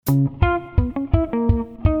All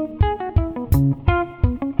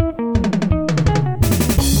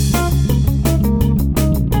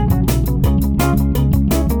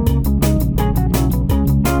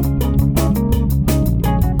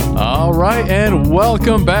right, and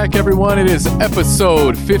welcome back, everyone. It is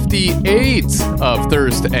episode 58 of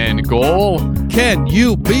Thirst and Goal. Can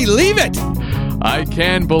you believe it? I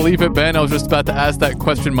can believe it, Ben. I was just about to ask that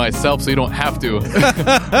question myself, so you don't have to.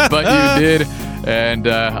 But you did, and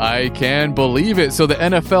I can believe it. So the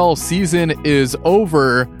NFL season is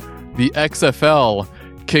over. The XFL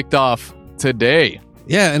kicked off today.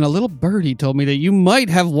 Yeah, and a little birdie told me that you might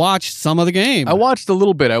have watched some of the game. I watched a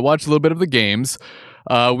little bit. I watched a little bit of the games.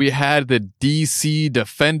 We had the DC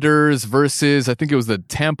Defenders versus, I think it was the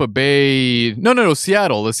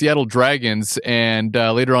Seattle, the Seattle Dragons. And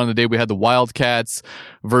later on in the day, we had the Wildcats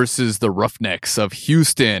versus the Roughnecks of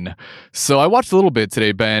Houston. So I watched a little bit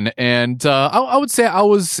today, Ben, and I would say I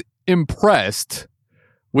was impressed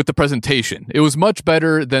with the presentation. It was much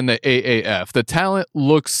better than the AAF. The talent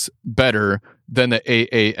looks better than the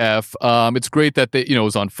AAF. It's great that it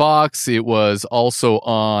was on Fox. It was also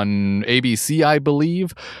on ABC, I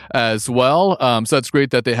believe, as well. So that's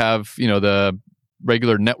great that they have, the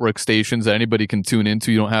regular network stations that anybody can tune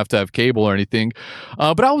into. You don't have to have cable or anything.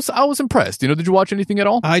 But I was impressed. Did you watch anything at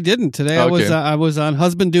all? I didn't today. Okay. I was on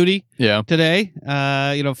husband duty. Yeah. Today.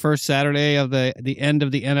 First Saturday of the end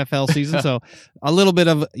of the NFL season. So a little bit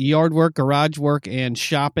of yard work, garage work, and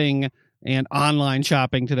shopping and online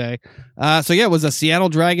shopping today. It was the Seattle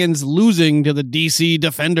Dragons losing to the DC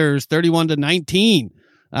Defenders 31-19.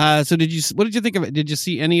 What did you think of it? Did you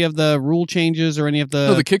see any of the rule changes or any of the...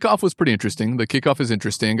 No, the kickoff was pretty interesting. The kickoff is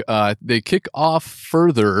interesting. They kick off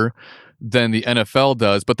further than the NFL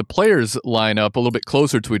does, but the players line up a little bit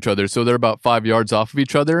closer to each other. So they're about 5 yards off of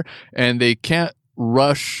each other, and they can't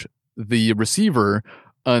rush the receiver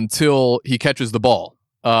until he catches the ball.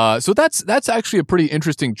 So that's actually a pretty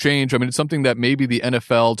interesting change. I mean, it's something that maybe the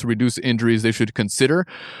NFL, to reduce injuries, they should consider.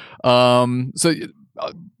 That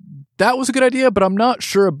was a good idea, but I'm not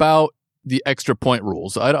sure about the extra point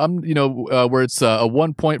rules. Where it's a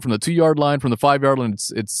 1 point from the 2 yard line, from the 5 yard line,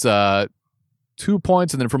 it's 2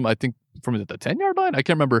 points, and then from the 10 yard line, I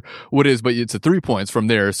can't remember what it is, but it's 3 points from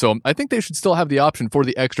there. So I think they should still have the option for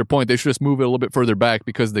the extra point. They should just move it a little bit further back,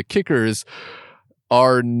 because the kickers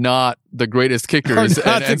are not the greatest kickers.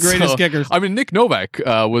 Kickers. I mean, Nick Novak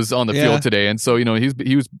was on the field today, and so he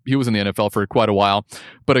was in the NFL for quite a while.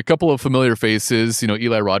 But a couple of familiar faces,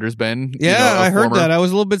 Eli Rogers, Ben. Yeah, I heard that. I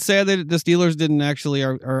was a little bit sad that the Steelers didn't actually.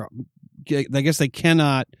 I guess they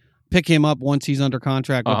cannot pick him up once he's under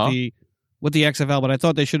contract with the XFL. But I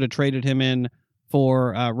thought they should have traded him in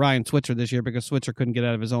for Ryan Switzer this year, because Switzer couldn't get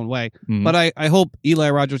out of his own way. Mm-hmm. But I hope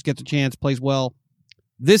Eli Rogers gets a chance, plays well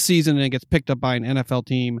this season, and it gets picked up by an NFL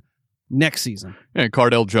team next season. And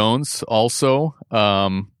Cardell Jones also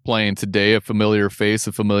playing today, a familiar face,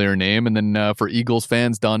 a familiar name. And then for Eagles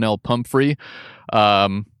fans, Donnell Pumphrey,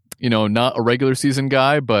 not a regular season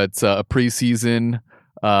guy, but a preseason,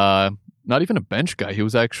 not even a bench guy. He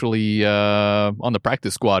was actually on the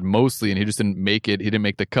practice squad mostly, and he just didn't make it. He didn't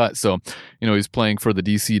make the cut. So, he's playing for the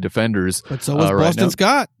DC Defenders. But so was Boston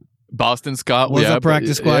Scott. Boston Scott was a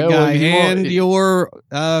practice squad guy, and your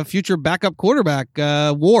future backup quarterback,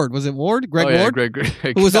 Ward. Was it Ward? Greg Ward? Greg.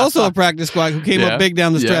 Who was also a practice squad, who came up big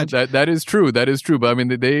down the stretch. That is true. That is true. But I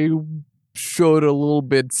mean, they showed a little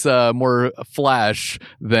bit more flash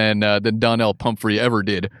than Donnell Pumphrey ever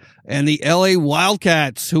did. And the LA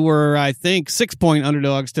Wildcats, who were, I think, 6-point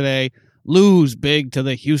underdogs today, lose big to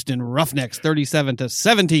the Houston Roughnecks,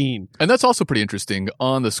 37-17. And that's also pretty interesting.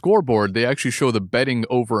 On the scoreboard, they actually show the betting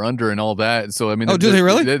over under and all that. So I mean, do they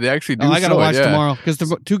really? They actually do. I got to watch tomorrow, because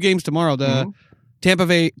the 2 games tomorrow: the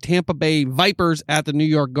Tampa Bay Vipers at the New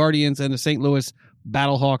York Guardians, and the St. Louis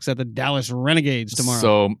Battlehawks at the Dallas Renegades tomorrow.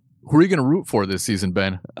 So who are you going to root for this season,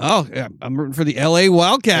 Ben? Oh, yeah, I'm rooting for the LA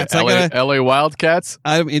Wildcats. LA Wildcats?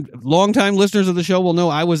 I mean, longtime listeners of the show will know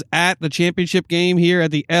I was at the championship game here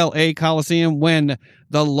at the LA Coliseum when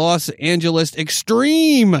the Los Angeles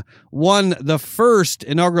Extreme won the first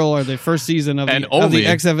inaugural, or the first season of the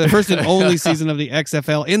XFL, first and only season of the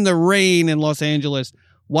XFL in the rain in Los Angeles,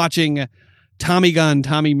 watching Tommy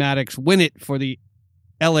Maddox win it for the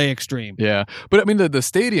LA Extreme. Yeah. But I mean, the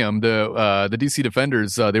stadium, the DC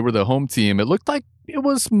Defenders, they were the home team. It looked like it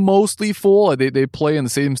was mostly full. They play in the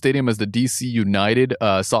same stadium as the DC United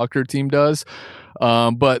soccer team does.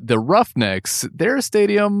 But the Roughnecks, their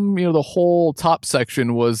stadium, the whole top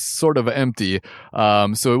section was sort of empty.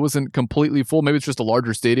 So it wasn't completely full. Maybe it's just a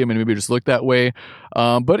larger stadium and maybe it just looked that way.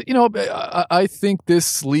 But I think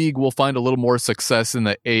this league will find a little more success in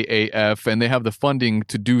the AAF, and they have the funding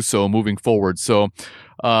to do so moving forward. So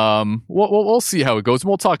we'll see how it goes. And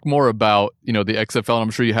we'll talk more about, the XFL. And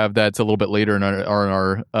I'm sure you have that a little bit later in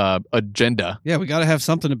our agenda. Yeah, we got to have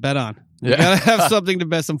something to bet on. We Yeah. got to have something to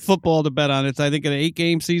bet, some football to bet on. It's, I think, an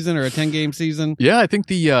 8-game season or a 10-game season. Yeah, I think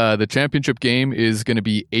the championship game is going to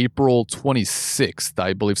be April 26th,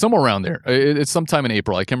 I believe, somewhere around there. It's sometime in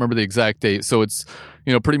April. I can't remember the exact date. So it's,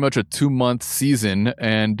 pretty much a 2-month season.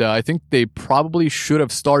 And I think they probably should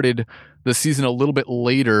have started the season a little bit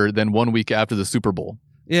later than 1 week after the Super Bowl.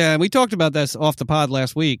 Yeah, and we talked about this off the pod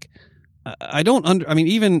last week.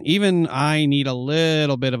 Even I need a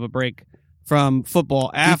little bit of a break from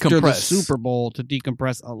football after the Decompress. Super Bowl to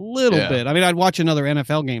decompress a little Yeah. bit. I mean, I'd watch another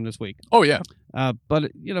NFL game this week. Oh, yeah.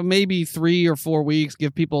 But, maybe 3 or 4 weeks,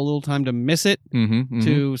 give people a little time to miss it,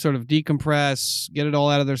 to sort of decompress, get it all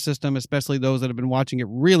out of their system, especially those that have been watching it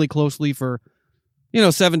really closely for,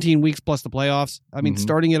 17 weeks plus the playoffs. I mean,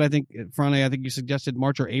 starting it, I think, Friday, I think you suggested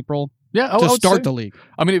March or April Yeah, I to would start say- the league.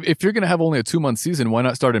 I mean, if you're going to have only a 2-month season, why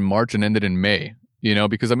not start in March and end it in May?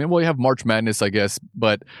 Because you have March Madness, I guess,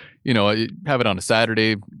 but you have it on a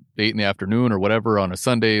Saturday, 8 in the afternoon, or whatever, on a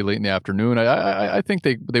Sunday, late in the afternoon. I think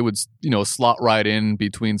they would slot right in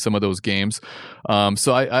between some of those games.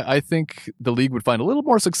 So I think the league would find a little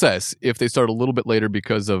more success if they start a little bit later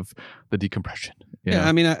because of the decompression. Yeah,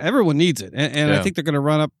 I mean, everyone needs it, and Yeah. I think they're going to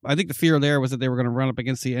run up. I think the fear there was that they were going to run up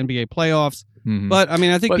against the NBA playoffs, Mhm. but I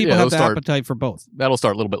mean, I think But, people yeah, have they'll the start- appetite for both. That'll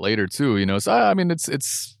start a little bit later too. So I mean,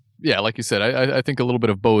 it's. Yeah, like you said, I think a little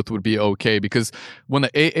bit of both would be okay, because when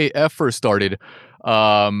the AAF first started,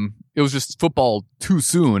 it was just football too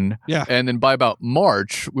soon. Yeah. And then by about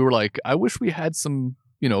March, we were like, I wish we had some,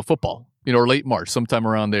 football, or late March, sometime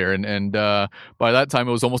around there. And by that time,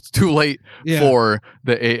 it was almost too late Yeah. for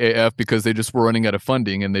the AAF because they just were running out of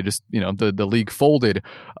funding, and they just, the league folded.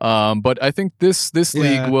 But I think this Yeah.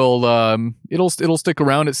 league will, it'll stick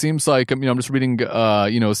around. It seems like, I'm just reading,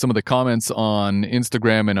 some of the comments on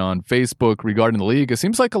Instagram and on Facebook regarding the league. It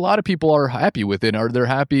seems like a lot of people are happy with it. They're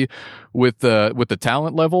happy with the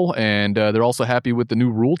talent level, and they're also happy with the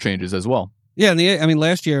new rule changes as well. Yeah, and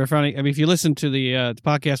last year, if you listen to the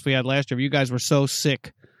podcast we had last year, you guys were so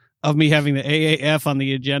sick of me having the AAF on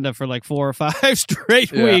the agenda for like 4 or 5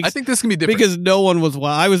 straight Yeah, weeks. I think this can be different. because no one was.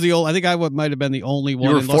 I was the old. I think I might have been the only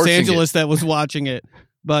one were in Los forcing Angeles that was watching it.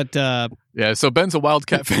 But Yeah, so Ben's a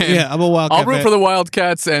Wildcat fan. yeah, I'm a Wildcat I'll root fan. for the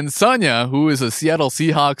Wildcats, and Sonia, who is a Seattle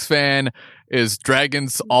Seahawks fan, is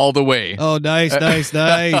Dragons all the way. Oh, nice.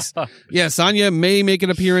 Yeah, Sonia may make an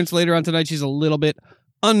appearance later on tonight. She's a little bit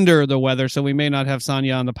under the weather, so we may not have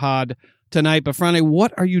Sonia on the pod tonight. But Friday,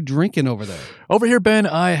 what are you drinking over there? Over here, Ben,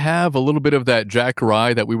 I have a little bit of that Jack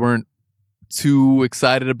Rye that we weren't too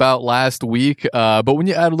excited about last week. But when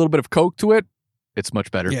you add a little bit of Coke to it, it's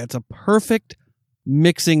much better. Yeah, it's a perfect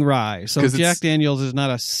mixing rye. So 'Cause Jack it's- Daniels is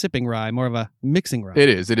not a sipping rye, more of a mixing rye. It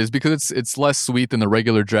is because it's less sweet than the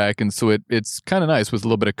regular Jack, and so it's kind of nice with a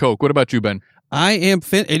little bit of Coke. What about you, Ben? I am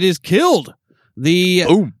it is killed.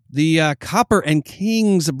 Boom. The Copper and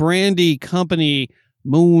Kings Brandy Company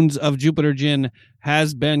Moons of Jupiter Gin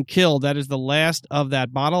has been killed. That is the last of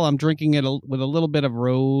that bottle. I'm drinking it with a little bit of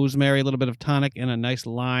rosemary, a little bit of tonic, and a nice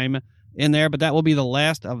lime in there. But that will be the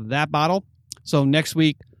last of that bottle. So next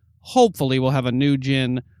week, hopefully, we'll have a new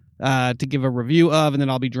gin to give a review of, and then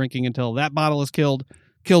I'll be drinking until that bottle is killed.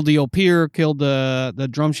 Killed the Opier, killed the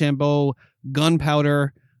Drumshambo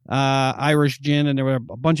Gunpowder Irish gin, and there were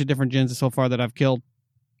a bunch of different gins so far that I've killed.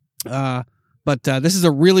 But this is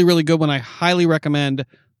a really, really good one. I highly recommend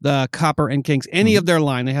the Copper and Kings. Any of their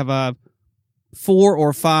line. They have 4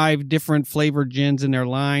 or 5 different flavored gins in their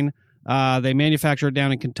line. They manufacture it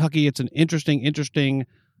down in Kentucky. It's an interesting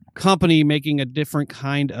company making a different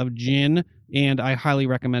kind of gin, and I highly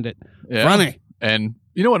recommend it. Yeah. Ronnie. And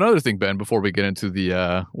another thing, Ben, before we get into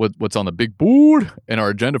the what's on the big board and our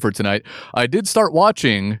agenda for tonight, I did start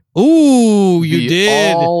watching Ooh, you the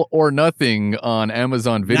did. All or Nothing on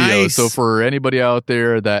Amazon Video. Nice. So for anybody out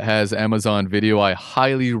there that has Amazon Video, I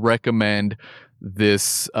highly recommend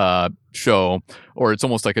this show, or it's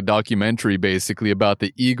almost like a documentary basically about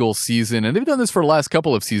the Eagles season. And they've done this for the last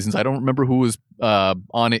couple of seasons. I don't remember who was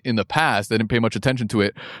on it in the past. I didn't pay much attention to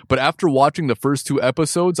it. But after watching the first 2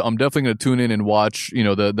 episodes, I'm definitely going to tune in and watch,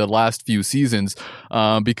 the last few seasons,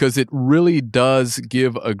 because it really does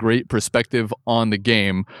give a great perspective on the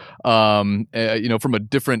game, from a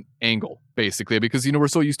different angle, basically, because, we're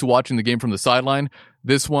so used to watching the game from the sideline.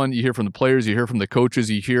 This one, you hear from the players, you hear from the coaches,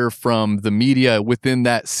 you hear from the media within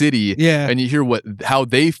that city, and you hear how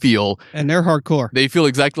they feel. And they're hardcore. They feel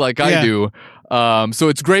exactly like I do. So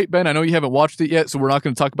it's great, Ben. I know you haven't watched it yet, so we're not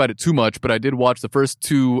going to talk about it too much, but I did watch the first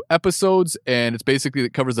 2 episodes, and it's basically,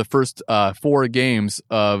 it covers the first 4 games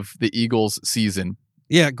of the Eagles season.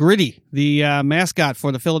 Yeah, Gritty, the mascot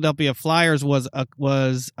for the Philadelphia Flyers, was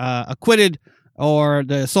acquitted, or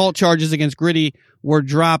the assault charges against Gritty were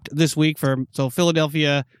dropped this week. So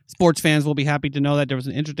Philadelphia sports fans will be happy to know that. There was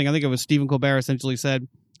an interesting, I think it was Stephen Colbert essentially said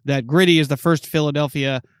that Gritty is the first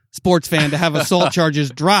Philadelphia sports fan to have assault charges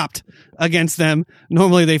dropped against them.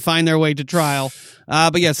 Normally they find their way to trial.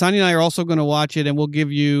 But yeah, Sonia and I are also going to watch it, and we'll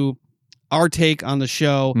give you our take on the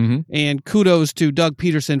show. And kudos to Doug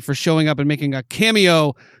Peterson for showing up and making a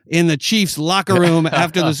cameo in the Chiefs locker room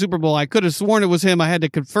after the Super Bowl. I could have sworn it was him. I had to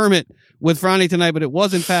confirm it with Franny tonight, but it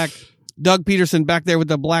was in fact Doug Peterson back there with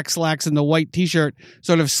the black slacks and the white t-shirt,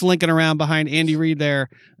 sort of slinking around behind Andy Reid there.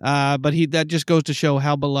 But that just goes to show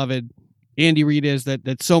how beloved Andy Reid is,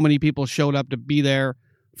 that so many people showed up to be there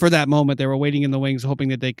for that moment. They were waiting in the wings, hoping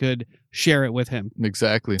that they could share it with him.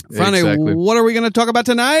 Exactly. Franny, what are we going to talk about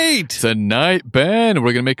tonight? Tonight, Ben,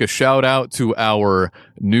 we're going to make a shout out to our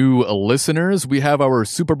new listeners. We have our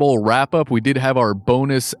Super Bowl wrap up. We did have our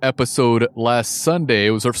bonus episode last Sunday.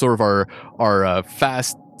 It was sort of our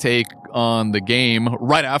fast take on the game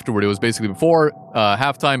right afterward. It was basically before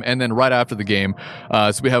halftime and then right after the game.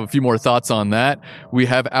 So we have a few more thoughts on that. We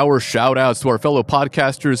have our shout outs to our fellow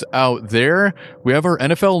podcasters out there. We have our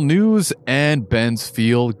NFL news and Ben's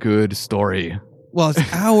feel good story. Well,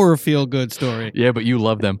 it's our feel good story. Yeah, but you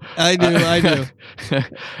love them. I do.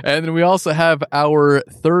 And then we also have our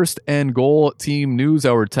Thirst and Goal team news,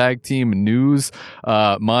 our tag team news.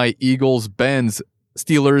 My Eagles, Ben's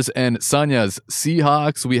Steelers, and Sonia's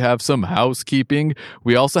Seahawks. We have some housekeeping.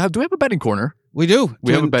 We also have, do we have a betting corner? We do.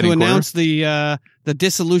 We have a betting corner. To announce the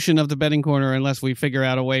dissolution of the betting corner, unless we figure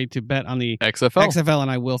out a way to bet on the XFL, and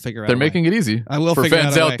I will figure out They're making it easy. I will for figure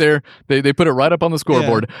fans out a out way. there. They put it right up on the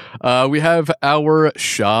scoreboard. Yeah. We have our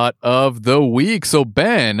shot of the week. So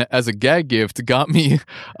Ben, as a gag gift, got me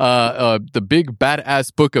the big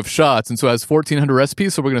badass book of shots, and so it has 1,400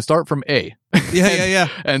 recipes. So we're going to start from A. Yeah.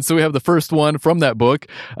 And so we have the first one from that book.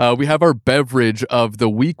 We have our beverage of the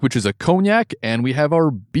week, which is a cognac, and we have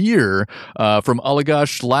our beer from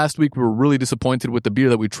Allagash. Last week we were really disappointed with the beer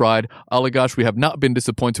that we tried. Allagash, we have not been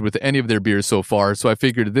disappointed with any of their beers so far, so I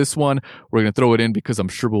figured this one, we're going to throw it in because I'm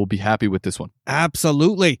sure we'll be happy with this one.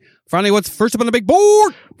 Absolutely. Franny, what's first up on the big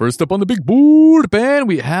board? First up on the big board, Ben,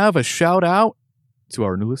 we have a shout out to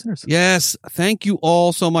our new listeners. Yes, thank you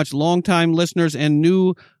all so much, longtime listeners and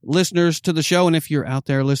new listeners to the show. And if you're out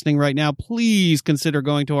there listening right now, please consider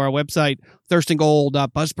going to our website,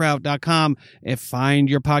 thirstandgold.buzzsprout.com, and find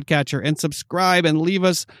your podcatcher and subscribe and leave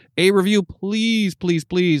us a review. Please, please,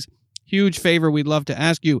 please. Huge favor we'd love to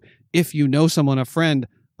ask you. If you know someone, a friend,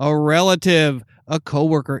 a relative, a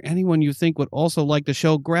coworker, anyone you think would also like the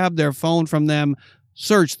show, grab their phone from them,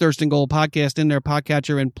 search Thirst and Gold Podcast in their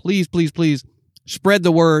podcatcher, and please, please, please spread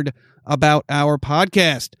the word about our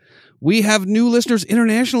podcast. We have new listeners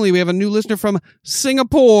internationally. We have a new listener from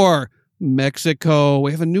Singapore, Mexico.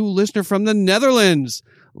 We have a new listener from the Netherlands.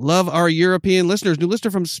 Love our European listeners. New listener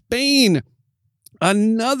from Spain.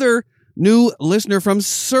 Another new listener from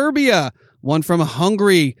Serbia. One from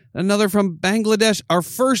Hungary. Another from Bangladesh. Our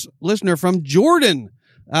first listener from Jordan.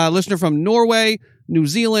 Listener from Norway, New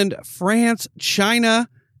Zealand, France, China,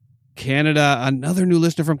 Canada, another new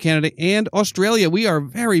listener from Canada, and Australia. We are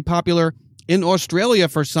very popular in Australia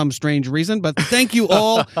for some strange reason, but thank you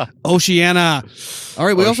all, Oceania. All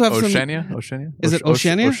right, we also have Oceania? Is it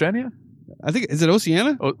Oceania? Oceania? I think, is it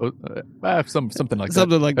Oceania? Something like that.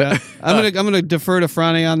 Something like that. I'm gonna defer to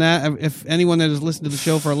Franny on that. If anyone that has listened to the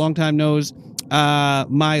show for a long time knows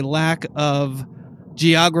my lack of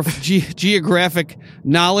geographic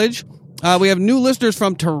knowledge. We have new listeners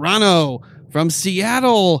from Toronto, from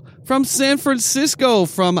Seattle, from San Francisco,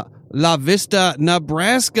 from La Vista,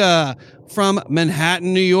 Nebraska, from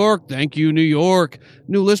Manhattan, New York. Thank you, New York.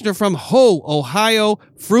 New listener from Ho, Ohio,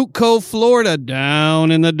 Fruit Cove, Florida,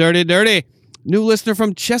 down in the dirty. New listener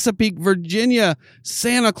from Chesapeake, Virginia,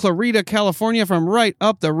 Santa Clarita, California, from right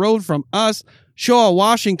up the road from us, Shaw,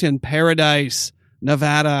 Washington, Paradise,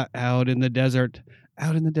 Nevada, out in the desert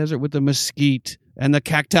with the mesquite and the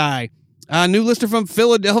cacti. New listener from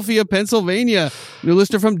Philadelphia, Pennsylvania. New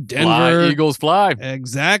listener from Denver. Fly, Eagles, fly.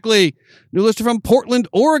 Exactly. New listener from Portland,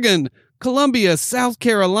 Oregon. Columbia, South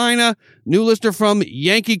Carolina. New listener from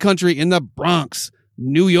Yankee Country in the Bronx,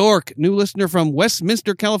 New York. New listener from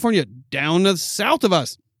Westminster, California, down the south of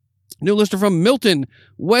us. New listener from Milton,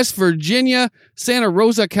 West Virginia, Santa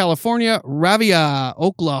Rosa, California, Ravia,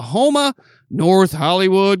 Oklahoma, North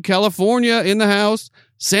Hollywood, California in the house,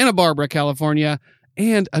 Santa Barbara, California,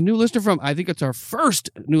 and a new listener from, I think it's our first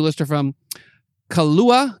new listener from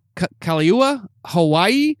Kailua,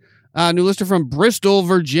 Hawaii, a new listener from Bristol,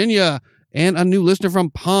 Virginia, and a new listener from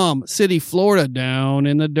Palm City, Florida, down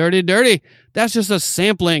in the dirty. That's just a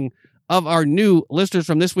sampling of our new listeners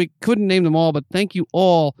from this week. Couldn't name them all, but thank you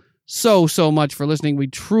all so much for listening. We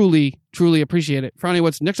truly appreciate it. Franny,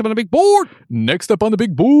 what's next up on the big board? Next up on the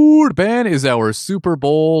big board, Ben, is our Super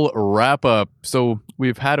Bowl wrap-up. So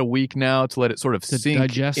we've had a week now to let it sort of sink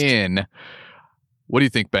digest in. What do you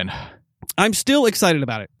think, Ben? I'm still excited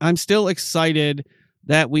about it. I'm still excited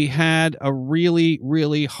that we had a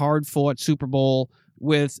really hard-fought Super Bowl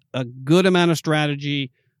with a good amount of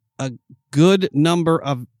strategy, a good number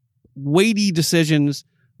of weighty decisions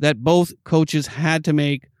that both coaches had to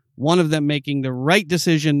make. One of them making the right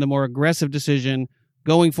decision, the more aggressive decision,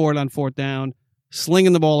 going for it on fourth down,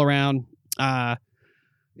 slinging the ball around.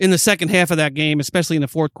 In the second half of that game, especially in the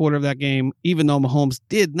fourth quarter of that game, even though Mahomes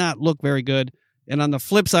did not look very good. And on the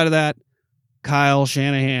flip side of that, Kyle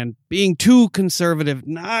Shanahan being too conservative,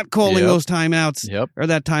 not calling those timeouts or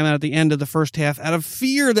that timeout at the end of the first half out of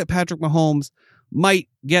fear that Patrick Mahomes might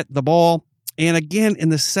get the ball. And again, in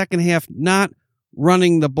the second half, not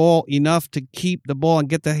running the ball enough to keep the ball and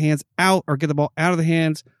get the hands out or get the ball out of the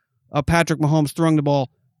hands of Patrick Mahomes, throwing the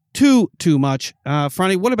ball too much.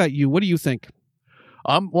 Franny, what about you? What do you think?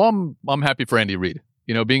 I'm happy for Andy Reid.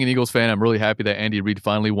 You know, being an Eagles fan, I'm really happy that Andy Reid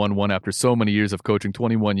finally won one after so many years of coaching,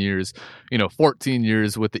 21 years, 14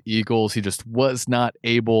 years with the Eagles. He just was not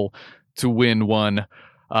able to win one.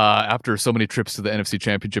 After so many trips to the NFC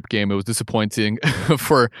Championship game, it was disappointing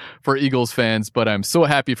for Eagles fans, but I'm so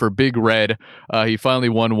happy for Big Red. He finally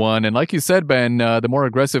won one. And like you said, Ben, the more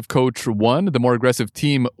aggressive coach won, the more aggressive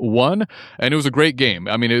team won, and it was a great game.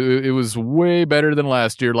 I mean, it was way better than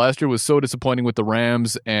last year. Last year was so disappointing with the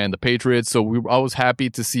Rams and the Patriots, so I was happy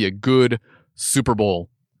to see a good Super Bowl,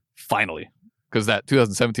 finally. Because that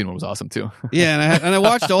 2017 one was awesome too. Yeah, and I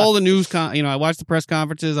watched all the news. I watched the press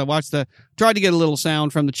conferences. Tried to get a little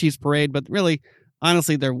sound from the Chiefs parade, but really,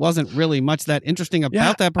 honestly, there wasn't really much that interesting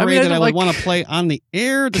about that parade that I would want to play on the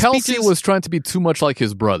air. Kelsey was trying to be too much like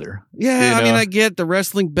his brother. Yeah, I mean, I get the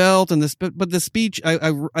wrestling belt and this, but the speech,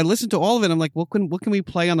 I listened to all of it. I'm like, what can we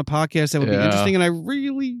play on the podcast that would be interesting? And I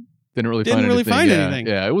really didn't really find anything.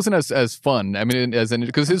 Yeah, it wasn't as fun. I mean,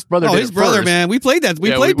 because his brother. Oh, his brother, first. Man, we played that.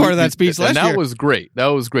 We played part of that speech last year. That was great.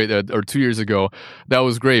 Or 2 years ago, that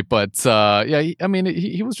was great. But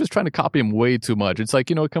he was just trying to copy him way too much. It's like,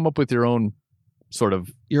 come up with your own sort of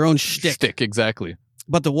shtick. Exactly.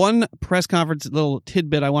 But the one press conference little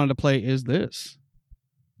tidbit I wanted to play is this.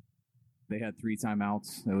 They had 3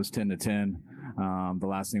 timeouts. It was 10-10. The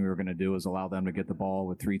last thing we were going to do was allow them to get the ball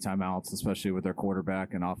with 3 timeouts, especially with their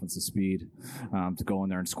quarterback and offensive speed. To go in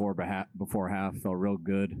there and score before half felt real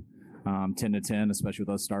good. 10-10, especially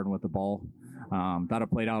with us starting with the ball. Thought it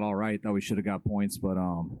played out all right. Thought we should have got points, but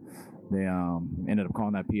they ended up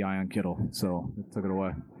calling that PI on Kittle, so it took it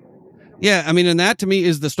away. Yeah, I mean, and that to me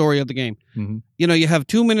is the story of the game. Mm-hmm. You have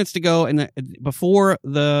 2 minutes to go, and before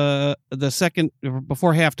before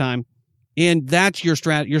halftime. And that's your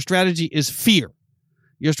strategy. Your strategy is fear.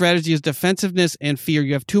 Your strategy is defensiveness and fear.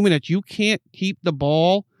 You have 2 minutes. You can't keep the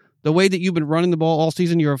ball the way that you've been running the ball all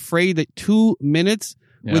season. You're afraid that 2 minutes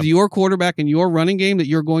with your quarterback and your running game that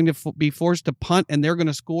you're going to be forced to punt and they're going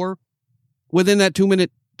to score within that 2 minute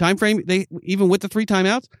time frame. Even with the 3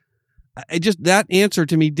 timeouts. That answer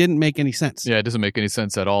to me didn't make any sense. Yeah, it doesn't make any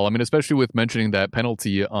sense at all. I mean, especially with mentioning that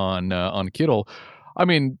penalty on Kittle. I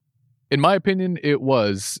mean, in my opinion, it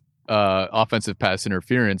was offensive pass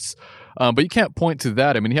interference. But you can't point to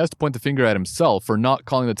that. I mean, he has to point the finger at himself for not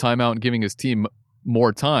calling the timeout and giving his team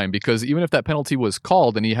more time, because even if that penalty was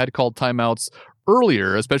called and he had called timeouts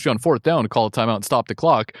earlier, especially on fourth down, to call a timeout and stop the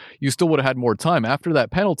clock, you still would have had more time. After that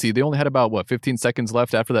penalty, they only had about 15 seconds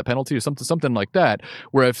left after that penalty or something like that,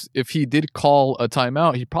 where if he did call a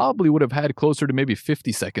timeout, he probably would have had closer to maybe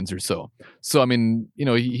 50 seconds or so. So I mean,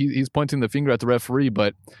 he's pointing the finger at the referee,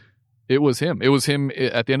 but it was him. It was him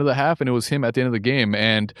at the end of the half, and it was him at the end of the game.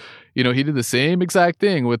 And, he did the same exact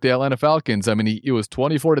thing with the Atlanta Falcons. I mean, it was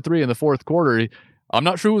 24-3 in the fourth quarter. I'm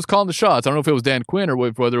not sure who was calling the shots. I don't know if it was Dan Quinn or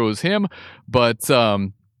whether it was him, but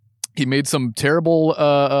he made some terrible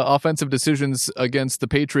offensive decisions against the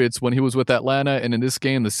Patriots when he was with Atlanta. And in this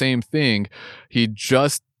game, the same thing. He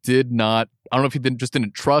just did not, I don't know if he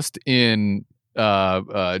didn't trust in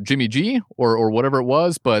Jimmy G or whatever it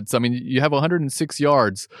was. But I mean, you have 106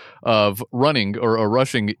 yards of running or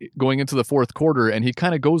rushing going into the fourth quarter, and he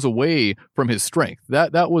kind of goes away from his strength.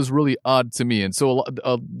 That was really odd to me. And so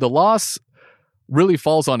the loss really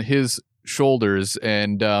falls on his shoulders,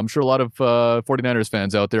 and I'm sure a lot of 49ers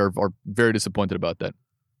fans out there are very disappointed about that.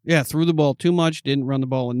 Yeah, threw the ball too much, didn't run the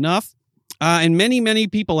ball enough. And many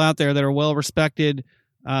people out there that are well respected.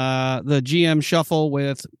 The GM shuffle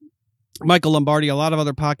with Michael Lombardi, a lot of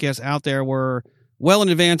other podcasts out there were well in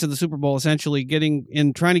advance of the Super Bowl, essentially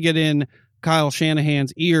trying to get in Kyle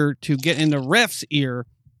Shanahan's ear to get in the ref's ear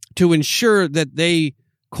to ensure that they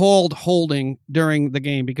called holding during the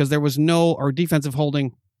game, because there was or defensive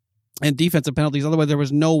holding and defensive penalties. Otherwise, there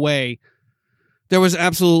was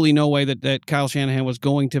absolutely no way that Kyle Shanahan was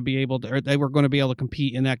going to be able to, or they were going to be able to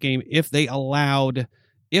compete in that game if they allowed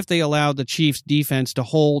the Chiefs defense to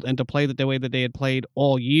hold and to play the way that they had played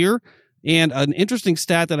all year. And an interesting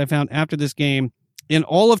stat that I found after this game, in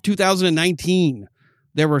all of 2019,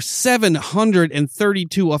 there were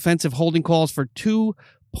 732 offensive holding calls for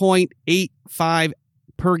 2.85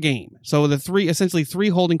 per game. So essentially three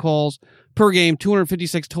holding calls per game,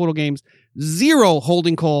 256 total games, 0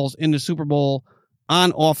 holding calls in the Super Bowl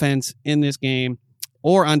on offense in this game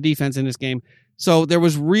or on defense in this game. So there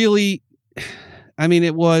was really,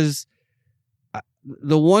 it was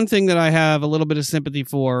the one thing that I have a little bit of sympathy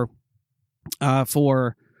for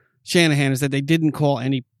Shanahan is that they didn't call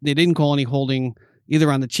any holding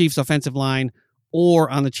either on the Chiefs offensive line or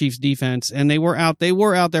on the Chiefs defense. And they were out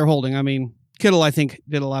there holding. I mean, Kittle, I think,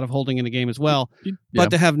 did a lot of holding in the game as well. Yeah.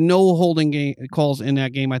 But to have no holding calls in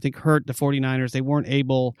that game, I think, hurt the 49ers. They weren't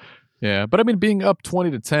able. Yeah, but I mean, being up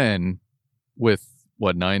 20-10 with,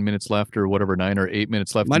 9 minutes left or whatever, 9 or 8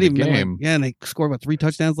 minutes left in the game. And they scored, 3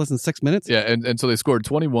 touchdowns less than 6 minutes? Yeah, and so they scored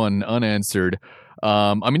 21 unanswered.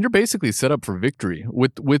 You're basically set up for victory.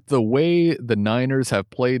 With the way the Niners have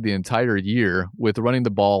played the entire year with running the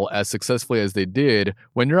ball as successfully as they did,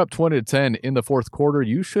 when you're up 20-10 in the fourth quarter,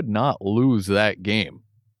 you should not lose that game.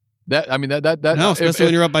 Especially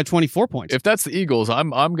when you're up by 24 points. If that's the Eagles,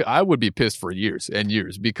 I would be pissed for years and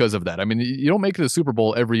years because of that. I mean, you don't make it to the Super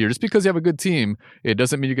Bowl every year. Just because you have a good team, it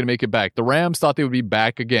doesn't mean you're going to make it back. The Rams thought they would be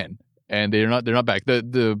back again, and they're not back.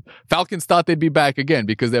 The Falcons thought they'd be back again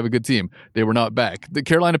because they have a good team. They were not back. The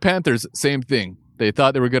Carolina Panthers, same thing. They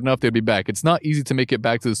thought they were good enough, they'd be back. It's not easy to make it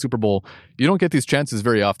back to the Super Bowl. You don't get these chances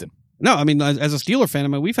very often. No, as a Steeler fan,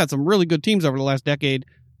 we've had some really good teams over the last decade.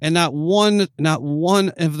 And not one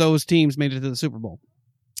of those teams made it to the Super Bowl.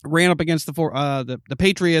 Ran up against the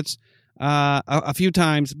Patriots a few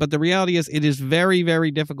times, but the reality is it is very, very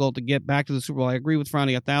difficult to get back to the Super Bowl. I agree with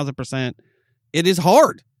Franny 1,000%. It is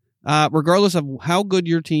hard, regardless of how good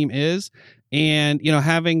your team is. And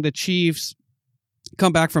having the Chiefs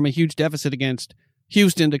come back from a huge deficit against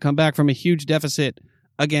Houston, to come back from a huge deficit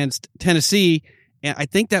against Tennessee, and I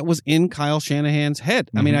think that was in Kyle Shanahan's head.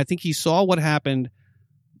 Mm-hmm. I think he saw what happened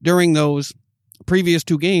during those previous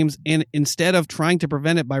 2 games, and instead of trying to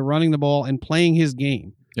prevent it by running the ball and playing his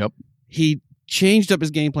game, he changed up his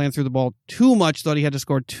game plan, threw the ball too much, thought he had to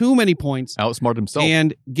score too many points, outsmarted himself,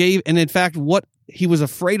 and in fact, what he was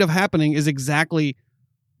afraid of happening is exactly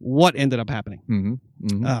what ended up happening. Mm-hmm.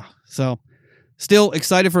 Mm-hmm. So still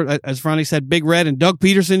excited for, as Franny said, Big Red and Doug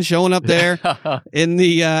Peterson showing up there in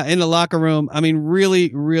the locker room. Really,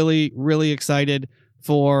 really, really excited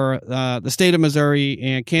for the state of Missouri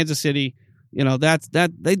and Kansas City.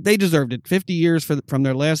 They deserved it. 50 years from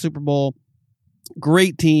their last Super Bowl.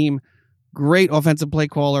 Great team, great offensive play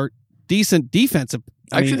caller, decent defensive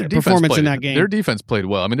performance in that game. Their defense played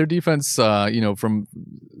well. Their defense, from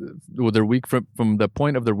the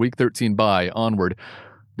point of their Week 13 bye onward,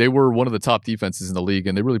 they were one of the top defenses in the league,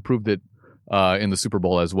 and they really proved it in the Super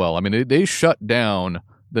Bowl as well. They shut down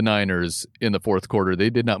the Niners in the fourth quarter. They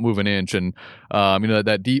did not move an inch. And,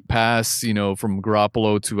 that deep pass, from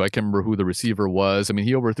Garoppolo to, I can't remember who the receiver was.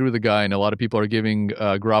 He overthrew the guy, and a lot of people are giving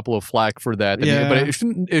Garoppolo flack for that. Yeah. But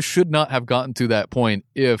it should not have gotten to that point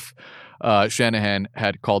if Shanahan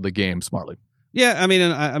had called the game smartly. Yeah.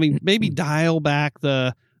 Maybe dial back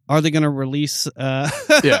are they going to release? Are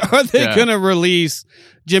they going to release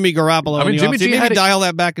Jimmy Garoppolo? Jimmy G maybe dial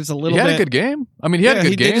that back. It's a little. He had a good game. He had a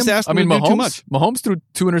good game. Mahomes, too much. Mahomes threw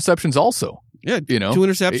 2 interceptions also. Yeah, 2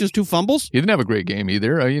 interceptions, 2 fumbles. He didn't have a great game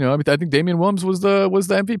either. I think Damian Williams was the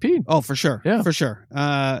MVP. Oh, for sure. Yeah, for sure.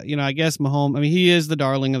 I guess Mahomes. He is the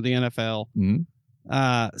darling of the NFL.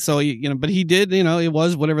 Mm-hmm. But he did. It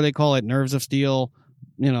was whatever they call it, nerves of steel.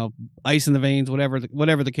 Ice in the veins, whatever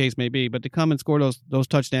the case may be. But to come and score those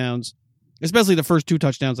touchdowns, especially the first 2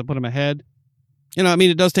 touchdowns that put him ahead,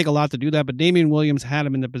 it does take a lot to do that. But Damian Williams had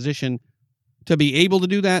him in the position to be able to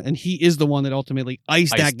do that, and he is the one that ultimately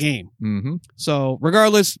iced that game. Mm-hmm. So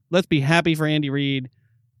regardless, let's be happy for Andy Reid.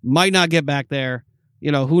 Might not get back there.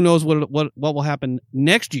 Who knows what will happen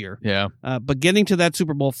next year. Yeah. But getting to that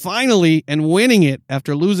Super Bowl finally and winning it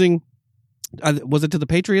after losing, was it to the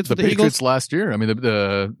Patriots with the Patriots Eagles? last year? I mean, with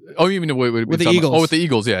the Eagles. Oh, with the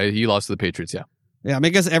Eagles, yeah. He lost to the Patriots, yeah. Yeah, I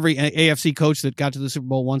mean, I guess every AFC coach that got to the Super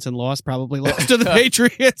Bowl once and lost probably lost to the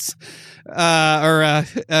Patriots.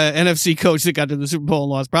 NFC coach that got to the Super Bowl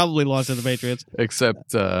and lost probably lost to the Patriots.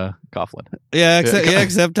 Except Coughlin.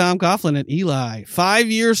 Except Tom Coughlin and Eli.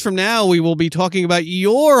 5 years from now, we will be talking about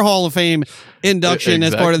your Hall of Fame induction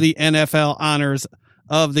as part of the NFL honors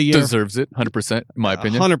of the year. Deserves it, 100%, in my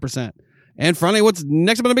opinion. 100%. And Friday, what's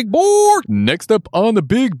next up on the big board? Next up on the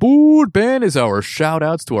big board, Ben, is our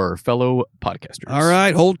shout-outs to our fellow podcasters. All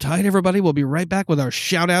right, hold tight, everybody. We'll be right back with our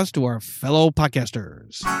shout-outs to our fellow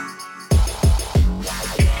podcasters.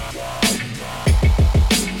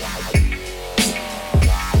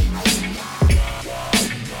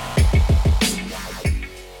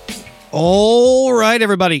 All right,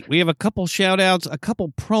 everybody. We have a couple shout-outs, a couple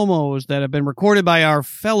promos that have been recorded by our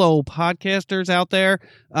fellow podcasters out there.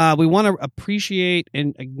 We want to appreciate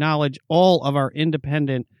and acknowledge all of our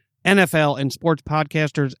independent NFL and sports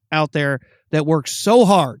podcasters out there that work so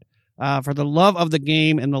hard for the love of the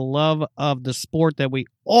game and the love of the sport that we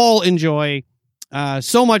all enjoy,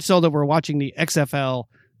 so much so that we're watching the XFL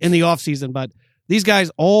in the offseason. But these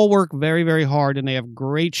guys all work very, very hard, and they have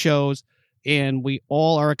great shows. And we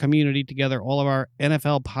all are a community together, all of our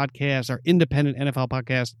NFL podcasts, our independent NFL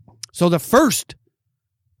podcasts. So the first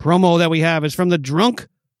promo that we have is from the Drunk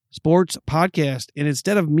Sports Podcast. And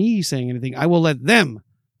instead of me saying anything, I will let them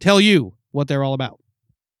tell you what they're all about.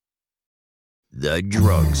 The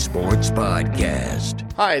Drunk Sports Podcast.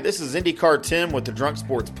 Hi, this is IndyCar Tim with the Drunk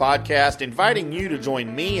Sports Podcast, inviting you to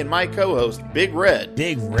join me and my co-host, Big Red.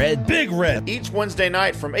 Big Red. Each Wednesday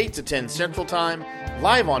night from 8 to 10 Central Time,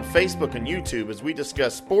 live on Facebook and YouTube as we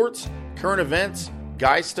discuss sports, current events,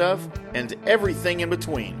 guy stuff, and everything in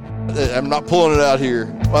between. I'm not pulling it out here.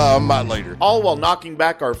 Well, I might later. All while knocking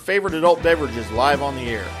back our favorite adult beverages live on the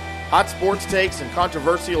air. Hot sports takes and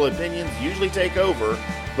controversial opinions usually take over,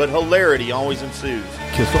 but hilarity always ensues.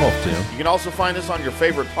 Kiss off, Tim. You can also find us on your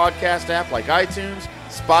favorite podcast app like iTunes,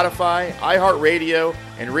 Spotify, iHeartRadio,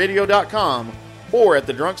 and radio.com, or at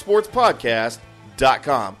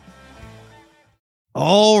thedrunksportspodcast.com.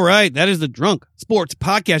 All right, that is the Drunk Sports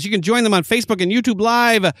Podcast. You can join them on Facebook and YouTube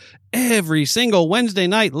live every single Wednesday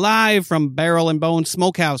night, live from Barrel and Bone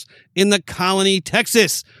Smokehouse in the Colony,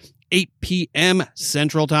 Texas. 8 p.m.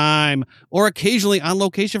 Central Time, or occasionally on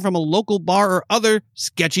location from a local bar or other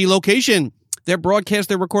sketchy location. Their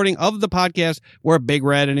recording of the podcast where Big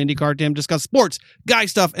Red and IndyCar Tim discuss sports, guy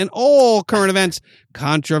stuff, and all current events.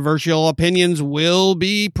 Controversial opinions will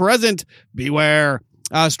be present. Beware.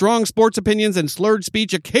 Strong sports opinions and slurred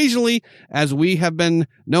speech occasionally, as we have been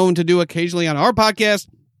known to do occasionally on our podcast.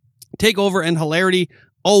 Takeover and hilarity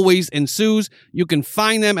always ensues. You can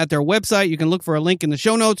find them at their website. You can look for a link in the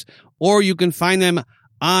show notes, or you can find them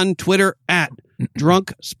on Twitter at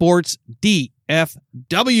Drunk Sports DFW.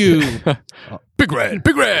 Big Red.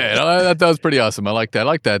 That was pretty awesome. I like that.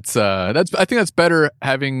 I think that's better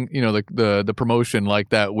having, the promotion like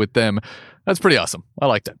that with them. That's pretty awesome. I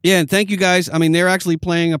like that. Yeah, and thank you guys. I mean, they're actually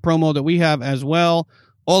playing a promo that we have as well.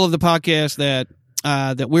 All of the podcasts that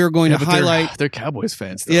we're going to highlight. They're Cowboys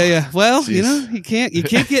fans, though. Yeah. Well, Jeez. you can't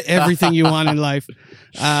get everything you want in life.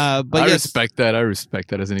 But I respect that. I respect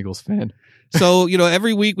that as an Eagles fan. So,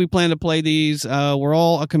 every week we plan to play these. We're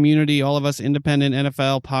all a community, all of us independent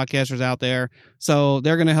NFL podcasters out there. So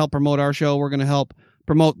they're going to help promote our show. We're going to help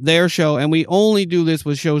promote their show. And we only do this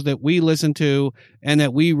with shows that we listen to and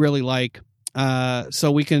that we really like.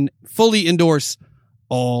 So we can fully endorse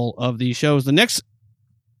all of these shows. The next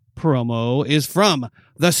promo is from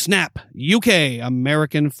the Snap UK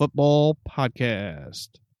American Football Podcast.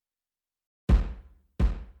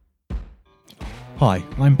 Hi,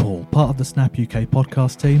 I'm Paul, part of the Snap UK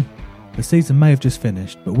podcast team. The season may have just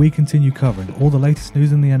finished, but we continue covering all the latest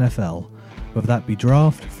news in the NFL, whether that be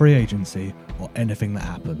draft, free agency, or anything that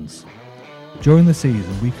happens. During the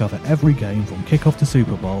season, we cover every game from kickoff to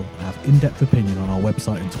Super Bowl and have in-depth opinion on our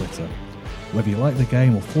website and Twitter. Whether you like the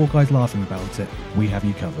game or four guys laughing about it, we have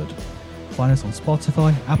you covered. Find us on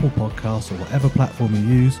Spotify, Apple Podcasts, or whatever platform you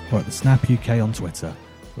use, or at the Snap UK on Twitter.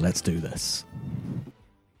 Let's do this.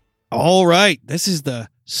 All right, this is the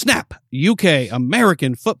Snap UK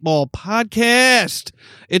American Football Podcast.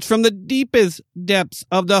 It's from the deepest depths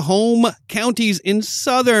of the home counties in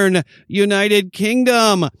southern United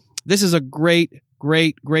Kingdom. This is a great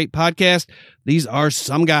Great podcast. These are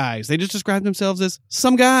some guys. They just describe themselves as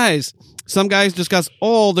some guys. Some guys discuss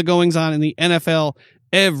all the goings on in the NFL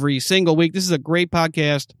every single week. This is a great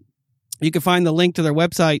podcast. You can find the link to their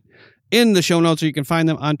website in the show notes, or you can find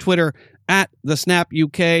them on Twitter at the Snap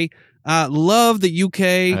UK. Love the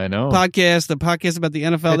UK podcast, the podcast about the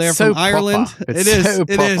NFL. They're from Ireland. It is.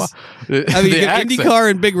 I mean, you get IndyCar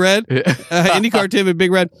and Big Red, IndyCar Tim and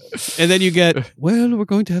Big Red, and then you get, well, we're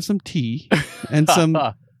going to have some tea and some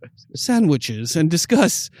sandwiches and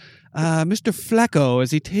discuss Mr. Flacco as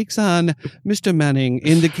he takes on Mr. Manning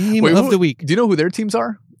in the game of the week. Do you know who their teams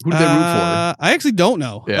are? Who do they root for? I actually don't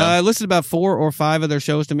know. Yeah. I listed about 4 or 5 of their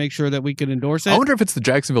shows to make sure that we could endorse it. I wonder if it's the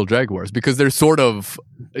Jacksonville Jaguars, because they're sort of,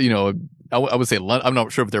 I would say, I'm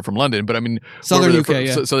not sure if they're from London, but I mean, Southern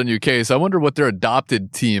UK. Southern UK. So I wonder what their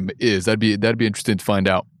adopted team is. That'd be interesting to find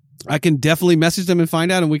out. I can definitely message them and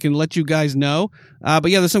find out, and we can let you guys know.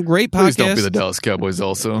 But yeah, there's some great podcasts. Please don't be the Dallas Cowboys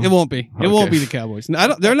also. It won't be. It won't be the Cowboys.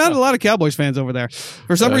 There are not a lot of Cowboys fans over there.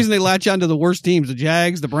 For some reason, they latch on to the worst teams, the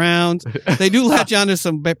Jags, the Browns. They do latch on to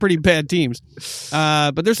some pretty bad teams.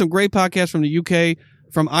 But there's some great podcasts from the UK,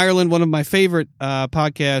 from Ireland. One of my favorite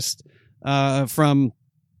podcasts from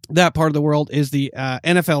that part of the world is the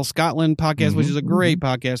NFL Scotland podcast, which is a great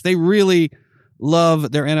podcast. They really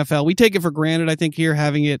love their NFL. We take it for granted, I think, here,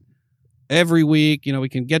 having it every week. We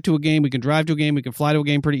can get to a game, we can drive to a game, we can fly to a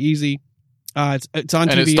game pretty easy. It's on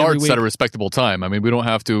TV and it starts every week. at a respectable time. I mean, we don't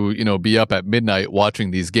have to, be up at midnight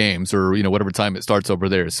watching these games, or whatever time it starts over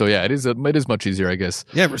there. So yeah, it is much easier, I guess.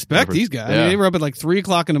 Yeah, respect these guys. Yeah. I mean, they were up at like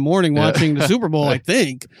 3:00 in the morning watching the Super Bowl. I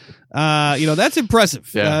think, that's impressive.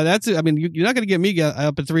 Yeah. You're not going to get me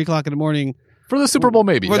up at 3:00 in the morning. For the Super Bowl,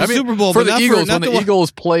 maybe. For the Super Bowl, for but the Eagles, when the Eagles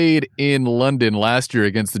played in London last year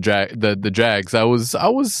against the Jags, I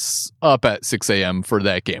was up at 6 a.m. for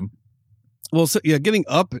that game. Well, so, getting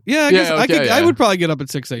up. Yeah, I guess I would probably get up at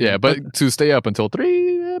 6 a.m. Yeah, but to stay up until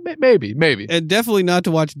 3, maybe. And definitely not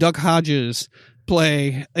to watch Duck Hodges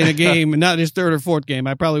play in a game, not his 3rd or 4th game.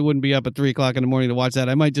 I probably wouldn't be up at 3:00 in the morning to watch that.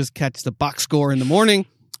 I might just catch the box score in the morning.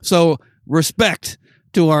 So respect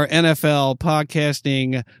to our NFL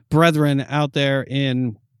podcasting brethren out there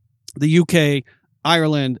in the UK,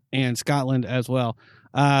 Ireland, and Scotland as well.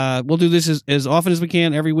 We'll do this as often as we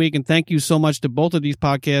can every week, and thank you so much to both of these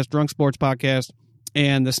podcasts, Drunk Sports Podcast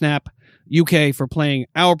and the Snap UK, for playing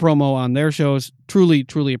our promo on their shows. Truly,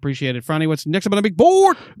 truly appreciate it. Franny, what's next up on the big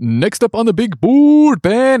board? Next up on the big board,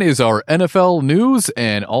 Ben, is our NFL news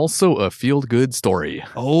and also a feel-good story.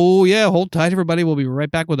 Oh, yeah. Hold tight, everybody. We'll be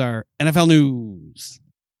right back with our NFL news.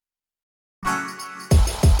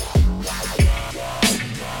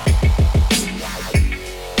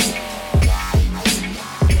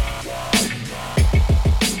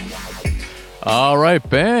 All right,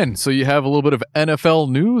 Ben. So you have a little bit of NFL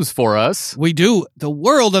news for us. We do. The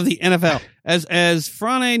world of the NFL. As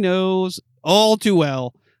Frane knows all too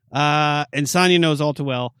well, and Sonia knows all too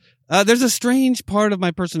well, there's a strange part of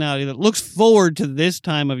my personality that looks forward to this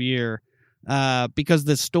time of year, because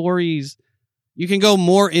the stories, you can go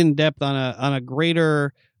more in depth on a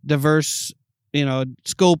greater diverse,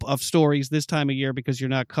 scope of stories this time of year, because you're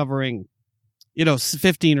not covering,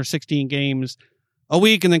 15 or 16 games a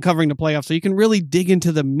week and then covering the playoffs. So you can really dig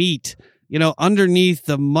into the meat, underneath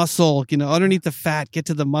the muscle, underneath the fat, get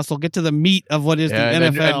to the muscle, get to the meat of what is the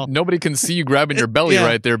NFL. And nobody can see you grabbing your belly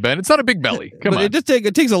right there, Ben. It's not a big belly. Come on.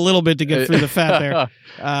 It takes a little bit to get through the fat there.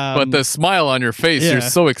 But the smile on your face, you're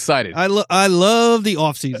so excited. I love the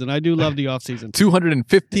offseason. I do love the offseason.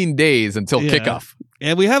 215 days until kickoff.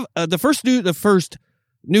 And we have the first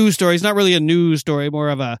news story. It's not really a news story, more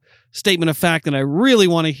of a statement of fact, and I really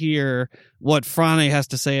want to hear what Frane has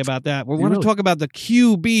to say about that. We want to talk about the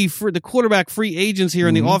QB, for the quarterback free agents here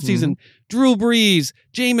in the offseason. Drew Brees,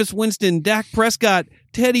 Jameis Winston, Dak Prescott,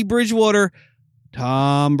 Teddy Bridgewater,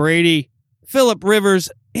 Tom Brady, Phillip Rivers,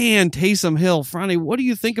 and Taysom Hill. Frane, what do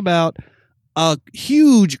you think about a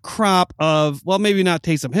huge crop of, well, maybe not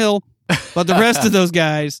Taysom Hill, but the rest of those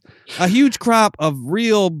guys, a huge crop of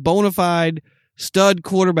real bona fide stud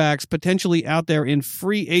quarterbacks potentially out there in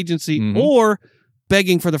free agency or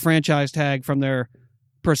begging for the franchise tag from their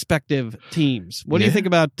prospective teams? What do you think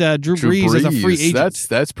about Drew Brees as a free agent?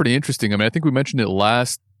 That's pretty interesting. I mean, I think we mentioned it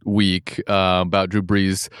last week about Drew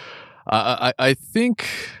Brees. I think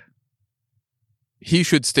he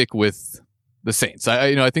should stick with the Saints.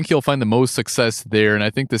 I think he'll find the most success there, and I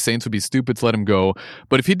think the Saints would be stupid to let him go.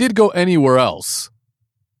 But if he did go anywhere else,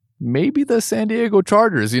 maybe the San Diego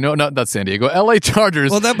Chargers, not San Diego, LA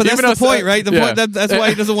Chargers. Well, but that's the point, right? Point that's why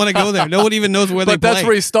he doesn't want to go there. No one even knows where they play. But that's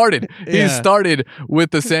where he started. Yeah. He started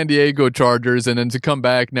with the San Diego Chargers, and then to come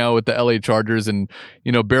back now with the LA Chargers and,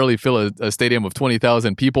 barely fill a stadium of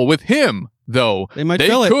 20,000 people. With him, though, they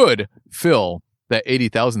fill it. Could fill that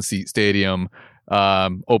 80,000 seat stadium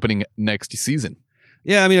opening next season.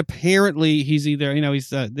 Yeah, I mean, apparently he's either, he's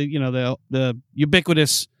the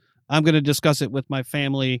ubiquitous, I'm going to discuss it with my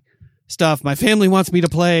family stuff. My family wants me to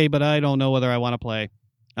play, but I don't know whether I want to play.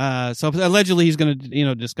 So allegedly he's going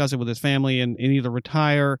to, discuss it with his family and either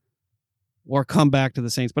retire or come back to the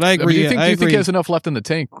Saints. But I agree. Do you think he has enough left in the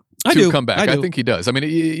tank to come back? I do. I think he does. I mean,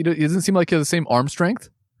 he doesn't seem like he has the same arm strength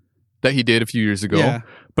that he did a few years ago. Yeah.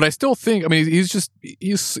 But I still think,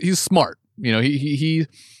 he's smart. He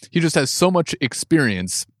just has so much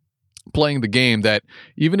experience playing the game that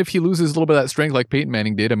even if he loses a little bit of that strength like Peyton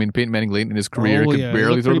Manning did, Peyton Manning late in his career could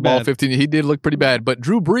barely throw the ball 15. He did look pretty bad, but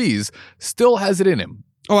Drew Brees still has it in him.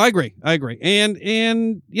 Oh, I agree. And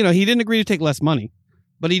he didn't agree to take less money,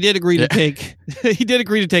 but he did agree to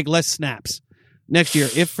take less snaps next year.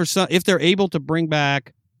 If they're able to bring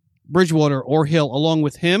back Bridgewater or Hill along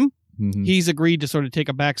with him, he's agreed to sort of take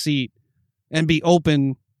a back seat and be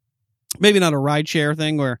open. Maybe not a ride share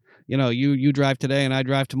thing where, you drive today and I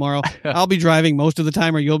drive tomorrow. I'll be driving most of the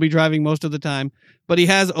time or you'll be driving most of the time. But he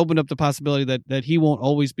has opened up the possibility that he won't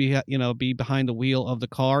always be behind the wheel of the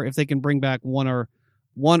car if they can bring back one or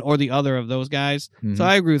the other of those guys. Mm-hmm. So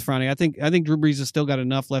I agree with Franny. I think Drew Brees has still got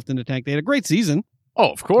enough left in the tank. They had a great season.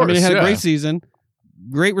 Oh, of course. They had a great season.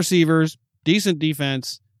 Great receivers, decent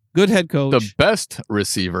defense, good head coach. The best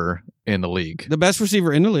receiver in the league.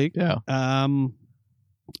 Yeah.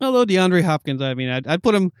 Although DeAndre Hopkins, I'd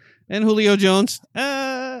put him and Julio Jones.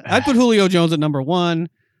 I'd put Julio Jones at number 1.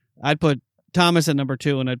 I'd put Thomas at number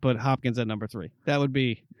 2, and I'd put Hopkins at number 3. That would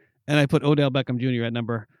be, and I'd put Odell Beckham Jr. at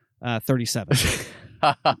number 37.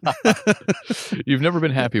 You've never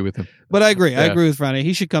been happy with him. But I agree. Yeah. I agree with Friday.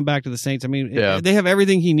 He should come back to the Saints. They have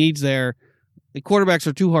everything he needs there. The quarterbacks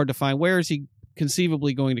are too hard to find. Where is he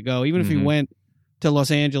conceivably going to go? Even if he went to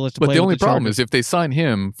Los Angeles to play with the But the only problem Chargers. is if they sign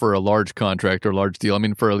him for a large contract or a large deal,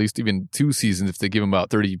 for at least even 2 seasons, if they give him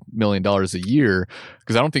about $30 million a year,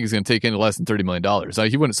 because I don't think he's going to take any less than $30 million.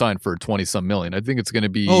 He wouldn't sign for 20-some million. I think it's going to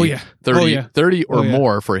be 30 or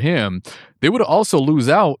more for him. They would also lose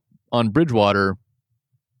out on Bridgewater.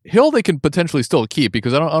 Hill they can potentially still keep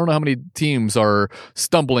because I don't know how many teams are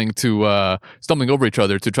stumbling over each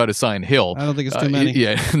other to try to sign Hill. I don't think it's too many.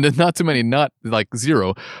 Not too many, not like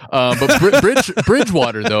zero. But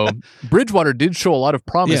Bridgewater though, Bridgewater did show a lot of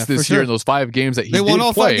promise this year in those 5 games that he did play. They won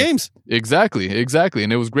all 5 games. Exactly,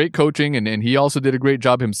 and it was great coaching, and he also did a great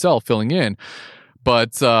job himself filling in.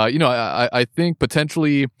 But I think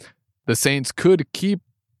potentially the Saints could keep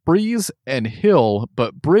Brees and Hill,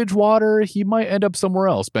 but Bridgewater, he might end up somewhere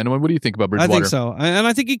else. Ben, what do you think about Bridgewater? I think so. And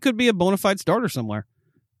I think he could be a bona fide starter somewhere.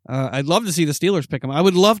 I'd love to see the Steelers pick him. I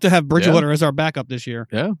would love to have Bridgewater as our backup this year.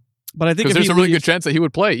 Yeah. But I think there's a really good chance that he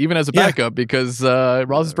would play, even as a backup, because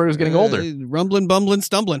Roethlisberger's getting older. Rumbling, bumbling,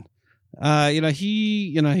 stumbling.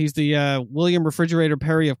 He's the William Refrigerator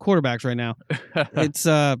Perry of quarterbacks right now. It's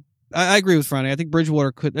I agree with Franny. I think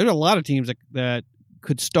Bridgewater could. There are a lot of teams that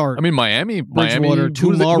could start. Miami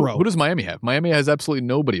tomorrow. Who does Miami have? Miami has absolutely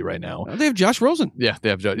nobody right now. They have Josh Rosen. Yeah, they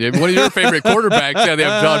have Josh. One of your favorite quarterbacks. Yeah, they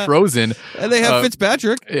have Josh Rosen. And they have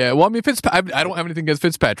Fitzpatrick. Yeah, well, I don't have anything against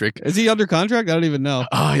Fitzpatrick. Is he under contract? I don't even know.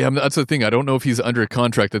 Oh, yeah, that's the thing. I don't know if he's under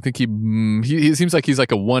contract. I think he seems like he's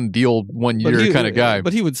like a 1 deal, 1 year kind of guy.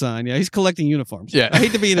 But he would sign. Yeah, he's collecting uniforms. Yeah, I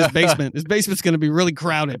hate to be in his basement. His basement's going to be really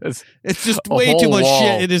crowded. It's just way too much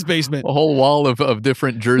shit in his basement. A whole wall of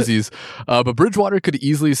different jerseys. But Bridgewater could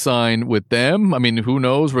easily sign with them. Who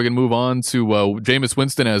knows? We're going to move on to Jameis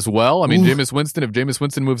Winston as well. Jameis Winston, if Jameis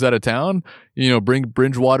Winston moves out of town, bring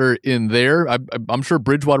Bridgewater in there. I'm sure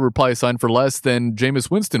Bridgewater would probably sign for less than Jameis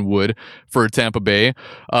Winston would for Tampa Bay.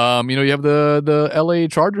 You have the LA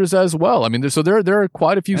Chargers as well. There are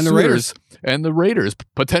quite a few suitors. And the Raiders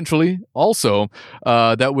potentially also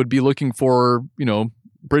that would be looking for,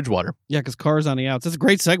 Bridgewater. Yeah, because Carr's on the outs. That's a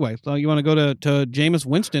great segue. So you want to go to Jameis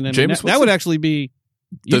Winston, and that would actually be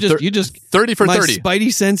you just 30 for 30. My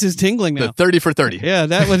spidey sense is tingling now. The 30 for 30. Yeah,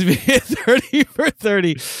 that would be 30 for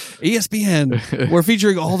 30. ESPN. We're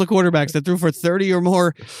featuring all the quarterbacks that threw for 30 or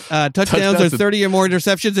more touchdowns or 30 or more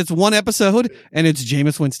interceptions. It's one episode, and it's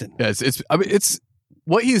Jameis Winston. Yes, it's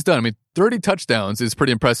what he's done. 30 touchdowns is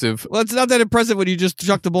pretty impressive. Well, it's not that impressive when you just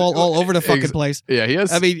chuck the ball all over the fucking place. Yeah, he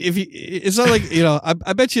has. It's not like,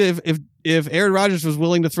 I bet you if if Aaron Rodgers was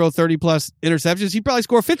willing to throw 30-plus interceptions, he'd probably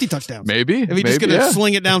score 50 touchdowns. Maybe. If he's just going to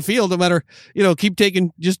sling it downfield, no matter,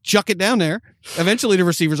 just chuck it down there. Eventually the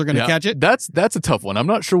receivers are going to catch it. That's a tough one. I'm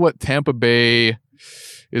not sure what Tampa Bay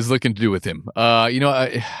is looking to do with him.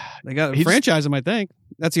 They got to franchise him, I think.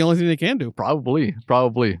 That's the only thing they can do. Probably.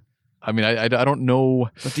 I mean, I don't know.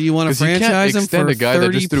 But do you want to franchise him for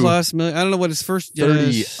 $30+ million? I don't know what his first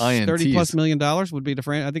 $30+ million would be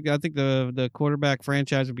to I think the quarterback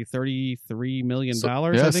franchise would be $33 million.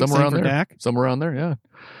 I think somewhere around there. Dak. Somewhere around there, yeah.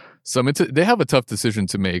 So they have a tough decision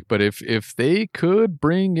to make, but if they could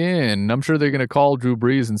bring in, I'm sure they're going to call Drew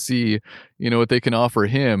Brees and see, what they can offer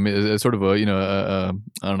him as sort of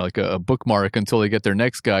a bookmark until they get their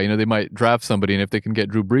next guy. They might draft somebody, and if they can get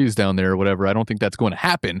Drew Brees down there or whatever, I don't think that's going to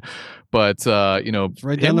happen. But it's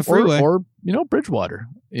right down the freeway, or Bridgewater.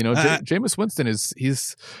 Jameis Winston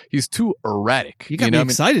he's too erratic. You got me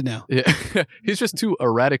excited now. Yeah, he's just too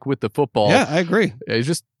erratic with the football. Yeah, I agree. Yeah, he's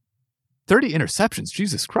just 30 interceptions.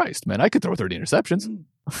 Jesus Christ, man. I could throw 30 interceptions.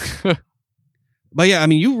 But yeah, I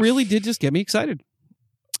mean, you really did just get me excited.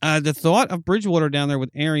 The thought of Bridgewater down there with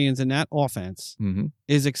Arians in that offense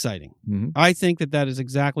is exciting. Mm-hmm. I think that is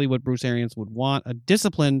exactly what Bruce Arians would want. A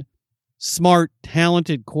disciplined, smart,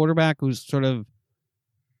 talented quarterback who's sort of,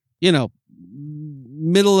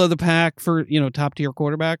 middle of the pack for, top tier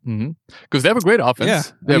quarterback. Because they have a great offense. Yeah.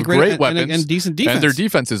 They have great weapons. And decent defense. And their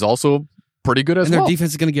defense is also pretty good as well. And their defense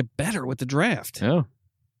is going to get better with the draft. Yeah.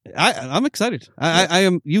 I'm excited. I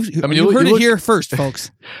am. You heard it here first, folks.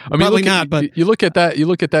 Probably not, but you look at that. You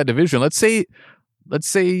look at that division. Let's say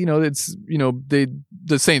it's the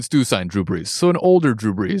Saints do sign Drew Brees, so an older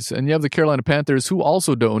Drew Brees, and you have the Carolina Panthers who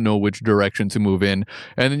also don't know which direction to move in,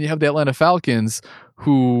 and then you have the Atlanta Falcons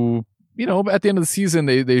who at the end of the season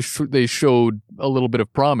they showed a little bit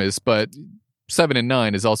of promise, but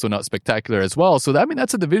 7-9 is also not spectacular as well. So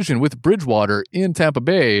that's a division with Bridgewater in Tampa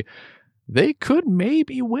Bay. They could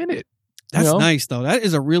maybe win it. That's nice, though. That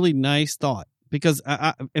is a really nice thought. Because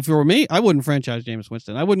if it were me, I wouldn't franchise Jameis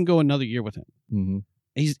Winston. I wouldn't go another year with him. Mm-hmm.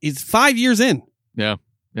 He's 5 years in. Yeah.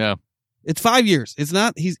 It's 5 years. It's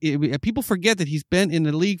not. People forget that he's been in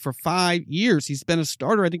the league for 5 years. He's been a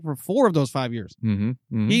starter, I think, for 4 of those 5 years.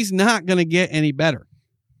 Mm-hmm. He's not going to get any better.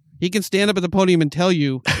 He can stand up at the podium and tell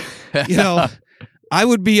you, I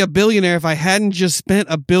would be a billionaire if I hadn't just spent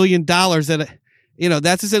 $1 billion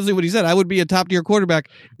that's essentially what he said. I would be a top tier quarterback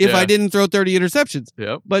if I didn't throw 30 interceptions.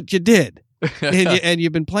 Yep. But you did. and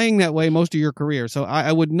you've been playing that way most of your career. So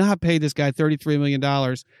I would not pay this guy $33 million.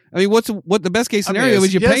 I mean, what the best case scenario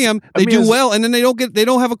is? You pay him, they do well, and then they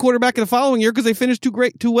don't have a quarterback in the following year because they finished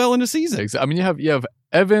too well in the season. I mean, you have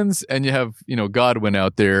Evans and you have Godwin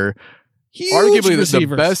out there. Huge arguably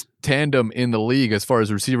receivers. The best tandem in the league as far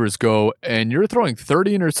as receivers go, and you're throwing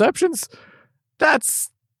 30 interceptions. That's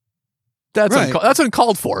right. That's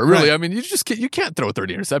uncalled for, really. Right. I mean, you can't throw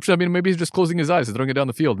 30 interceptions. I mean, maybe he's just closing his eyes and throwing it down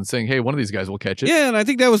the field and saying, "Hey, one of these guys will catch it." Yeah, and I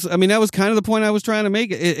think that was kind of the point I was trying to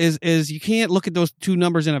make. Is you can't look at those two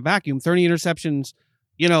numbers in a vacuum. 30 interceptions,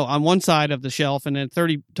 on one side of the shelf, and then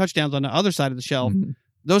 30 touchdowns on the other side of the shelf. Mm-hmm.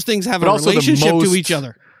 Those things have a relationship to each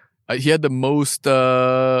other. He had the most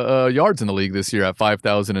yards in the league this year at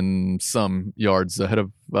 5,000 and some yards ahead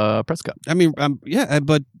of Prescott. I mean,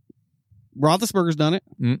 but Roethlisberger's done it.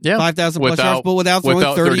 5,000 plus yards, but without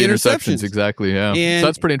throwing 30 interceptions. Exactly, yeah. So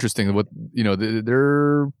that's pretty interesting. What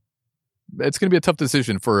it's going to be a tough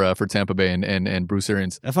decision for Tampa Bay and Bruce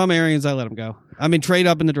Arians. If I'm Arians, I let him go. I mean, trade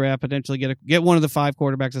up in the draft, potentially get one of the 5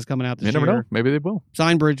 quarterbacks that's coming out this year. You never know. Maybe they will.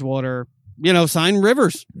 Sign Bridgewater. Sign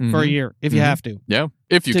Rivers for a year if you have to. Yeah,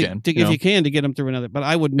 if you can. If you can, to get him through another. But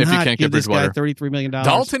I would not give this guy $33 million.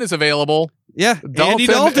 Dalton is available. Yeah,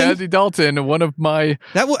 Andy Dalton, one of my.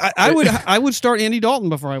 I would start Andy Dalton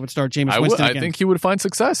before I would start Jameis Winston again. I think he would find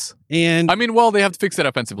success. And I mean, they have to fix that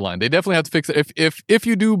offensive line. They definitely have to fix it. If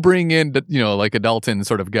you do bring in, like a Dalton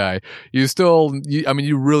sort of guy, you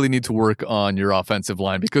really need to work on your offensive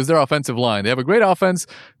line because their offensive line, they have a great offense,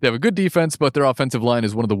 they have a good defense, but their offensive line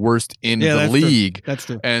is one of the worst in the league. True. That's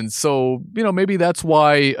true. And so, maybe that's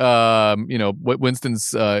why,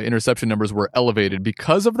 Winston's interception numbers were elevated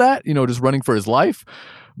because of that, just running for his life.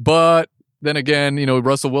 But then again,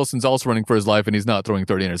 Russell Wilson's also running for his life and he's not throwing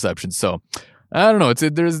 30 interceptions. So I don't know.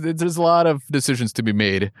 There's a lot of decisions to be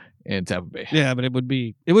made in Tampa Bay. Yeah, but it would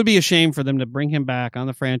be a shame for them to bring him back on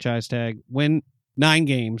the franchise tag, win 9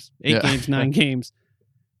 games, 8 games, 9 games,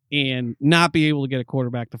 and not be able to get a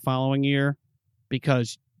quarterback the following year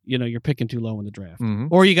because you're picking too low in the draft. Mm-hmm.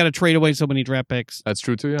 Or you got to trade away so many draft picks. That's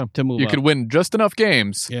true too, yeah. To move You up. could win just enough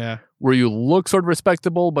games where you look sort of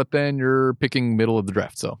respectable, but then you're picking middle of the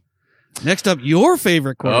draft. So Next up, your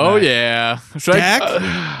favorite quarterback. Oh yeah, should Dak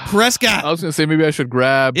Prescott. I was gonna say maybe I should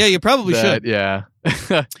grab. Yeah, you probably that, should. Yeah.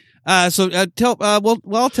 I'll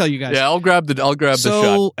tell you guys. Yeah, I'll grab the shot.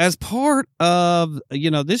 So as part of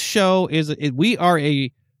this show we are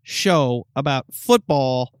a show about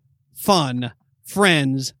football, fun,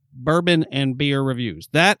 friends, bourbon, and beer reviews.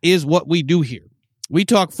 That is what we do here. We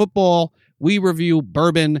talk football, we review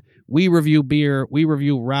bourbon, we review beer, we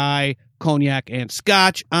review rye, cognac, and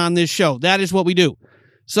scotch on this show. That is what we do.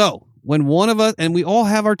 So when one of us, and we all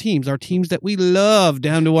have our teams that we love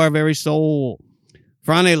down to our very soul.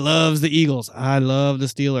 Frane loves the Eagles. I love the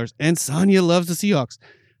Steelers. And Sonia loves the Seahawks.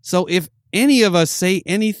 So if any of us say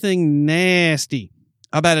anything nasty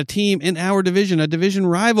about a team in our division, a division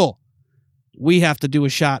rival, we have to do a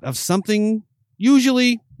shot of something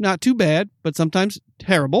usually not too bad, but sometimes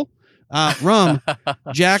terrible. Rum,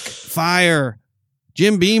 Jack Fire,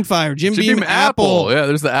 Jim Beam Fire, Jim Beam Apple. Yeah,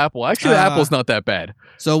 there's the apple. Actually, the apple's not that bad.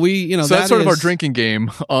 So so that's sort of our drinking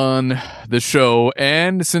game on the show.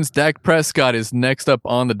 And since Dak Prescott is next up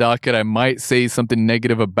on the docket, I might say something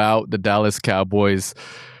negative about the Dallas Cowboys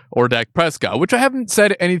or Dak Prescott, which I haven't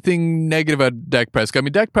said anything negative about Dak Prescott. I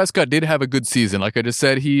mean, Dak Prescott did have a good season. Like I just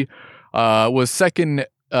said, he was second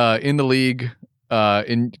in the league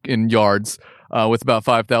in yards with about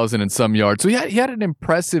 5,000 and some yards. So he had an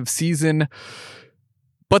impressive season,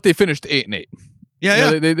 but they finished 8-8.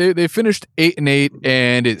 Yeah. They finished 8-8,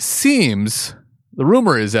 and it seems, the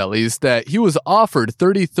rumor is at least, that he was offered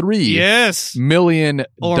 $33 million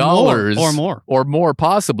or more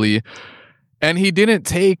possibly, and he didn't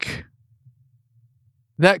take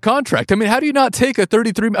that contract. I mean, how do you not take a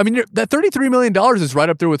 $33? I mean, that $33 million is right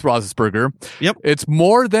up there with Roethlisberger. Yep, it's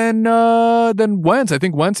more than Wentz. I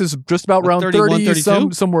think Wentz is just about around 30,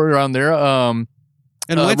 somewhere around there.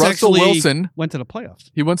 And Wentz Russell actually Wilson went to the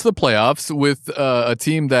playoffs. He went to the playoffs with a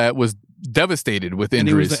team that was devastated with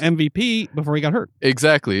injuries. And he was the MVP before he got hurt.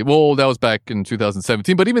 Exactly. Well, that was back in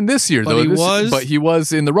 2017. But even this year, he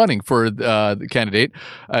was in the running for the candidate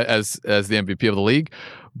as the MVP of the league.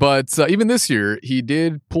 But even this year, he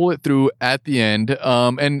did pull it through at the end.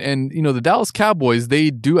 And the Dallas Cowboys, they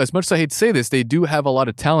do, as much as I hate to say this, they do have a lot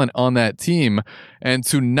of talent on that team. And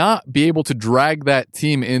to not be able to drag that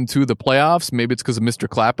team into the playoffs, maybe it's because of Mr.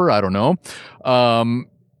 Clapper, I don't know. $33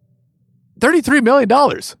 million.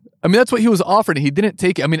 I mean, that's what he was offered, and he didn't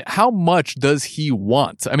take it. I mean, how much does he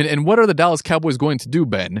want? I mean, and what are the Dallas Cowboys going to do,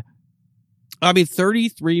 Ben? I mean,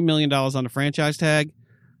 $33 million on the franchise tag.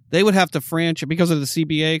 They would have to franchise, because of the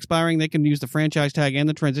CBA expiring, they can use the franchise tag and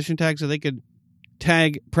the transition tag, so they could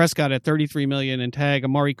tag Prescott at $33 million and tag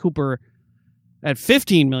Amari Cooper at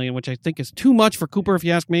 $15 million, which I think is too much for Cooper, if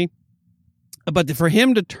you ask me. But for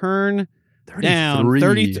him to turn down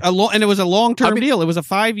 30, and it was a long-term deal. It was a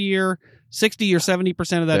 5-year, 60 or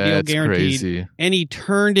 70% of that deal guaranteed, crazy. And he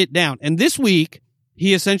turned it down. And this week,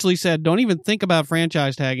 he essentially said, don't even think about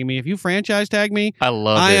franchise tagging me. If you franchise tag me,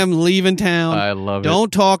 I am leaving town. I love it.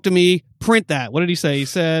 Don't talk to me. Print that. What did he say? He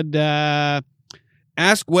said,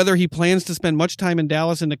 ask whether he plans to spend much time in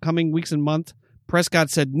Dallas in the coming weeks and months. Prescott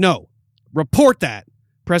said, no. Report that.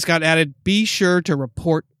 Prescott added, be sure to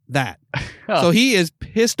report that. So he is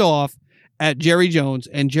pissed off at Jerry Jones,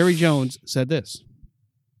 and Jerry Jones said this.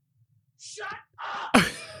 Shut up!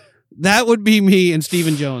 That would be me and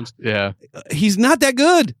Stephen Jones. Yeah. He's not that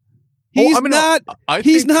good. He's not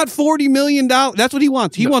 $40 million. That's what he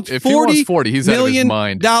wants. He wants $40 he's out of his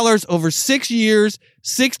mind. Over 6 years,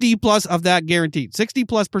 60 plus of that guaranteed.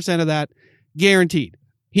 60+% of that guaranteed.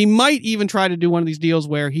 He might even try to do one of these deals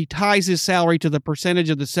where he ties his salary to the percentage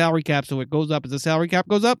of the salary cap, so it goes up as the salary cap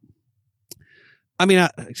goes up. I mean,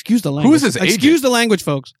 excuse the language. Who is his agent? Excuse the language,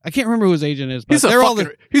 folks. I can't remember who his agent is. But he's a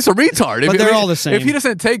retard. But they're all the same. If he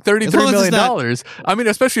doesn't take $33 million, I mean,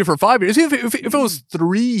 especially for 5 years, if it was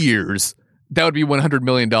 3 years, that would be $100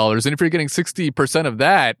 million. And if you're getting 60% of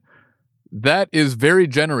that, that is very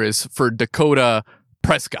generous for Dakota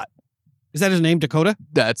Prescott. Is that his name, Dakota?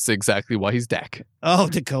 That's exactly why he's Dak. Oh,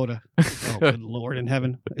 Dakota. Oh, good Lord in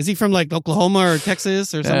heaven. Is he from like Oklahoma or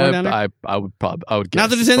Texas or somewhere down there? I would guess. Not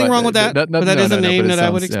that there's anything wrong with that, but that is a name that I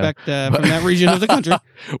would expect from that region of the country.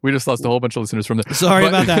 We just lost a whole bunch of listeners from there. Sorry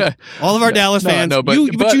about that. All of our Dallas fans. But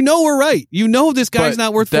you know we're right. You know this guy's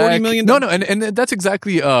not worth $40 million. No, and that's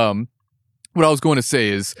exactly what I was going to say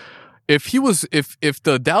is if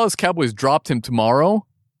the Dallas Cowboys dropped him tomorrow,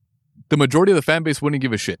 the majority of the fan base wouldn't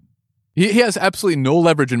give a shit. He has absolutely no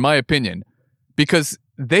leverage, in my opinion, because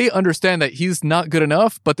they understand that he's not good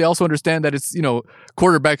enough, but they also understand that it's,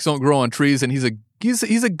 quarterbacks don't grow on trees, and he's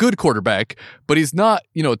a good quarterback, but he's not,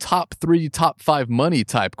 top 3, top 5 money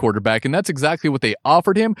type quarterback, and that's exactly what they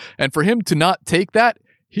offered him. And for him to not take that,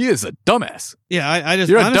 He is a dumbass. Yeah, I just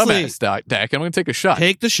You're honestly, a dumbass, Dak. I'm going to take a shot.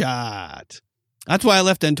 take the shot. That's why I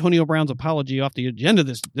left Antonio Brown's apology off the agenda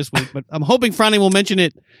this week, but I'm hoping Franny will mention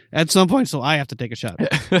it at some point, so I have to take a shot.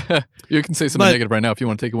 You can say something negative right now if you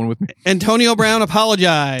want to take one with me. Antonio Brown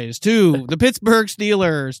apologized to the Pittsburgh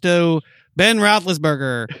Steelers, to Ben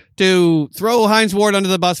Roethlisberger, to throw Hines Ward under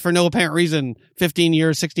the bus for no apparent reason 15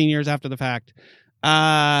 years, 16 years after the fact.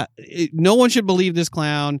 No one should believe this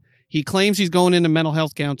clown. He claims he's going into mental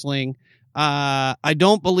health counseling. I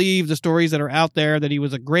don't believe the stories that are out there that he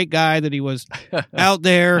was a great guy, that he was out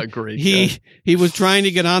there. A great guy. He was trying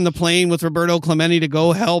to get on the plane with Roberto Clemente to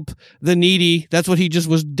go help the needy. That's what he just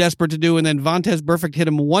was desperate to do. And then Vontaze Burfict hit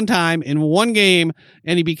him one time in one game,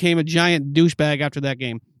 and he became a giant douchebag after that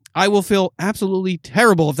game. I will feel absolutely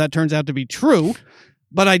terrible if that turns out to be true,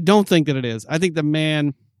 but I don't think that it is. I think the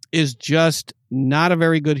man is just not a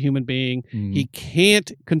very good human being. He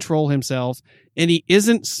can't control himself, and he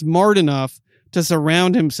isn't smart enough to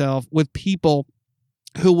surround himself with people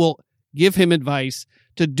who will give him advice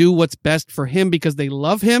to do what's best for him because they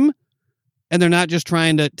love him, and they're not just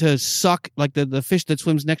trying to suck like the fish that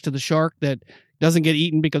swims next to the shark that doesn't get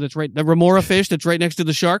eaten because it's right, the remora fish that's right next to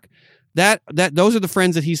the shark. Those are the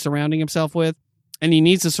friends that he's surrounding himself with, and he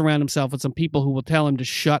needs to surround himself with some people who will tell him to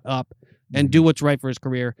shut up and do what's right for his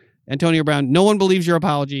career. Antonio Brown, no one believes your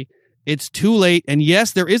apology. It's too late. And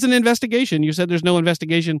yes, there is an investigation. You said there's no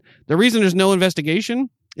investigation. The reason there's no investigation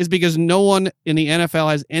is because no one in the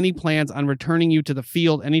NFL has any plans on returning you to the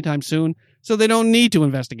field anytime soon, so they don't need to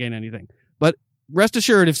investigate anything. But rest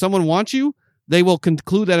assured, if someone wants you, they will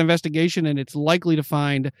conclude that investigation, and it's likely to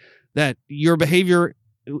find that your behavior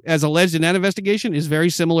as alleged in that investigation is very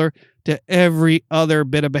similar to every other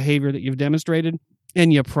bit of behavior that you've demonstrated,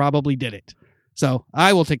 and you probably did it. So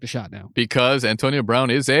I will take the shot now. Because Antonio Brown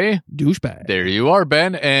is a douchebag. There you are,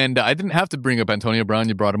 Ben. And I didn't have to bring up Antonio Brown.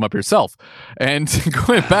 You brought him up yourself. And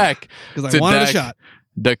going back because I wanted a shot.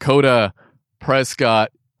 Dakota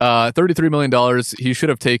Prescott, $33 million. He should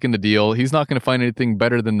have taken the deal. He's not going to find anything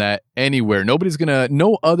better than that anywhere.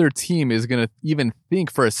 No other team is going to even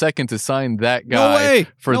think for a second to sign that guy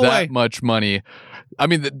for that much money. I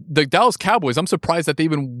mean, the Dallas Cowboys, I'm surprised that they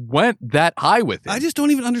even went that high with it. I just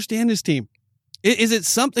don't even understand this team. Is it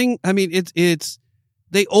something? I mean, it's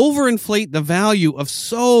they overinflate the value of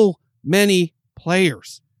so many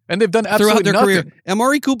players, and they've done absolutely throughout their nothing. career.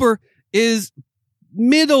 Amari Cooper is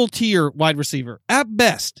middle tier wide receiver at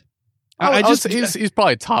best. He's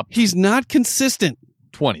probably top. He's not consistent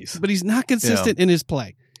 20s, but he's not consistent in his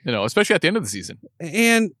play. Especially at the end of the season.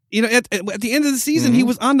 And at the end of the season, he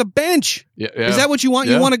was on the bench. Yeah. Is that what you want?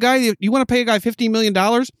 Yeah. You want to pay a guy $15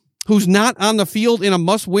 million who's not on the field in a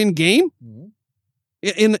must-win game?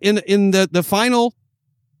 In the final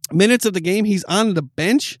minutes of the game, he's on the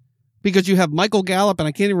bench because you have Michael Gallup, and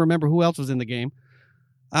I can't even remember who else was in the game.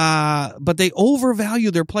 But they overvalue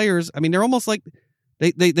their players. I mean, they're almost like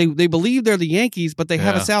they believe they're the Yankees, but they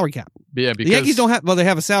have a salary cap. Yeah, because the Yankees don't have. Well, they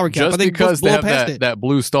have a salary cap, just but they because blow they have past it. that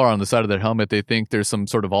blue star on the side of their helmet, they think there's some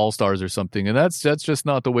sort of all-stars or something, and that's just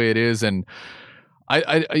not the way it is. And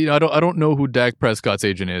I don't know who Dak Prescott's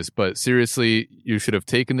agent is, but seriously, you should have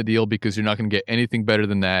taken the deal because you're not going to get anything better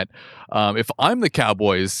than that. If I'm the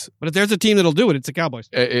Cowboys, but if there's a team that'll do it, it's the Cowboys.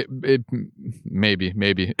 It maybe.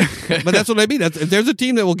 But that's what I mean. If there's a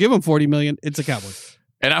team that will give him $40 million, it's the Cowboys.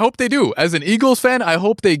 And I hope they do. As an Eagles fan, I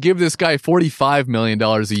hope they give this guy $45 million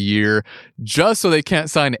a year just so they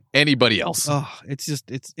can't sign anybody else. Oh, it's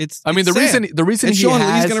just it's. I mean, the reason he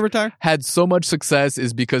has going to retire had so much success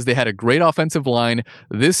is because they had a great offensive line.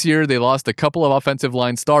 This year, they lost a couple of offensive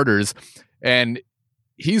line starters, and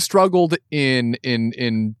he struggled in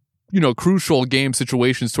crucial game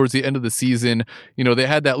situations towards the end of the season. They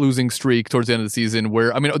had that losing streak towards the end of the season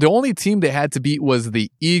where, I mean, the only team they had to beat was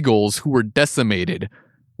the Eagles, who were decimated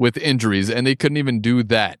with injuries, and they couldn't even do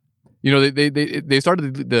that. They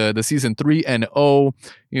started the season 3-0.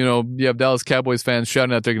 You have Dallas Cowboys fans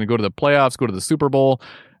shouting out they're going to go to the playoffs, go to the Super Bowl.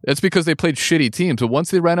 That's because they played shitty teams. But once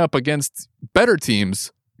they ran up against better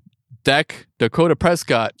teams, Dakota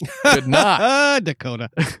Prescott could not. Dakota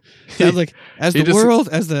sounds like as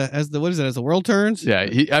the world turns. Yeah,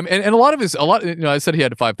 and a lot. I said he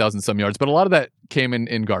had 5,000 some yards, but a lot of that came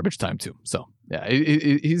in garbage time too. So yeah,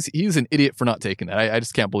 he's an idiot for not taking that. I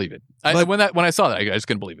just can't believe it. When I saw that, I just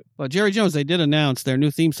couldn't believe it. Well, Jerry Jones, they did announce their new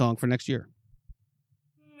theme song for next year.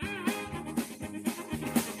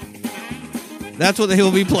 That's what they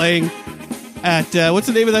will be playing at what's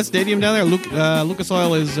the name of that stadium down there? Lucas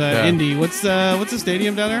Oil is Indy. What's the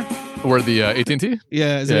stadium down there? Where the AT&T?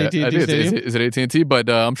 Yeah, is it AT&T I think Stadium? is it AT&T? But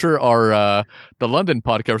I'm sure our the London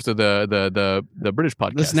podcast or the British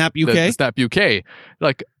podcast, The Snap UK? the Snap UK,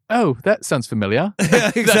 like, oh, that sounds familiar.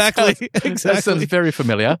 Yeah, exactly. That sounds very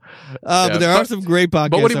familiar. But there are some great podcasts.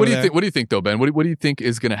 But what do over you there. think? What do you think, though, Ben? What do you think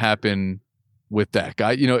is going to happen with Dak?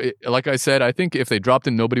 Like I said, I think if they dropped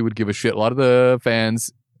him, nobody would give a shit. A lot of the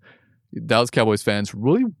fans, Dallas Cowboys fans,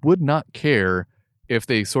 really would not care if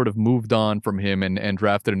they sort of moved on from him and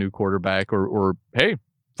drafted a new quarterback, or hey,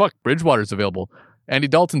 fuck, Bridgewater's available, Andy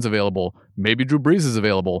Dalton's available, maybe Drew Brees is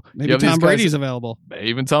available, Maybe Tom Brady's available.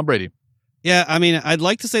 even Tom Brady. Yeah, I mean, I'd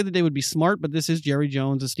like to say that they would be smart, but this is Jerry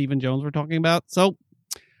Jones and Stephen Jones we're talking about. So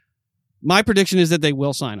my prediction is that they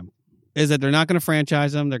will sign him, is that they're not going to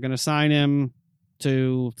franchise him. They're going to sign him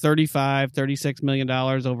to $36 million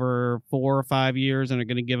over 4 or 5 years, and are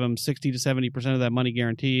going to give him 60 to 70% of that money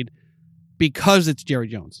guaranteed because it's Jerry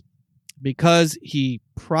Jones, because he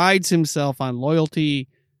prides himself on loyalty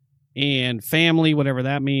and family, whatever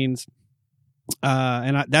that means.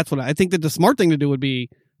 That's what I think that the smart thing to do would be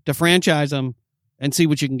to franchise him and see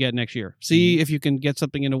what you can get next year. See if you can get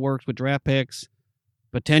something in the works with draft picks,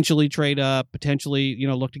 potentially trade up, potentially,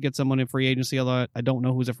 look to get someone in free agency, although I don't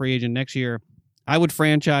know who's a free agent next year. I would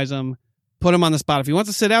franchise him, put him on the spot. If he wants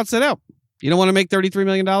to sit out, sit out. You don't want to make $33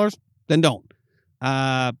 million? Then don't.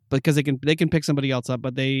 Because they can pick somebody else up.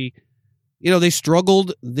 But they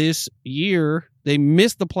struggled this year. They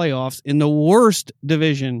missed the playoffs in the worst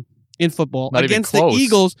division in football against the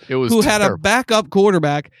Eagles, who had a backup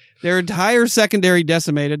quarterback. Their entire secondary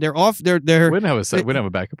decimated. They're off. We didn't have a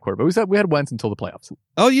backup quarterback. We had Wentz until the playoffs.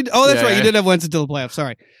 That's right. You did have Wentz until the playoffs.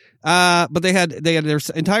 Sorry. But they had their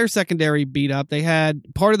entire secondary beat up. They had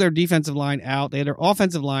part of their defensive line out. They had their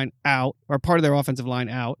offensive line out, or part of their offensive line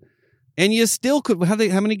out. And you still could. How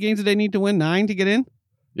many games did they need to win? 9 to get in?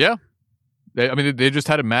 Yeah. They just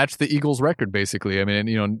had to match the Eagles' record, basically. I mean,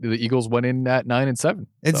 the Eagles went in at 9-7.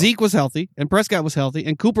 And Zeke was healthy, and Prescott was healthy,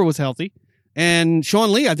 and Cooper was healthy, and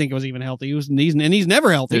Sean Lee, I think, was even healthy. He's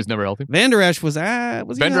never healthy. He's never healthy. Van Der Esch was Van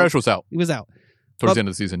Der Esch was out. He was out towards the end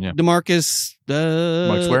of the season. Yeah. DeMarcus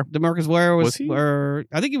Ware was he?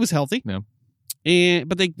 I think he was healthy. Yeah.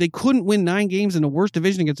 But they couldn't win 9 games in the worst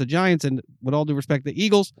division against the Giants, and with all due respect, the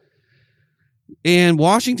Eagles and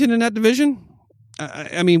Washington in that division.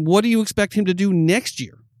 I mean, what do you expect him to do next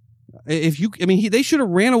year? They should have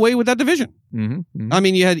ran away with that division. Mm-hmm, mm-hmm. I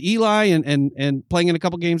mean, you had Eli and playing in a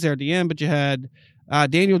couple games there at the end, but you had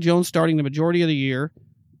Daniel Jones starting the majority of the year,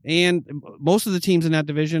 and most of the teams in that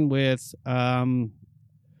division with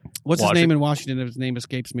what's his name in Washington? His name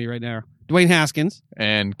escapes me right now. Dwayne Haskins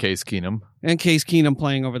and Case Keenum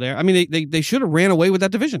playing over there. I mean, they should have ran away with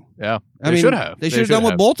that division. Yeah, they should have. They should have done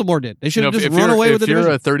what Baltimore did. They should have just run away with the division.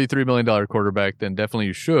 If you're a $33 million quarterback, then definitely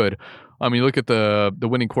you should. I mean, look at the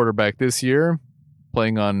winning quarterback this year,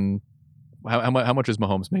 playing on how much is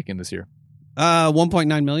Mahomes making this year?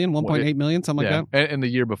 1.9 million, 1.8 million, something like that. And the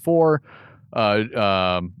year before. It's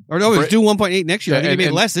due 1.8 next year. I think he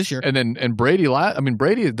made less this year. And Brady,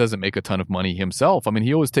 Brady doesn't make a ton of money himself. I mean,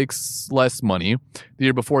 he always takes less money. The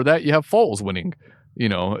year before that, you have Foles winning,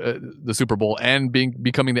 the Super Bowl and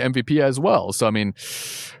becoming the MVP as well. So I mean,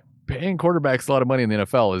 paying quarterbacks a lot of money in the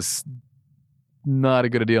NFL is not a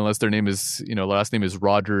good idea unless their name is, last name is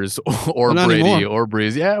Rodgers or Brady anymore. or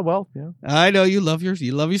Breeze. Yeah, well, yeah. I know you love you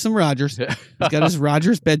some Rodgers. He's got his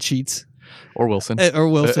Rodgers bed sheets. Or Wilson.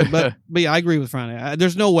 But yeah, I agree with Franny.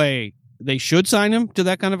 There's no way they should sign him to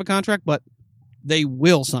that kind of a contract, but they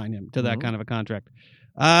will sign him to that kind of a contract.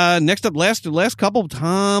 Next up, last couple,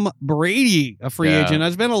 Tom Brady, a free agent.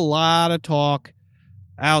 There's been a lot of talk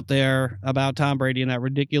out there about Tom Brady and that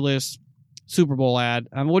ridiculous Super Bowl ad.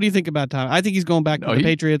 What do you think about Tom? I think he's going back to the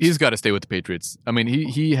Patriots. He's got to stay with the Patriots. I mean,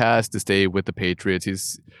 he has to stay with the Patriots.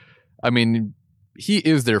 He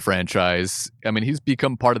is their franchise. I mean, he's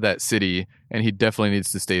become part of that city, and he definitely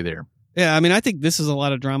needs to stay there. Yeah, I mean, I think this is a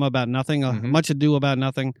lot of drama about nothing, much ado about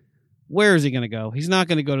nothing. Where is he going to go? He's not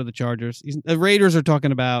going to go to the Chargers. The Raiders are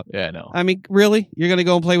talking about. Yeah, no. I mean, really? You're going to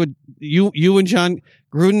go and play with you and John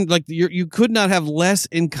Gruden? Like, you could not have less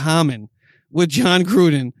in common with John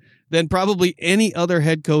Gruden than probably any other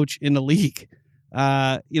head coach in the league.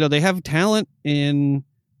 They have talent in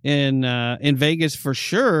Vegas for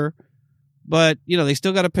sure. But, they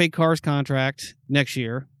still got to pay Carr's contract next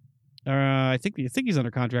year. I think he's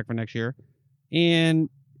under contract for next year. And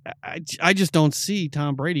I just don't see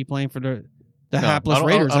Tom Brady playing for the hapless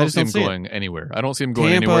Raiders. I don't see him going anywhere. I don't see him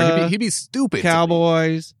going anywhere. He'd be stupid.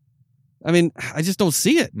 Cowboys. I mean, I just don't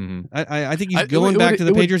see it. Mm-hmm. I think he's going back to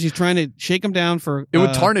the Patriots. He's trying to shake him down for... It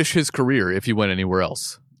would tarnish his career if he went anywhere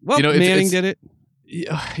else. Well, Manning did it.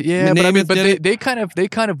 Yeah, but I mean, they kind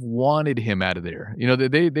of wanted him out of there. You know,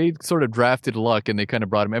 they sort of drafted Luck and they kind of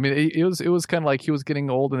brought him. I mean, it was kind of like he was getting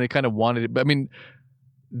old and they kind of wanted it. But I mean,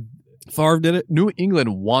 Favre did it. New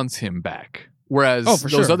England wants him back, whereas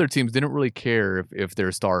those other teams didn't really care if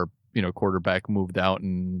their star, quarterback moved out,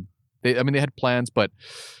 and they had plans, but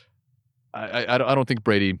I don't think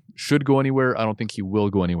Brady should go anywhere. I don't think he will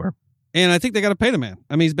go anywhere. And I think they got to pay the man.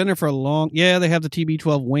 I mean, he's been there for a long. Yeah, they have the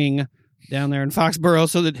TB12 wing down there in Foxborough,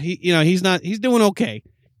 so that he's doing okay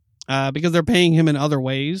because they're paying him in other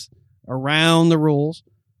ways around the rules.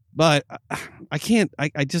 But I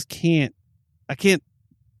just can't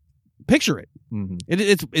picture it. Mm-hmm.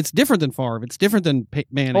 It's different than Favre. It's different than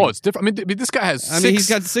Manning. Oh, it's different. I mean, this guy has he's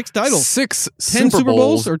got 6 titles, 6 10 Super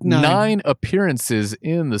Bowls, or 9 appearances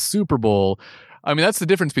in the Super Bowl. I mean, that's the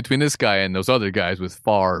difference between this guy and those other guys with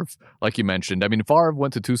Favre, like you mentioned. I mean, Favre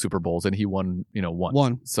went to 2 Super Bowls and he won,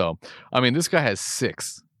 one. So, I mean, this guy has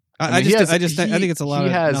 6. I think it's a lot. He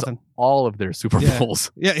has nothing. all of their Super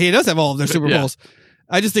Bowls. Yeah, he does have all of their Super Bowls.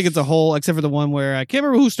 I just think it's a whole, except for the one where I can't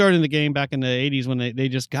remember who started in the game back in the 80s when they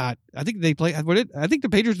just got. I think they played. I think the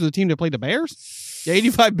Patriots were the team that played the Bears. The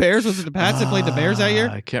 85 Bears, was it the Pats that played the Bears that year?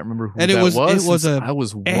 I can't remember who and that was. It was I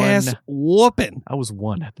was one. Ass whooping. I was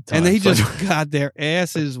 1 at the time. And they just got their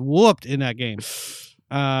asses whooped in that game.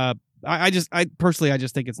 I personally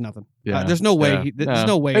think it's nothing. Yeah. There's no way. There's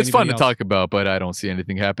no way. It's fun to else. talk about, but I don't see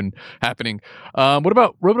anything happening. What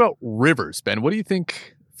about Rivers, Ben? What do you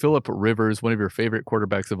think Philip Rivers, one of your favorite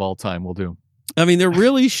quarterbacks of all time, will do? I mean, there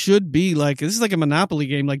really should be this is like a Monopoly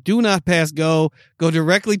game. Like, do not pass go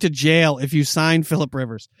directly to jail if you sign Philip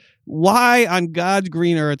Rivers. Why on God's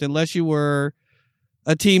green earth, unless you were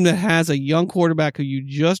a team that has a young quarterback who you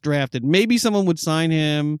just drafted, maybe someone would sign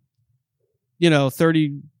him,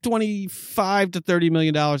 $25 to $30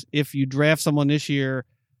 million if you draft someone this year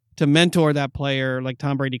to mentor that player like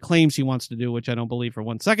Tom Brady claims he wants to do, which I don't believe for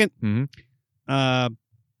 1 second. Mm-hmm.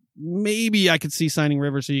 Maybe I could see signing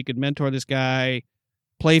Rivers so you could mentor this guy,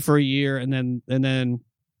 play for a year, and then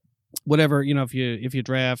whatever, if you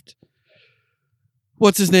draft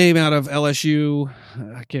what's his name out of LSU.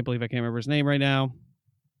 I can't believe I can't remember his name right now.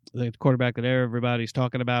 The quarterback that everybody's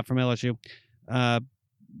talking about from LSU.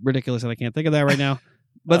 Ridiculous that I can't think of that right now.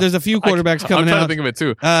 But there's a few quarterbacks coming out. I'm trying to think of it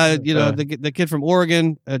too. The kid from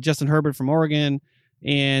Oregon, Justin Herbert from Oregon,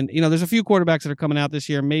 and there's a few quarterbacks that are coming out this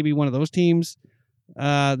year. Maybe one of those teams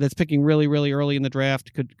that's picking really, really early in the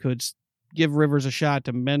draft could give Rivers a shot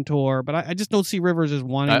to mentor. But I just don't see Rivers as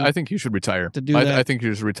wanting. I think he should retire. To do that. I think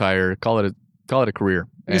he should retire. Call it a career.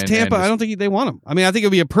 Because Tampa, I don't think they want him. I mean, I think it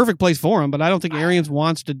would be a perfect place for him, but I don't think Arians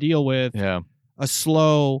wants to deal with a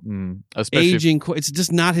slow, aging. It's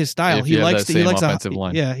just not his style. He likes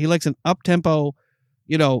an up tempo,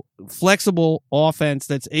 flexible offense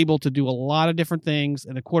that's able to do a lot of different things,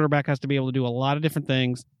 and a quarterback has to be able to do a lot of different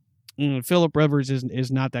things. Philip Rivers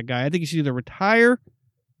is not that guy. I think he should either retire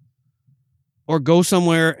or go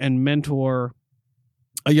somewhere and mentor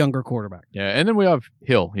a younger quarterback. Yeah, and then we have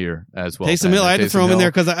Hill here as well. Taysom Hill, I had to throw him in there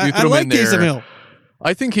because I like Taysom Hill.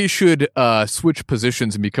 I think he should switch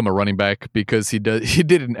positions and become a running back because he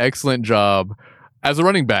did an excellent job as a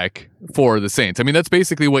running back for the Saints. I mean, that's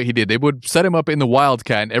basically what he did. They would set him up in the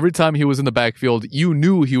Wildcat, and every time he was in the backfield, you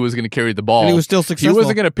knew he was going to carry the ball. And he was still successful. He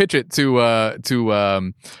wasn't going to pitch it to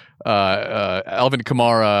Alvin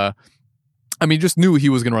Kamara. I mean, just knew he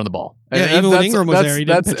was going to run the ball. Yeah, even when Ingram was there, he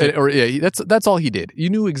didn't pitch it. That's all he did. You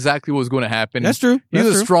knew exactly what was going to happen. That's true. He's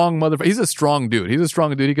a strong motherfucker. He's a strong dude.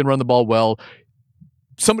 He can run the ball well.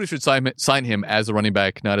 Somebody should sign him as a running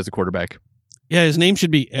back, not as a quarterback. Yeah, his name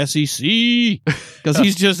should be SEC because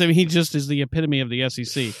he just is the epitome of the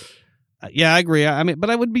SEC. Yeah, I agree. I mean,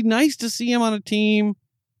 but it would be nice to see him on a team.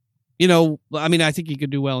 I think he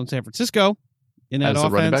could do well in San Francisco in that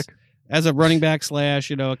offense as a running back /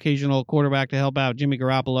 occasional quarterback to help out Jimmy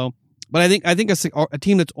Garoppolo. But I think a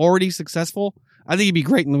team that's already successful, I think he'd be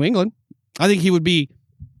great in New England. I think he would be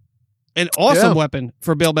an awesome weapon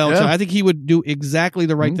for Bill Belichick. Yeah. I think he would do exactly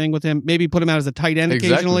the right thing with him. Maybe put him out as a tight end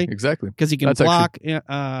occasionally. Exactly. Because he can block.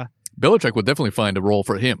 Belichick would definitely find a role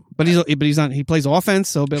for him. But he plays offense,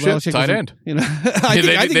 so Bill Belichick tight end. I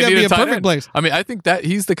think that'd be a perfect place. I mean, I think that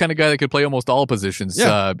he's the kind of guy that could play almost all positions.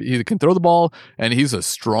 Yeah. He can throw the ball, and he's a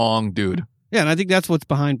strong dude. Yeah, and I think that's what's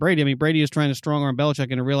behind Brady. I mean, Brady is trying to strong arm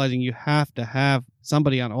Belichick into realizing you have to have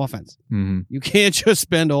somebody on offense. Mm-hmm. You can't just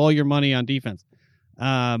spend all your money on defense.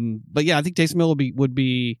 But yeah, I think Taysom Hill would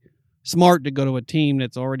be smart to go to a team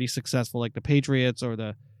that's already successful, like the Patriots or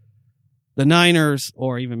the Niners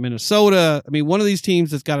or even Minnesota. I mean, one of these teams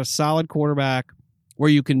that's got a solid quarterback where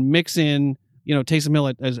you can mix in, Taysom Hill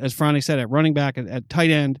as Franny said, at running back, at tight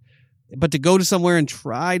end, but to go to somewhere and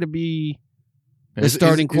try to be the He's-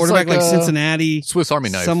 starting he's quarterback like a Cincinnati, Swiss Army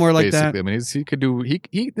knife, somewhere like that. basically. I mean, he could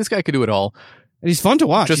do. This guy could do it all. and he's fun to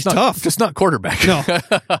watch. He's not tough. just not quarterback. No.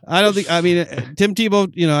 I don't think. I mean, Tim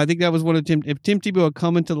Tebow. I think that was one of Tim. If Tim Tebow had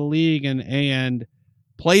come into the league and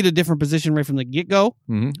played a different position right from the get go,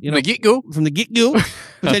 Mm-hmm. the get go. from the get go,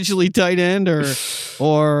 potentially tight end or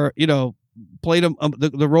played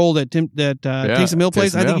the role that Taysom Hill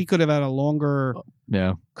plays. Taysom, I think yeah. he could have had a longer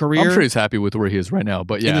Yeah, career. I'm sure he's happy with where he is right now.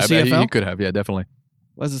 But In yeah, the I bet CFL? he could have. Yeah, definitely.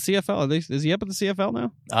 Was the CFL? Is he up at the CFL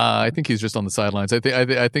now? I think he's just on the sidelines. I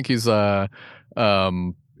think he's a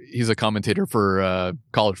commentator for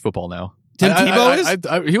college football now. Tim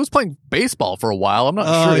Tebow is? He was playing baseball for a while. I'm not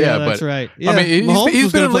sure. Yeah, Yeah, that's but right. Yeah, I mean, Mahomes he's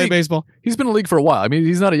was been going in to play league. baseball. He's been in the league for a while. I mean,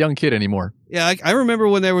 he's not a young kid anymore. Yeah, I remember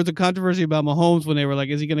when there was a controversy about Mahomes when they were like,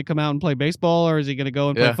 is he going to come out and play baseball or is he going to go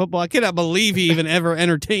and play Yeah. football? I cannot believe he even ever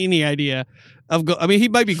entertained the idea of I mean, he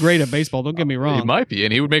might be great at baseball. Don't get me wrong. He might be,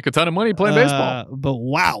 and he would make a ton of money playing baseball. But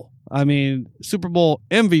wow. I mean, Super Bowl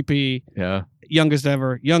MVP, Yeah. youngest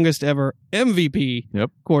ever MVP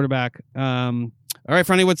quarterback. All right,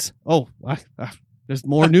 Franny, there's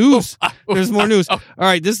more news. There's more news. All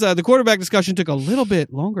right, the quarterback discussion took a little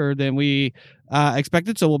bit longer than we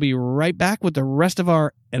expected, so we'll be right back with the rest of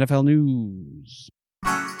our NFL news.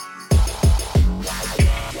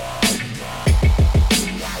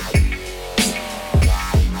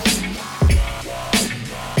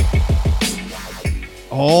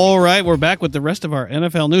 All right, we're back with the rest of our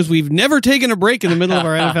NFL news. We've never taken a break in the middle of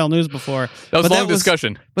our NFL news before. That was a long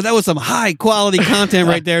discussion. But that was some high quality content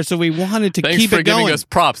right there, so we wanted to Thanks keep for it going. giving us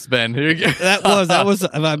props, Ben. Here you go. That was,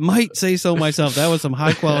 if I might say so myself, that was some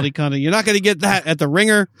high quality content. You're not going to get that at the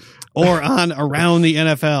Ringer or on Around the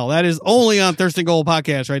NFL. That is only on Thirst and Goal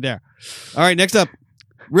podcast right there. All right, next up,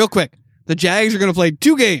 real quick, the Jags are going to play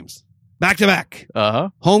 2 games back to back,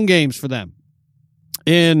 home games for them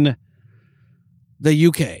in the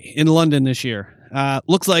UK, in London this year.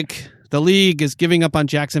 Looks like the league is giving up on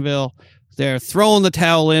Jacksonville. They're throwing the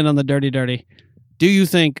towel in on the dirty. Do you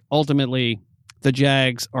think ultimately the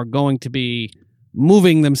Jags are going to be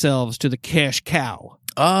moving themselves to the cash cow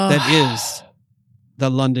that is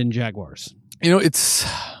the London Jaguars? It's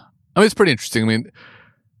pretty interesting. I mean,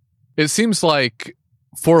 it seems like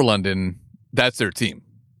for London, that's their team.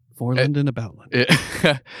 For London, about London.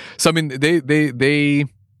 So, I mean, they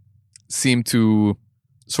seem to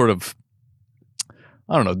sort of,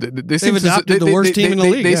 I don't know. They've adopted the worst team in the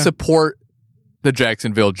league. They Yeah. support the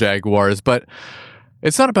Jacksonville Jaguars, but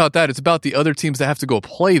it's not about that. It's about the other teams that have to go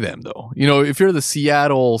play them, though. If you're the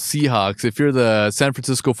Seattle Seahawks, if you're the San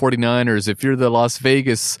Francisco 49ers, if you're the Las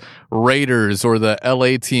Vegas Raiders or the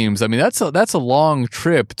LA teams, I mean, that's a long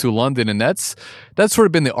trip to London, and that's sort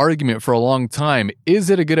of been the argument for a long time. Is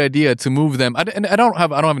it a good idea to move them? And I don't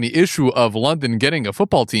have any issue of London getting a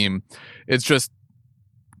football team. It's just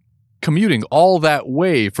commuting all that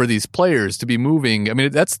way for these players to be moving. I mean,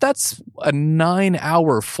 that's a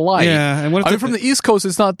 9-hour flight. Yeah, and what if from the East Coast,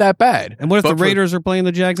 it's not that bad. And what if the Raiders are playing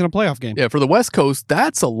the Jags in a playoff game? Yeah, for the West Coast,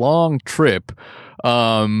 that's a long trip.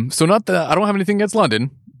 So not that I don't have anything against London.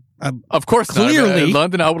 Of course, clearly,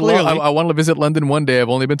 London. I want to visit London one day. I've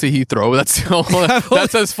only been to Heathrow.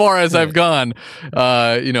 That's as far as I've gone.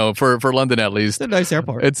 For London at least. It's a nice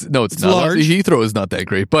airport. It's not. Large. Heathrow is not that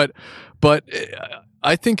great, but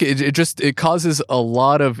I think it causes a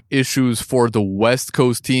lot of issues for the West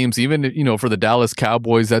Coast teams. Even for the Dallas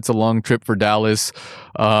Cowboys, that's a long trip for Dallas.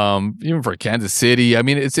 Even for Kansas City, I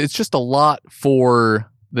mean, it's just a lot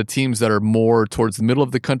for the teams that are more towards the middle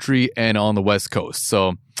of the country and on the West Coast.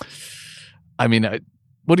 So, I mean,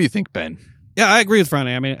 what do you think, Ben? Yeah, I agree with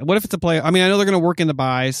Franny. I mean, what if it's a play? I mean, I know they're going to work in the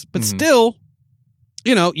buys, but still,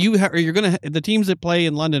 the teams that play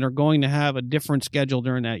in London are going to have a different schedule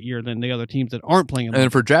during that year than the other teams that aren't playing in London.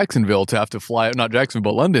 And for Jacksonville to have to fly, not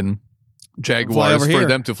Jacksonville, but London Jaguars, for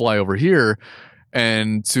them to fly over here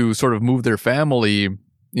and to sort of move their family,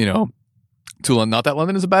 to London. Not that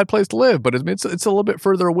London is a bad place to live, but it's a little bit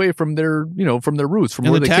further away from their roots, from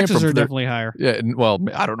where they came from. The taxes are definitely higher. Yeah, well,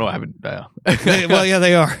 I don't know. I haven't.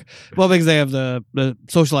 They are. Well, because they have the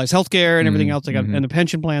socialized healthcare and everything else they got, and the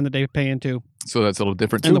pension plan that they pay into. So that's a little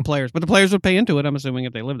different too. And the players, but the players would pay into it. I'm assuming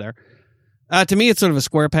if they live there. To me, it's sort of a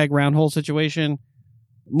square peg round hole situation.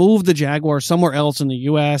 Move the Jaguars somewhere else in the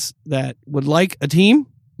U.S. that would like a team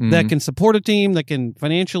that can support a team that can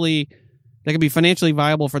be financially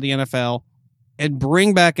viable for the NFL. And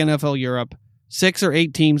bring back NFL Europe, 6 or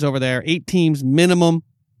 8 teams over there, 8 teams minimum,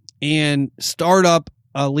 and start up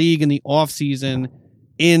a league in the off season.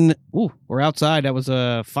 We're outside. That was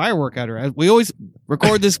a firework out here. We always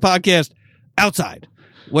record this podcast outside.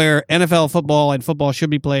 where NFL football and football should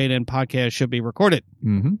be played and podcasts should be recorded.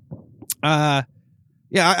 Mm-hmm.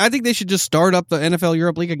 Yeah, I think they should just start up the NFL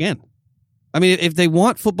Europe League again. I mean, if they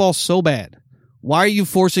want football so bad, why are you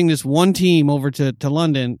forcing this one team over to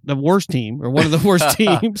London, the worst team or one of the worst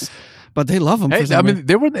teams? But they love them. Hey, I mean,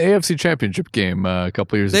 they were in the AFC Championship game a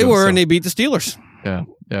couple years ago. They were, so. and they beat the Steelers. Yeah.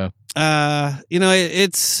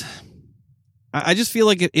 It's. I just feel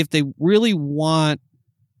like if they really want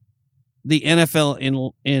the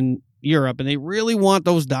NFL in Europe and they really want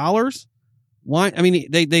those dollars, why? I mean,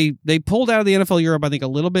 they pulled out of the NFL Europe, I think, a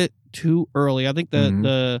little bit too early. I think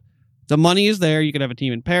the money is there. You could have a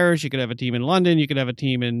team in Paris, you could have a team in London, you could have a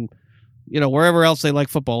team in wherever else they like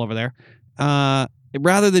football over there.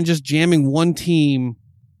 Rather than just jamming one team,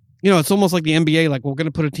 it's almost like the NBA. Like, we're going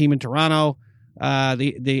to put a team in Toronto.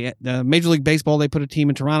 The Major League Baseball, they put a team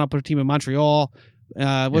in Toronto, put a team in Montreal.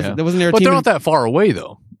 There wasn't there a but team they're not that far away,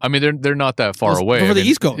 though. I mean, they're not that far away. For the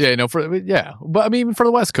East Coast. Yeah, but I mean, for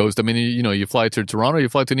the West Coast, I mean, you fly to Toronto, you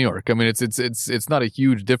fly to New York. I mean, it's not a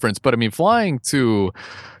huge difference. But I mean, flying to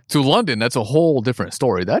London, that's a whole different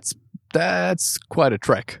story. That's quite a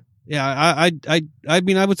trek. Yeah, I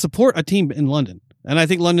mean, I would support a team in London, and I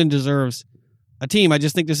think London deserves a team. I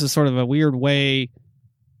just think this is sort of a weird way.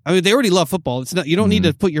 I mean, they already love football. It's not. You don't need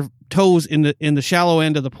to put your toes in the shallow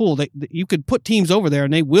end of the pool. You could put teams over there,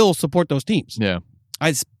 and they will support those teams. Yeah.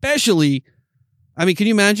 Especially, I mean, can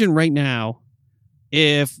you imagine right now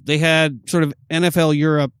if they had sort of NFL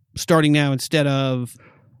Europe starting now instead of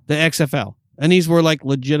the XFL, and these were like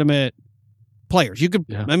legitimate players? You could.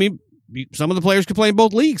 Yeah. I mean, some of the players could play in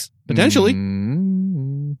both leagues potentially. I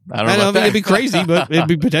don't know. I mean, it'd be crazy, but it'd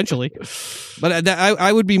be potentially. But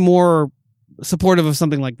I would be more supportive of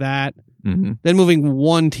something like that than moving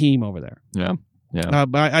one team over there. Yeah.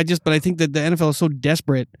 But I think that the NFL is so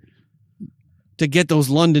desperate to get those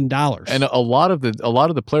London dollars, and a lot of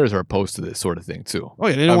the players are opposed to this sort of thing too. Oh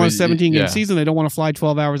yeah, they don't want a 17-game season. They don't want to fly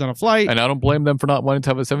 12 hours on a flight, and I don't blame them for not wanting to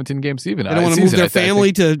have a 17-game season. They don't want to move their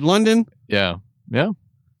family to London. Yeah.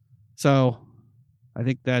 So, I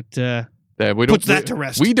think that puts that to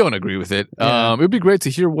rest. We don't agree with it. Yeah. It would be great to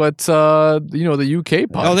hear what the UK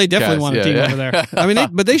podcast. Oh, they definitely want a team over there. I mean,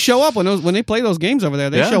 but they show up when they play those games over there.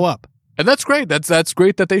 They show up, and that's great. That's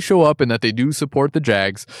great that they show up and that they do support the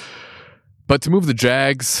Jags. But to move the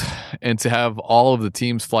Jags and to have all of the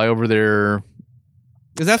teams fly over there,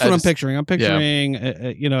 because that's what I'm picturing. I'm picturing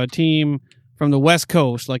a team from the West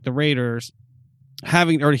Coast like the Raiders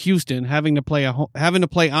or Houston having to play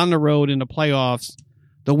on the road in the playoffs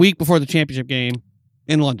the week before the championship game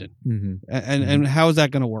in London. And how is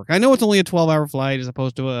that going to work? I know it's only a 12-hour flight as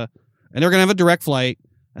opposed to and they're going to have a direct flight,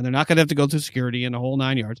 and they're not going to have to go through security and the whole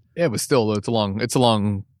 9 yards. Yeah, but still, it's a long.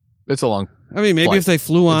 I mean, maybe flight. If they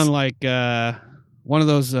flew on like one of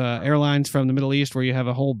those airlines from the Middle East where you have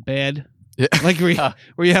a whole bed, like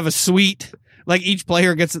where you have a suite. Like each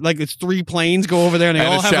player gets it's 3 planes go over there and they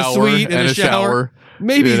all have a suite and a shower.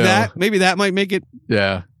 Maybe that might make it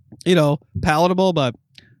palatable, but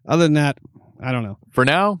other than that, I don't know. For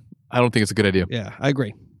now, I don't think it's a good idea. Yeah, I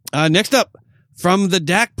agree. Next up, from the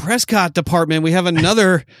Dak Prescott department, we have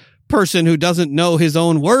another person who doesn't know his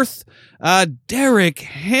own worth, Derrick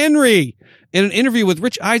Henry. In an interview with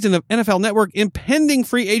Rich Eisen of NFL Network, impending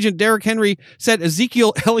free agent Derrick Henry said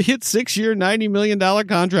Ezekiel Elliott's 6-year, $90 million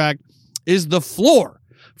contract is the floor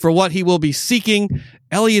for what he will be seeking.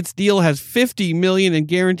 Elliott's deal has $50 million in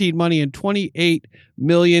guaranteed money and $28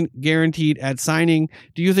 million guaranteed at signing.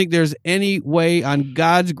 Do you think there's any way on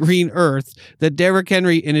God's green earth that Derrick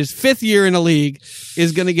Henry, in his 5th year in the league,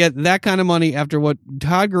 is going to get that kind of money after what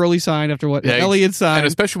Todd Gurley signed, after what Elliott signed? And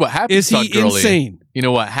especially what happened to Todd Gurley. Is he insane? You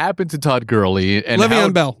know what happened to Todd Gurley and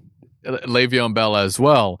Le'Veon Bell as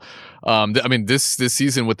well. I mean, this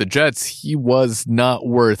season with the Jets, he was not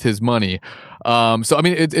worth his money. So I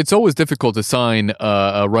mean, it's always difficult to sign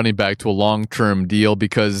a running back to a long-term deal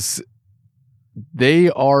because they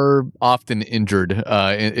are often injured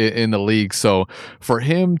in the league. So for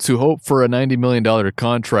him to hope for a $90 million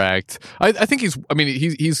contract, I think he's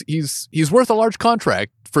worth a large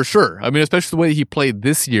contract for sure. I mean, especially the way he played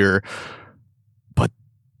this year. But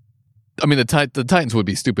I mean, the Titans would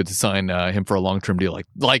be stupid to sign him for a long-term deal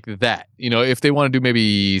like that. If they want to do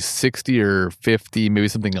maybe 60 or 50, maybe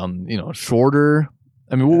something on shorter.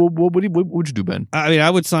 I mean, what would you do, Ben? I mean, I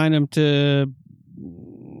would sign him to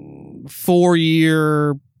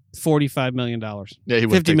 4-year, $45 million. Yeah, he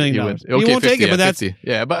would. $50 million. He won't 50, take it, but that's 50.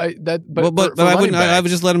 Yeah, but I wouldn't. I would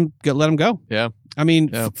just let him go. Yeah. I mean,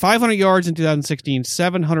 500 yards in 2016,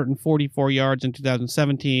 744 yards in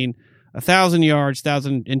 2017, 1,000 yards,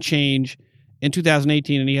 1,000 and change in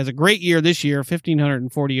 2018, and he has a great year this year,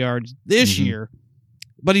 1,540 yards this year.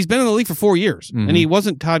 but he's been in the league for 4 years, and he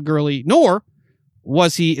wasn't Todd Gurley, nor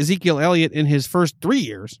was he Ezekiel Elliott in his first 3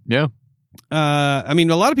 years. Yeah. I mean,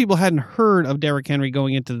 a lot of people hadn't heard of Derrick Henry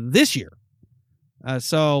going into this year.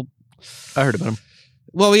 So I heard about him.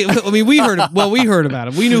 Well, we heard about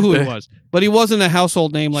him. We knew who he was, but he wasn't a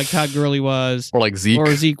household name like Todd Gurley was, or like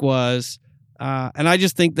Zeke, was. And I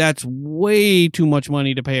just think that's way too much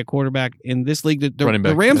money to pay a quarterback in this league.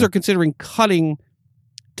 The Rams are considering cutting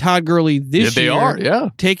Todd Gurley this year. They are, yeah.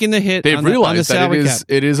 Taking the hit They've on the realized salary that cap.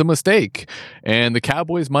 it is a mistake. And the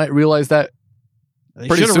Cowboys might realize that They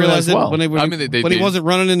pretty should have soon realized as well. it when he wasn't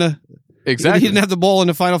running in the... Exactly. He didn't have the ball in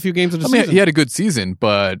the final few games of the season. He had a good season,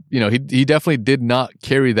 but he definitely did not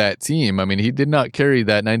carry that team. I mean, he did not carry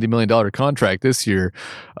that $90 million contract this year.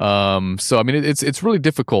 So I mean, it's really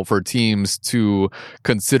difficult for teams to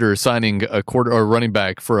consider signing a running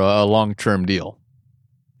back for a long-term deal.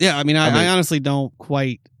 Yeah, I mean, I honestly don't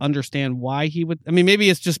quite understand why he would. I mean,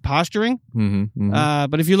 maybe it's just posturing.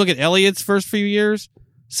 But if you look at Elliott's first few years,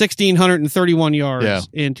 1,631 yards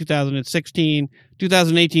in 2016,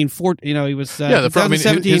 2018. He was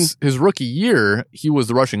 2017. His rookie year, he was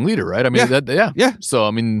the rushing leader, right? I mean, yeah. So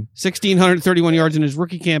I mean, 1,631 yards in his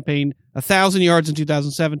rookie campaign, 1,000 yards in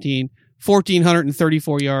 2017.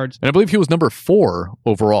 1,434 yards. And I believe he was number 4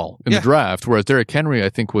 overall in the draft, whereas Derrick Henry, I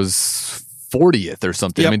think, was 40th or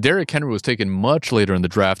something. Yep. I mean, Derrick Henry was taken much later in the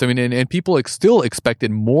draft. I mean, and people still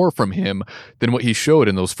expected more from him than what he showed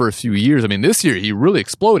in those first few years. I mean, this year he really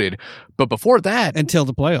exploded, but before that, until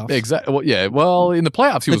the playoffs, exactly. Well, yeah. Well, in the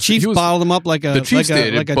playoffs, the Chiefs bottled him up like a the Chiefs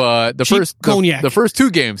but the first cognac. The first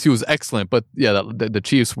 2 games he was excellent, but yeah, the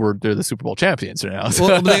Chiefs they're the Super Bowl champions right now. So.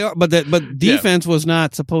 Well, they are, but defense was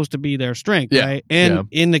not supposed to be their strength, right? And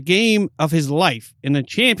in the game of his life, in the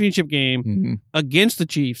championship game against the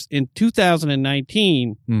Chiefs in 2019.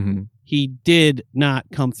 He did not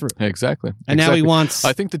come through. Exactly. And now he wants...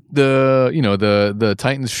 I think that the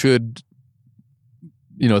Titans should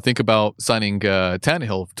think about signing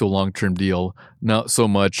Tannehill to a long-term deal, not so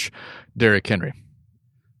much Derrick Henry.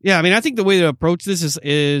 Yeah, I mean, I think the way to approach this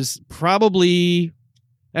is probably,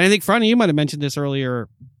 and I think Franny, you might have mentioned this earlier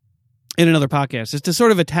in another podcast, is to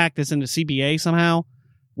sort of attack this in the CBA somehow,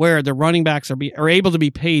 where the running backs are able to be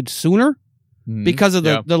paid sooner because of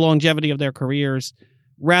the longevity of their careers,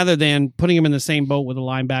 rather than putting them in the same boat with a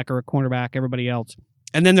linebacker, a cornerback, everybody else.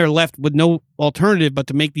 And then they're left with no alternative but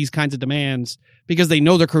to make these kinds of demands because they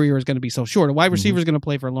know their career is going to be so short. A wide receiver is going to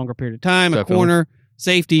play for a longer period of time. Definitely. A corner,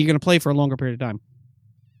 safety, you're going to play for a longer period of time.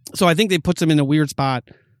 So I think they puts them in a weird spot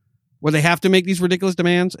where they have to make these ridiculous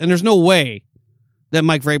demands. And there's no way that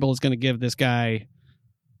Mike Vrabel is going to give this guy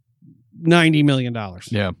 $90 million.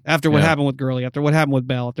 Yeah. After what happened with Gurley, after what happened with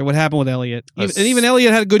Bell, after what happened with Elliott. Even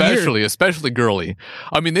Elliott had a good year. Especially Gurley.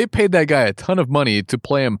 I mean, they paid that guy a ton of money to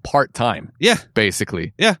play him part-time. Yeah.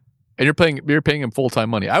 Basically. Yeah. And you're paying him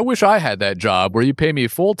full-time money. I wish I had that job where you pay me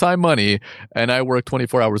full-time money and I work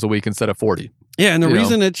 24 hours a week instead of 40. Yeah, and the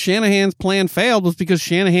reason that Shanahan's plan failed was because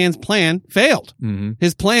Shanahan's plan failed.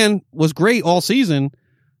 His plan was great all season.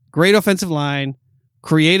 Great offensive line,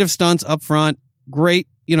 creative stunts up front, great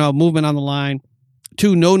movement on the line,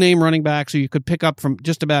 2 no-name running backs who you could pick up from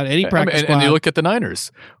just about any practice squad. And you look at the Niners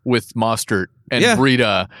with Mostert and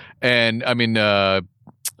Breida, and I mean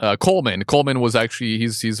Coleman. Coleman was actually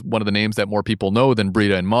he's one of the names that more people know than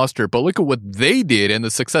Breida and Mostert. But look at what they did and the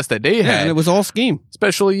success that they had. And it was all scheme.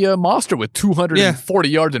 Especially Mostert with 240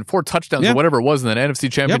 yards and 4 touchdowns or whatever it was in that NFC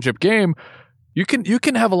Championship game. You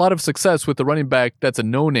can have a lot of success with the running back that's a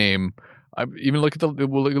no-name. I even look at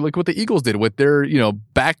what the Eagles did with their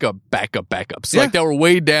backups. Like they were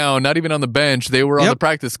way down, not even on the bench. They were on the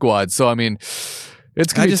practice squad. So I mean,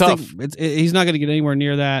 it's gonna be tough. He's not going to get anywhere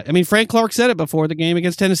near that. I mean, Frank Clark said it before the game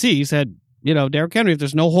against Tennessee. He said, Derrick Henry, if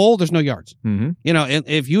there's no hole, there's no yards. And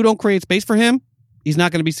if you don't create space for him, he's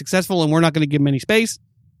not going to be successful, and we're not going to give him any space.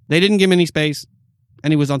 They didn't give him any space,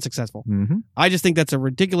 and he was unsuccessful. I just think that's a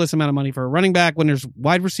ridiculous amount of money for a running back when there's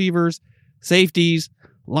wide receivers, safeties,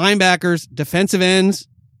 linebackers, defensive ends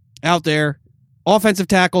out there, offensive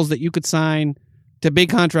tackles that you could sign to big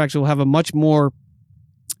contracts will have a much more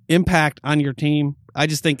impact on your team. I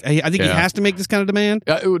think he has to make this kind of demand.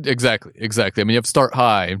 Exactly. I mean, you have to start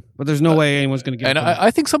high, but there's no way anyone's going to get. And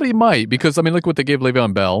I think somebody might, because I mean, look what they gave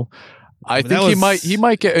Le'Veon Bell. I think he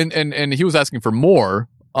might get, and he was asking for more.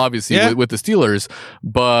 Obviously, with the Steelers,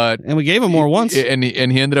 and we gave him more once, and he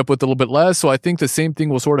ended up with a little bit less. So I think the same thing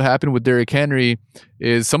will sort of happen with Derrick Henry.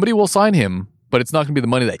 Is somebody will sign him, but it's not going to be the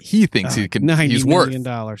money that he thinks he's worth. $90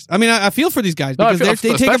 million. I mean, I feel for these guys because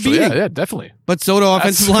they take a beating. Yeah, definitely. But so do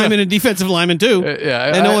offensive linemen and defensive linemen too.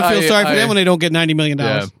 And no one feels sorry for them when they don't get $90 million.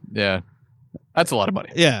 Yeah. That's a lot of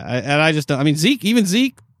money. Yeah, and I just don't. I mean, Zeke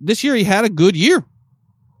this year he had a good year.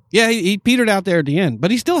 Yeah, he petered out there at the end,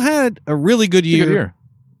 but he still had a really good year. Good year.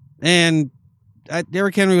 And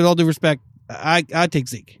Derrick Henry, with all due respect, I'd take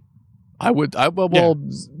Zeke. I would.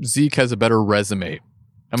 Zeke has a better resume.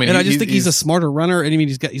 I mean, and I just think he's a smarter runner, and I mean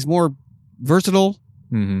he's more versatile.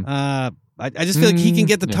 Mm-hmm. I just feel like he can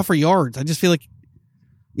get the tougher yards. I just feel like,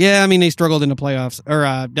 I mean they struggled in the playoffs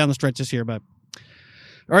or down the stretch this year, but.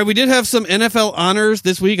 All right, we did have some NFL honors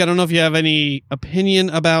this week. I don't know if you have any opinion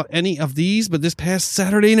about any of these, but this past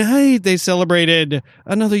Saturday night, they celebrated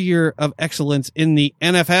another year of excellence in the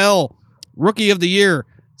NFL. Rookie of the Year,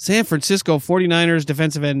 San Francisco 49ers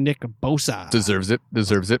defensive end Nick Bosa. Deserves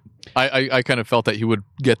it. I kind of felt that he would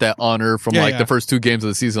get that honor from the first 2 games of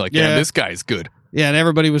the season. Like, this guy's good. Yeah, and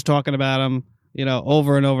everybody was talking about him,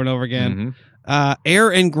 over and over and over again. Mm-hmm.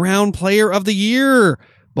 Air and Ground Player of the Year,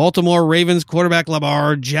 Baltimore Ravens quarterback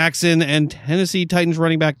Lamar Jackson and Tennessee Titans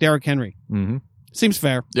running back Derrick Henry. Mm-hmm. Seems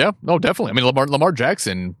fair. Yeah, no, definitely. I mean, Lamar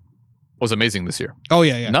Jackson was amazing this year. Oh,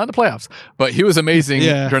 yeah. Not in the playoffs, but he was amazing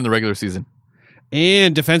during the regular season.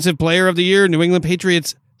 And Defensive Player of the Year, New England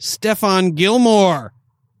Patriots Stephon Gilmore.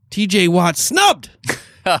 TJ Watt snubbed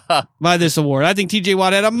by this award. I think TJ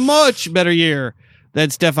Watt had a much better year than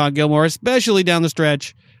Stephon Gilmore, especially down the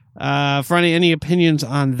stretch. For any opinions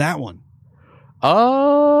on that one?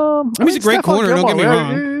 He's a great corner. Don't get me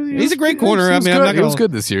wrong. He's a great corner. I'm not he was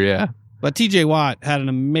good this year, yeah. But TJ Watt had an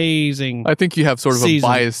amazing. I think you have sort of season.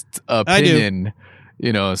 a biased opinion.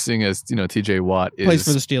 Seeing as TJ Watt plays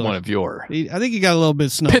for the Steelers. One of your. I think he got a little bit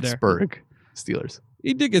snubbed Pittsburgh Steelers.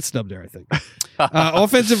 He did get snubbed there, I think.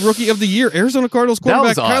 Offensive Rookie of the Year, Arizona Cardinals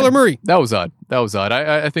quarterback Kyler Murray. That was odd.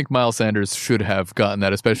 I think Miles Sanders should have gotten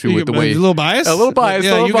that, especially with the way. A little bias? A little bias.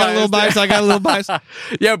 Yeah, you got a little bias. I got a little bias.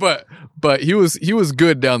 Yeah, but he was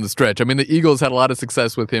good down the stretch. I mean, the Eagles had a lot of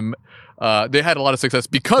success with him. They had a lot of success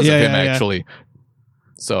because of him, actually.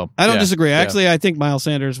 So I don't disagree. Actually, I think Miles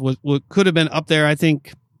Sanders could have been up there. I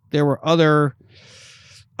think there were other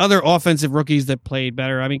offensive rookies that played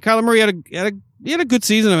better. I mean, Kyler Murray had a good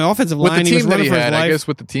season. I mean, offensive line, he was running for his life. I guess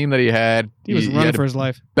with the team that he had, he was running for his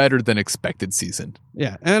life. Better than expected season.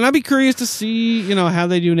 Yeah, and I'd be curious to see how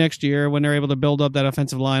they do next year when they're able to build up that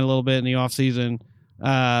offensive line a little bit in the offseason.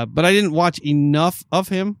 But I didn't watch enough of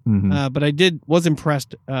him. Mm-hmm. But I was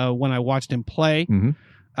impressed when I watched him play. Mm-hmm.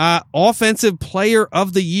 Offensive Player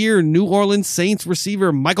of the Year, New Orleans Saints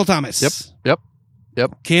receiver Michael Thomas. Yep.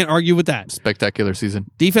 Can't argue with that. Spectacular season.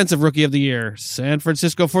 Defensive Rookie of the Year, San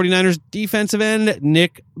Francisco 49ers defensive end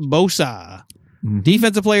Nick Bosa. Mm-hmm.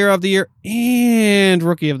 Defensive Player of the Year and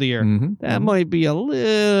Rookie of the Year. Mm-hmm. That might be a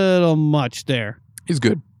little much there. He's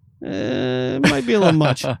good. Might be a little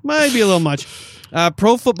much.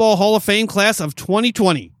 Pro Football Hall of Fame class of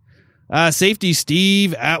 2020. Safety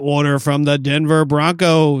Steve Atwater from the Denver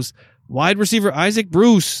Broncos. Wide receiver Isaac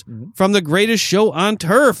Bruce from The Greatest Show on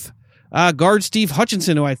Turf. Guard Steve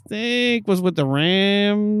Hutchinson, who I think was with the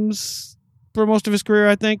Rams for most of his career,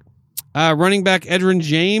 I think. Running back Edgerrin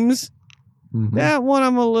James. Mm-hmm. That one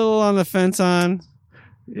I'm a little on the fence on.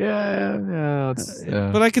 Yeah.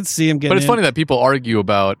 But I could see him getting But it's funny that people argue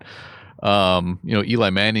about Eli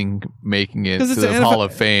Manning making it to the Hall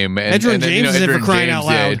of Fame. And Edgerrin James is in for crying out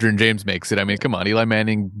loud. Yeah, Edgerrin James makes it. I mean, come on. Eli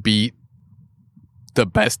Manning beat the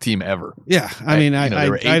best team ever. Yeah, I mean, they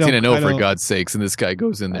were 18-0 for God's sakes, and this guy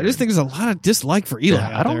goes in there. I just think there's a lot of dislike for Eli.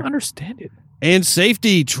 I don't understand it. And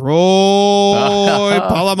safety Troy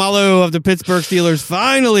Polamalu of the Pittsburgh Steelers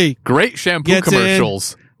finally great shampoo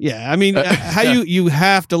commercials. Yeah, I mean, how you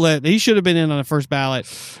have to he should have been in on the first ballot.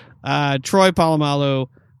 Troy Polamalu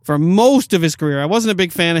for most of his career. I wasn't a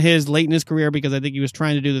big fan of his late in his career because I think he was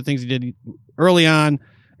trying to do the things he did early on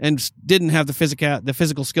and didn't have the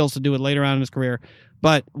physical skills to do it later on in his career.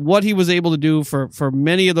 But what he was able to do for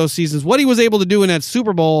many of those seasons, what he was able to do in that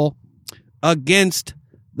Super Bowl against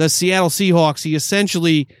the Seattle Seahawks, he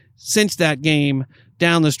essentially cinched that game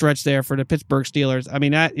down the stretch there for the Pittsburgh Steelers. I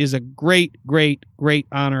mean, that is a great, great, great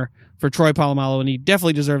honor for Troy Polamalu, and he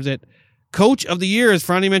definitely deserves it. Coach of the Year, as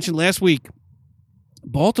Franny mentioned last week,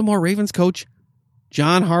 Baltimore Ravens coach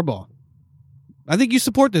John Harbaugh. I think you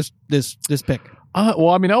support this pick. Well,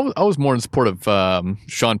 I mean, I was more in support of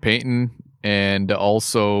Sean Payton and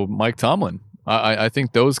also Mike Tomlin. I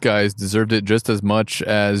think those guys deserved it just as much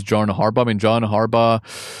as John Harbaugh. I mean, John Harbaugh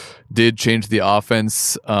did change the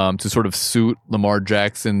offense to sort of suit Lamar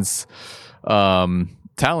Jackson's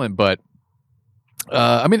talent, but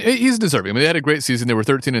I mean, he's deserving. I mean, they had a great season. They were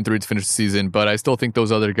 13-3 to finish the season, but I still think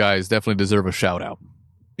those other guys definitely deserve a shout out.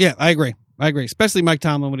 Yeah, I agree. Especially Mike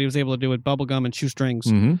Tomlin, what he was able to do with bubblegum and shoestrings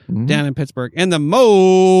down in Pittsburgh. And the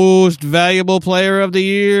most valuable player of the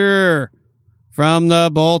year, from the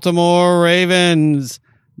Baltimore Ravens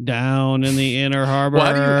down in the Inner Harbor.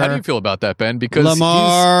 Well, how do you feel about that, Ben? Because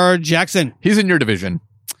Lamar Jackson. He's in your division.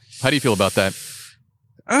 How do you feel about that?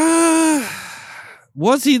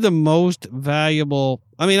 Was he the most valuable?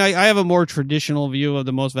 I mean, I have a more traditional view of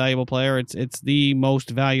the most valuable player. It's the most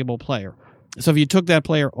valuable player. So if you took that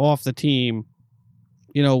player off the team,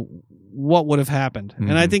 what would have happened? Mm-hmm.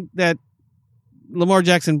 And I think that Lamar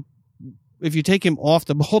Jackson, if you take him off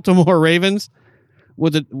the Baltimore Ravens,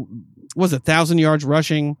 was 1,000 yards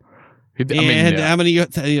rushing, how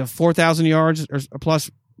many 4,000 yards or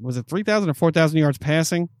plus? Was it 3,000 or 4,000 yards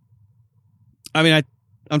passing? I mean,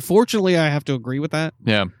 unfortunately I have to agree with that.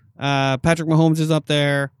 Yeah. Patrick Mahomes is up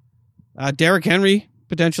there. Derrick Henry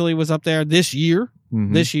potentially was up there this year.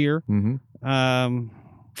 Mm-hmm. This year. Mm-hmm. I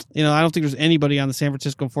don't think there's anybody on the San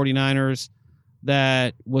Francisco 49ers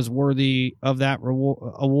that was worthy of that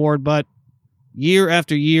award, but year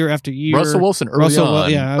after year after year. Russell Wilson early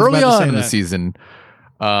on in the season.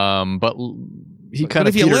 But he kind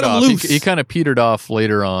of petered off. He kind of petered off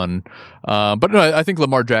later on. But no, I think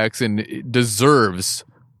Lamar Jackson deserves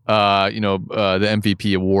the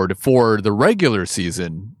MVP award for the regular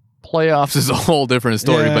season. Playoffs is a whole different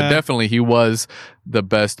story, but definitely he was the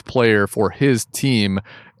best player for his team,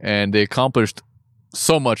 and they accomplished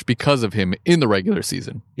so much because of him in the regular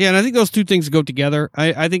season. Yeah, and I think those two things go together.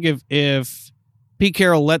 I think if Pete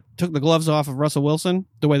Carroll took the gloves off of Russell Wilson,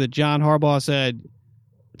 the way that John Harbaugh said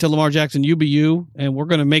to Lamar Jackson, you be you, and we're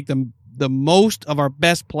going to make them the most of our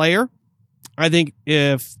best player. I think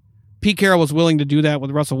if Pete Carroll was willing to do that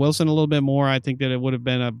with Russell Wilson a little bit more, I think that it would have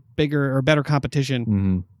been a bigger or better competition.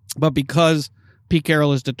 Mm-hmm. But because Pete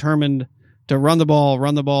Carroll is determined to run the ball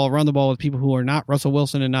with people who are not Russell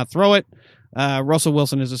Wilson and not throw it, Russell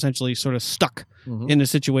Wilson is essentially sort of stuck in the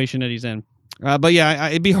situation that he's in. But yeah,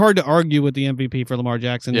 it'd be hard to argue with the MVP for Lamar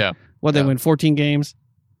Jackson. Yeah. They win 14 games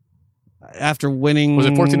after winning. Was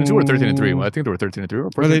it 14-2 or 13-3? I think they were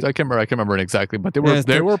 13-3. I can't remember it exactly, but they were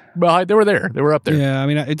there. They were up there. Yeah, I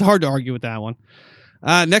mean, it's hard to argue with that one.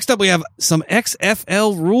 Next up, we have some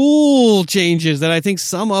XFL rule changes that I think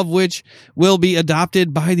some of which will be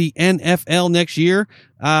adopted by the NFL next year.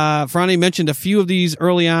 Franny mentioned a few of these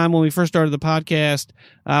early on when we first started the podcast,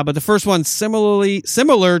 but the first one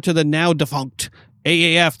similar to the now defunct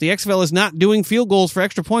AAF. The XFL is not doing field goals for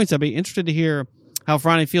extra points. I'd be interested to hear how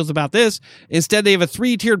Franny feels about this. Instead, they have a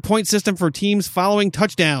 3-tiered point system for teams following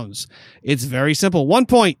touchdowns. It's very simple. 1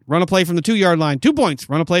 point, run a play from the 2-yard line. 2 points,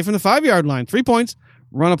 run a play from the 5-yard line. 3 points,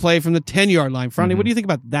 run a play from the 10-yard line. Franny, what do you think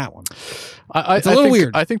about that one? It's a little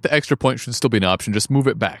weird. I think the extra point should still be an option. Just move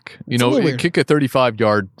it back. Kick a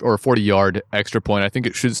 35-yard or 40-yard extra point. I think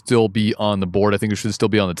it should still be on the board. I think it should still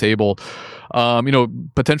be on the table.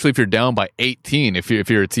 Potentially if you're down by 18, if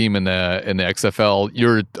you're a team in the XFL,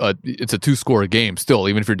 it's a 2-score game still.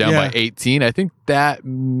 Even if you're down by 18, I think that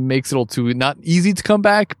makes it not easy to come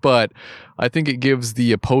back, but I think it gives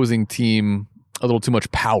the opposing team a little too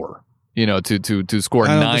much power. To score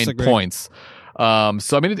 9 points. So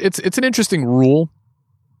I mean, it's an interesting rule,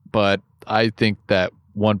 but I think that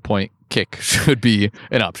 1 point kick should be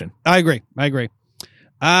an option. I agree.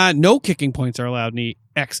 No kicking points are allowed in the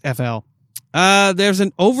XFL. There's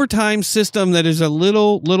an overtime system that is a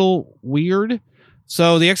little weird.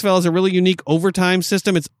 So the XFL is a really unique overtime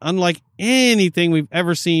system. It's unlike anything we've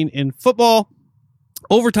ever seen in football.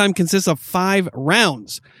 Overtime consists of 5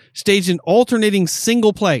 rounds staged in alternating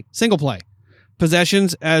single play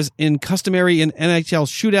possessions, as in customary in NHL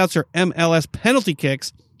shootouts or MLS penalty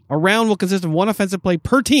kicks. A round will consist of 1 offensive play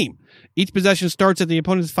per team. Each possession starts at the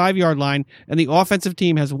opponent's 5-yard line, and the offensive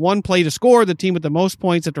team has 1 play to score. The team with the most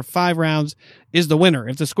points after 5 rounds is the winner.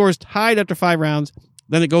 If the score is tied after 5 rounds,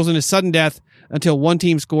 then it goes into sudden death until one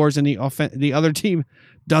team scores and the other team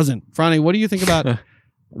doesn't. Franny, what do you think about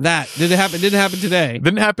that? Did it happen? Didn't happen today.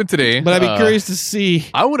 Didn't happen today. But I'd be curious to see.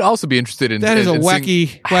 I would also be interested in that. Is a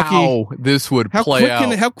wacky how this would play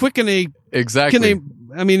out. How quick can they? Exactly. Can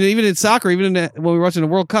they? I mean, even in soccer, even when we were watching the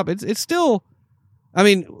World Cup, it's still. I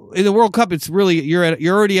mean, in the World Cup, it's really you're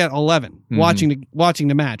already at 11 watching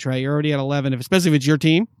the match, right? You're already at 11, especially if it's your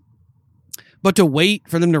team. But to wait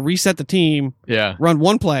for them to reset the team, run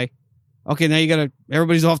 1 play. Okay, now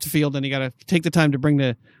everybody's off the field, and you got to take the time to bring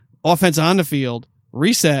the offense on the field.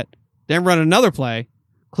 Reset, then run another play,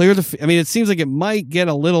 clear it seems like it might get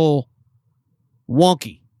a little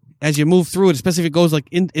wonky as you move through it, especially if it goes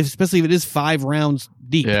especially if it is 5 rounds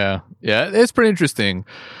deep. Yeah, it's pretty interesting.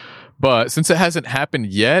 But since it hasn't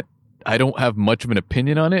happened yet, I don't have much of an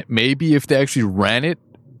opinion on it. Maybe if they actually ran it,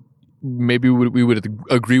 maybe we would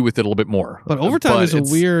agree with it a little bit more. But overtime is a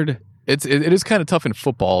weird. it is kind of tough in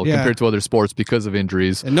football Yeah. compared to other sports because of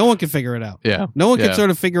injuries. And no one can figure it out. Yeah. No one Yeah. can sort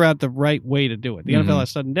of figure out the right way to do it. The NFL has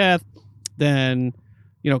sudden death. Then,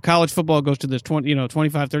 college football goes to this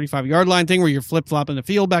 25, 35 yard line thing where you're flip flopping the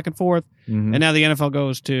field back and forth. Mhm. And now the NFL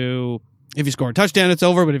goes to, if you score a touchdown, it's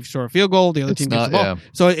over. But if you score a field goal, the other It's team gets the not- ball. yeah.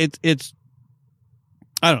 So it's,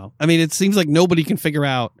 I don't know. I mean, it seems like nobody can figure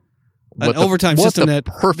out an What the- overtime what system the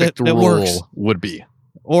perfect that rule works. would be.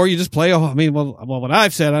 Or you just play. What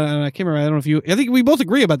I've said, I can't remember. I don't know if you. I think we both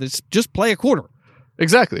agree about this. Just play a quarter.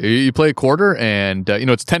 Exactly. You play a quarter, and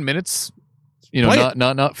it's 10 minutes. Play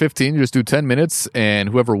Not 15. You just do 10 minutes, and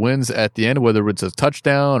whoever wins at the end, whether it's a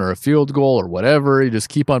touchdown or a field goal or whatever, you just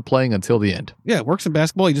keep on playing until the end. Yeah, it works in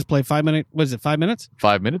basketball. You just play 5 minute. What is it? 5 minutes.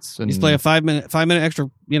 5 minutes. And You just play a 5 minute extra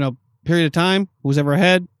period of time. Who's ever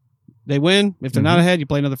ahead, they win. If they're not ahead, you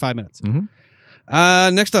play another 5 minutes. Mhm.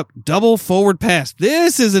 Next up, double forward pass.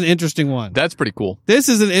 This is an interesting one. That's pretty cool. This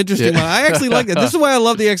is an interesting Yeah. one. I actually like it. This is why I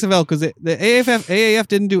love the XFL, because the AAF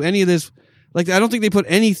didn't do any of this. Like, I don't think they put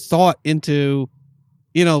any thought into,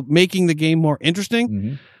 making the game more interesting.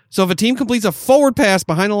 Mm-hmm. So if a team completes a forward pass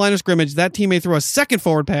behind the line of scrimmage, that team may throw a second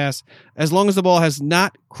forward pass as long as the ball has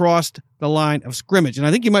not crossed the line of scrimmage. And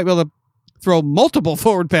I think you might be able to throw multiple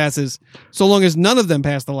forward passes so long as none of them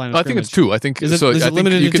pass the line of I scrimmage. think it's two. I think Is it- so. is it I think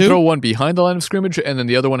limited you to can two? throw one behind the line of scrimmage, and then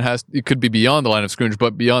the other one it could be beyond the line of scrimmage.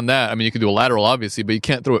 But beyond that, I mean, you can do a lateral, obviously, but you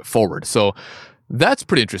can't throw it forward. So that's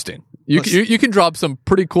pretty interesting. You can drop some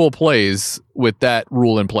pretty cool plays with that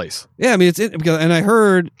rule in place. Yeah, I mean, and I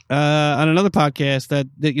heard on another podcast that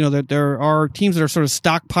that there are teams that are sort of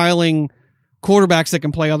stockpiling quarterbacks that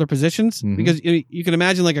can play other positions, because you can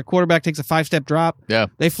imagine like a quarterback takes a 5-step drop. Yeah.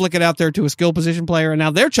 They flick it out there to a skill position player, and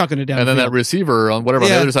now they're chucking it down. And the then field. that receiver on whatever on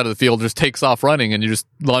Yeah. the other side of the field just takes off running, and you just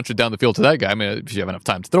launch it down the field to that guy. I mean, if you have enough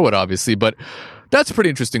time to throw it, obviously, but that's a pretty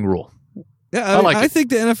interesting rule. Yeah, I like I it. think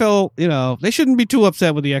the NFL, they shouldn't be too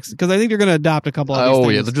upset with the X, because I think they're going to adopt a couple of these Oh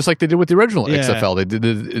things. yeah, just like they did with the original Yeah. XFL, they did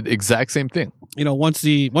the exact same thing. Once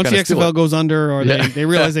the Gotta steal XFL it. goes under, or Yeah. they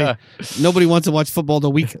realize nobody wants to watch football the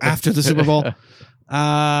week after the Super Bowl.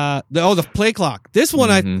 The play clock. This one,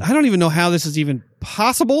 I don't even know how this is even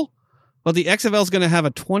possible, but the XFL is going to have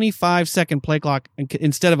a 25-second play clock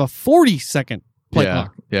instead of a 40-second play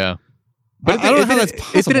clock. Yeah. But I don't know how that's It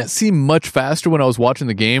possible. didn't seem much faster when I was watching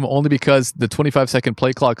the game, only because the 25-second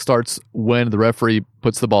play clock starts when the referee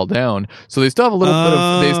puts the ball down. So they still have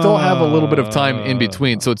a little bit of time in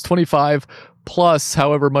between. So it's 25 plus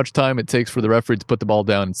however much time it takes for the referee to put the ball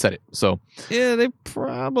down and set it. So Yeah, they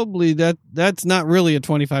probably that's not really a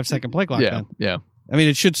 25-second play clock. yeah, Then. yeah. I mean,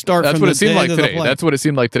 it should start. That's from what the it seemed end like of the today. play. That's what it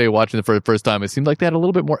seemed like today watching it for the first time. It seemed like they had a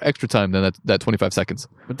little bit more extra time than that 25 seconds.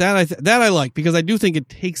 But that I like, because I do think it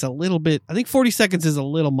takes a little bit. I think 40 seconds is a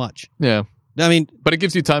little much. Yeah. I mean, But it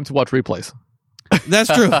gives you time to watch replays. that's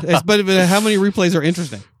true. But how many replays are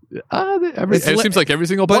interesting? It seems like every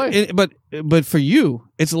single play. But for you,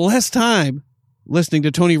 it's less time listening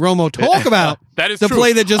to Tony Romo talk about That is the true.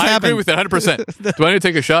 play that just I happened. agree with that 100%. Do I need to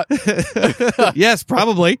take a shot? Yes,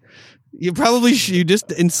 probably. You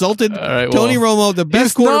just insulted All right, Tony well, Romo, the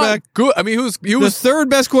best He's not quarterback, good. I mean, he the was. third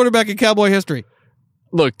best quarterback in Cowboy history.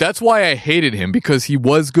 Look, that's why I hated him, because he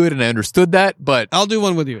was good and I understood that. But I'll do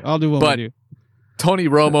one with you. But Tony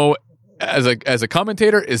Romo, as a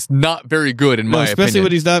commentator, is not very good in my especially opinion.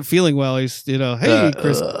 when he's not feeling well. He's hey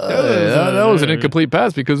Chris, that was an incomplete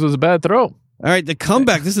pass because it was a bad throw. All right, the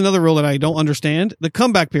comeback. This is another rule that I don't understand. The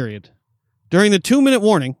comeback period. During the 2-minute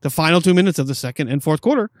warning, the final 2 minutes of the second and fourth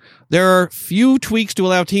quarter, there are few tweaks to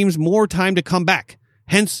allow teams more time to come back.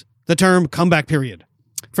 Hence the term comeback period.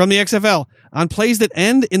 From the XFL, on plays that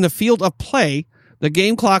end in the field of play, the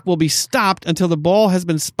game clock will be stopped until the ball has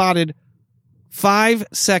been spotted 5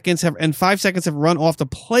 seconds and 5 seconds have run off the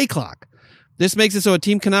play clock. This makes it so a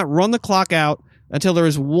team cannot run the clock out until there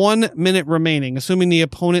is 1 minute remaining, assuming the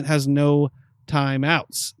opponent has no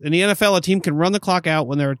timeouts. In the NFL, a team can run the clock out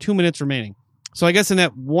when there are 2 minutes remaining. So I guess in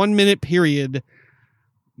that 1 minute period,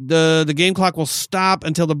 the game clock will stop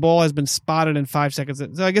until the ball has been spotted in 5 seconds.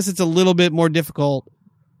 So I guess it's a little bit more difficult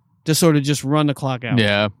to sort of just run the clock out.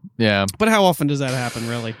 Yeah, yeah, But how often does that happen,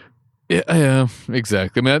 really? yeah.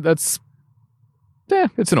 Exactly. I mean, it's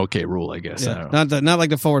an okay rule, I guess. I don't know. Not like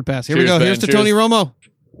the forward pass. Here Cheers, we go. Ben. Here's to Cheers. Tony Romo.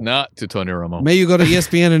 Not to Tony Romo. May you go to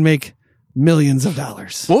ESPN and make millions of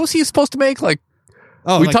dollars. What was he supposed to make? Like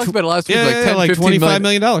Oh, we like talked about it last week. yeah, Like 10, like 15 $25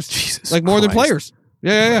 million. Jesus, Like more than Christ. players.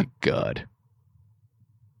 Yeah. My God.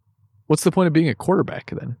 What's the point of being a quarterback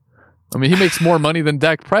then? I mean, he makes more money than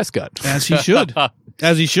Dak Prescott. As he should.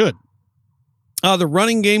 As he should. The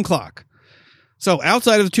running game clock. So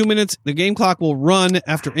outside of the 2 minutes, the game clock will run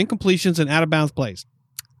after incompletions and out of bounds plays.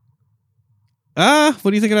 What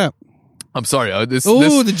do you think of that? I'm sorry.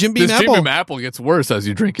 The Jim Beam this apple. Jim Beam apple gets worse as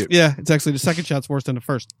you drink it. Yeah, it's actually the second shot's worse than the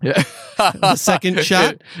first. Yeah. The second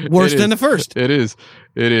shot worse than the first. It is.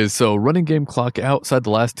 So running game clock outside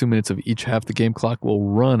the last 2 minutes of each half. The game clock will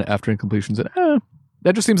run after incompletions. And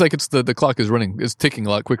that just seems like it's the clock is running. It's ticking a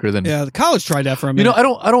lot quicker than. Yeah, the college tried that for a minute. I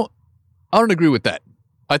don't agree with that.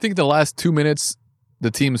 I think the last 2 minutes,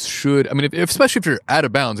 the teams should. I mean, especially if you're out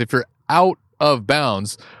of bounds. If you're out of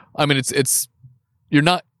bounds, I mean, it's you're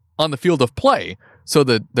not on the field of play, so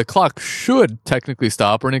the clock should technically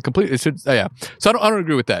stop or an incomplete. It should, yeah. So I don't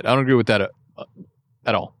agree with that. I don't agree with that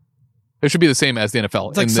at all. It should be the same as the NFL.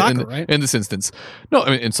 It's like soccer, right? In this instance, no.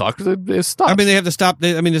 I mean, in soccer, it stops. I mean, they have to stop.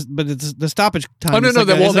 But it's the stoppage time. Oh, no, is no.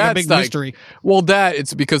 like Well, it's like a that's big mystery. Well,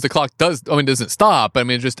 it's because the clock doesn't stop. I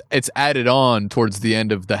mean, it's added on towards the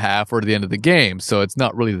end of the half or the end of the game, so it's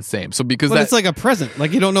not really the same. So because it's like a present.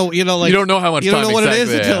 Like you don't know. You don't know how much. You don't know what it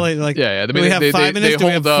is until like. Yeah. Do we have 5 minutes? Do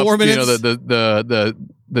we have 4 minutes?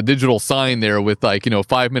 The digital sign there with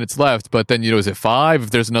 5 minutes left, but then is it 5?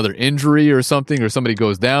 If there's another injury or something, or somebody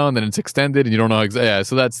goes down, then it's extended, and you don't know exactly. Yeah,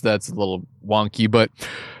 so that's a little wonky, but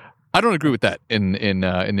I don't agree with that in the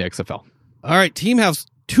XFL. All right, team has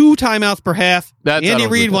 2 timeouts per half. Andy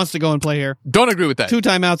Reid wants to go and play here. Don't agree with that. 2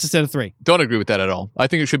 timeouts instead of 3. Don't agree with that at all. I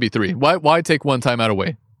think it should be 3. Why take 1 timeout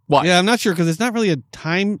away? Why? Yeah, I'm not sure because it's not really a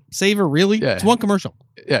time saver. Really, it's 1 commercial.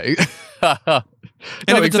 Yeah.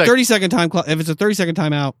 And if it's a 30-second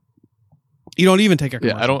timeout, you don't even take a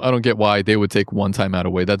commercial. Yeah, I don't get why they would take 1 timeout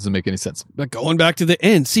away. That doesn't make any sense. But going back to the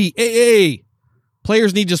NCAA,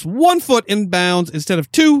 players need just 1 foot in bounds instead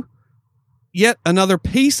of 2. Yet another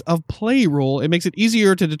pace of play rule. It makes it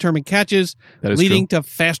easier to determine catches, leading to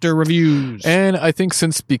faster reviews. And I think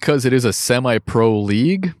because it is a semi-pro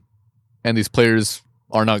league, and these players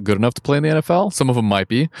are not good enough to play in the NFL, some of them might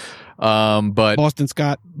be, but Boston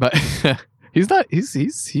Scott, but. He's not. He's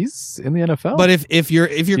in the NFL. But if your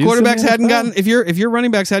quarterbacks hadn't gotten if your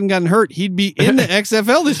running backs hadn't gotten hurt, he'd be in the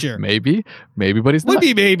XFL this year. Maybe, but he's not. Would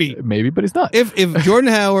be maybe, but he's not. If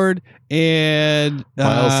Jordan Howard and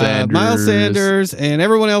Miles Sanders and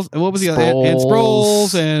everyone else, what was the other? And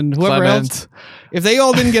Sproles and whoever else, if they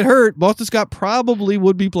all didn't get hurt, Boston Scott probably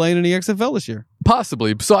would be playing in the XFL this year.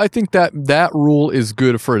 Possibly. So I think that rule is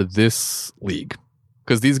good for this league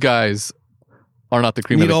because these guys are not the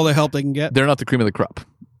cream. Need all the help they can get. They're not the cream of the crop.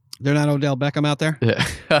 They're not Odell Beckham out there. Yeah,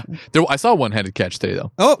 I saw a one-handed catch today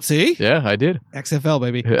though. Oh, see? Yeah, I did. XFL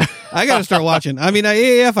baby. Yeah. I got to start watching. I mean,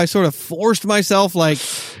 AAF, I sort of forced myself. Like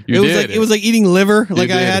it was like eating liver. Like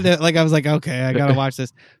I had to. Like I was like, okay, I got to watch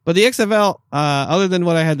this. But the XFL, other than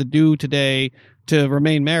what I had to do today to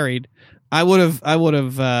remain married, I would have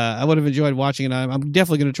enjoyed watching it. I'm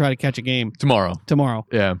definitely going to try to catch a game tomorrow.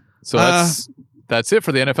 Yeah. So that's it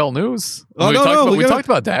for the NFL news. We talked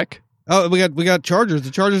about Dak. Oh, we got Chargers.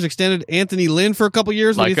 The Chargers extended Anthony Lynn for a couple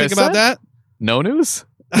years. What do you think about that? No news.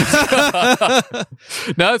 No,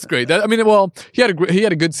 that's great. He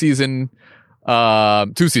had a good season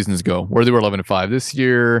 2 seasons ago where they were 11-5. This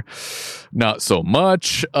year, not so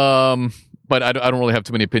much. But I don't really have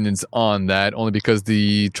too many opinions on that, only because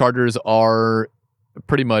the Chargers are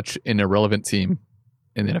pretty much an irrelevant team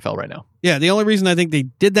in the NFL right now. Yeah, the only reason I think they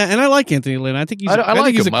did that, and I like Anthony Lynn. I think he's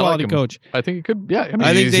a quality coach. I think he could. Yeah,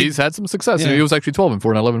 I mean, he's had some success. Yeah. He was actually 12-4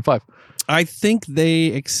 and 11-5. I think they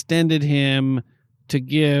extended him to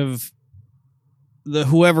give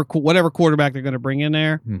whatever quarterback they're going to bring in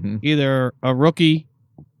there, either a rookie,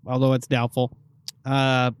 although it's doubtful,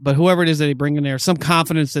 but whoever it is that they bring in there, some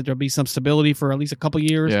confidence that there'll be some stability for at least a couple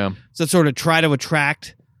years. Yeah, so sort of try to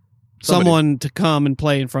attract someone to come and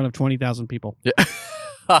play in front of 20,000 people. Yeah.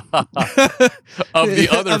 of the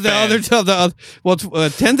other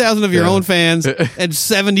 10,000 of your own fans and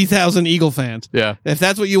 70,000 Eagle fans. Yeah. If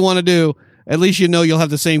that's what you want to do, at least you'll have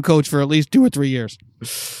the same coach for at least 2 or 3 years.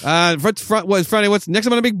 Friday? What's next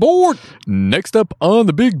up on the big board? Next up on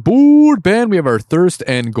the big board, Ben, we have our thirst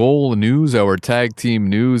and goal news, our tag team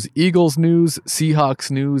news, Eagles news, Seahawks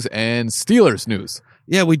news, and Steelers news.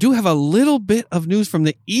 Yeah, we do have a little bit of news from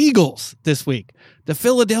the Eagles this week. The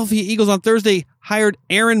Philadelphia Eagles on Thursday hired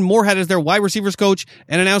Aaron Moorhead as their wide receivers coach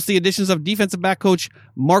and announced the additions of defensive back coach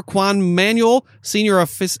Marquand Manuel, senior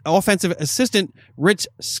offensive assistant Rich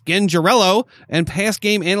Scangarello, and pass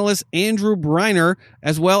game analyst Andrew Briner,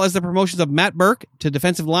 as well as the promotions of Matt Burke to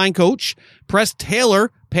defensive line coach, Press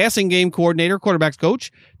Taylor, passing game coordinator, quarterbacks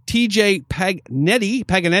coach, TJ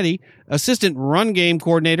Paganetti, assistant run game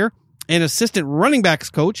coordinator, and assistant running backs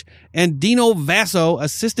coach, and Dino Vasso,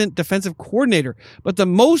 assistant defensive coordinator. But the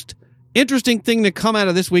most interesting thing to come out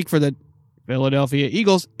of this week for the Philadelphia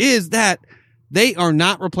Eagles is that they are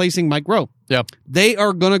not replacing Mike Rowe. Yeah. They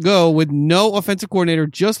are going to go with no offensive coordinator,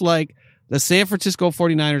 just like the San Francisco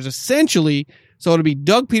 49ers essentially. So it'll be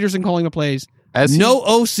Doug Peterson calling the plays. No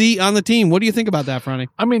OC on the team. What do you think about that, Franny?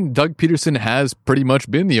 I mean, Doug Peterson has pretty much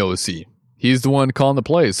been the OC. He's the one calling the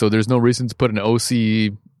plays, so there's no reason to put an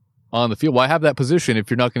OC on the field. Why have that position if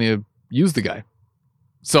you're not going to use the guy?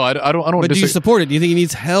 So I don't. But do you support it? Do you think he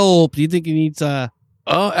needs help? Do you think he needs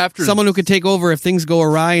after someone who could take over if things go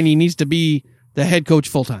awry and he needs to be the head coach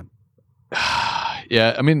full time?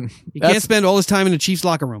 Yeah, I mean, he can't spend all his time in the Chiefs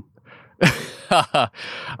locker room.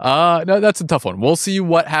 No, that's a tough one. We'll see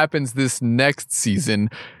what happens this next season.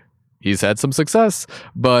 He's had some success,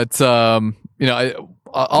 but I'll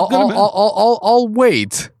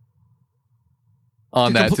wait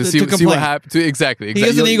on that to see what happens. Exactly. He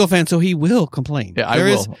is an Eagle fan, so he will complain. Yeah, I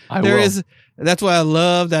will. That's why I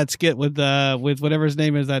love that skit with whatever his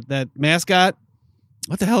name is, that mascot.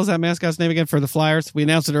 What the hell is that mascot's name again for the Flyers? We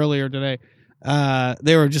announced it earlier today.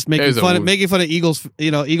 They were just making fun of Eagles,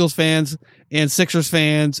 Eagles fans and Sixers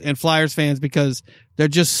fans and Flyers fans because they're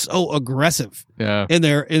just so aggressive in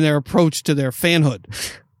their approach to their fanhood.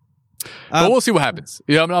 But we'll see what happens.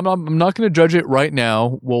 Yeah, I'm not going to judge it right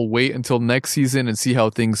now. We'll wait until next season and see how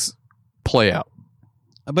things play out.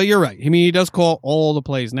 But you're right. I mean, he does call all the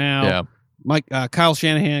plays now. Yeah. Kyle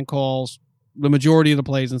Shanahan calls the majority of the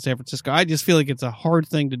plays in San Francisco. I just feel like it's a hard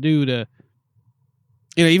thing to do to.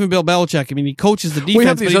 Even Bill Belichick, I mean, he coaches the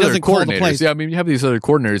defense, but he doesn't call the plays. Yeah, I mean, you have these other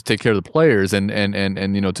coordinators take care of the players and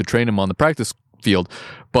to train them on the practice field,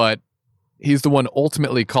 but he's the one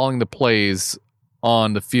ultimately calling the plays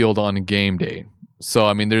on the field on game day. So,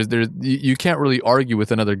 I mean, you can't really argue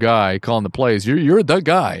with another guy calling the plays. You're the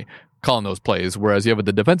guy calling those plays, whereas you have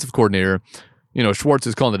the defensive coordinator. Schwartz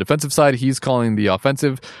is calling the defensive side. He's calling the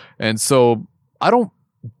offensive. And so I don't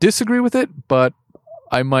disagree with it, but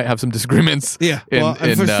I might have some disagreements. Yeah,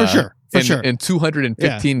 for sure. In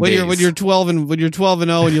 215 days. When you're 12 and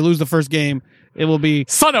 0 and you lose the first game, it will be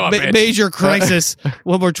son of a bitch. Major crisis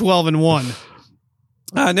when we're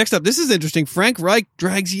 12-1. Next up, this is interesting. Frank Reich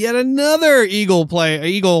drags yet another Eagle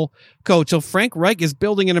coach. So Frank Reich is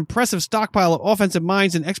building an impressive stockpile of offensive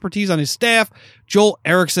minds and expertise on his staff. Joel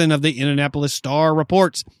Erickson of the Indianapolis Star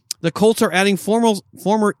reports the Colts are adding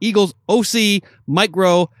former Eagles OC Mike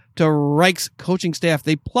Groh to Reich's coaching staff.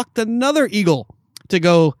 They plucked another Eagle to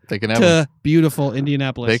go to beautiful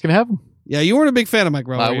Indianapolis. They can have him. Yeah, you weren't a big fan of Mike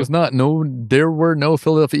Groh. I was not. No, there were no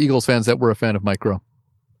Philadelphia Eagles fans that were a fan of Mike Groh.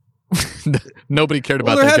 Nobody cared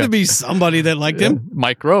about that. There had guy. to be somebody that liked him.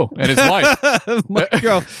 Mike Groh and his wife. Mike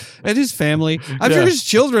Groh and his family. I'm sure his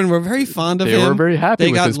children were very fond of him. They were very happy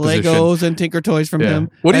with his position. They got Legos and Tinker Toys from him.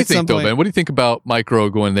 What do you think, though, Ben? What do you think about Mike Groh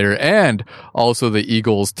going there and also the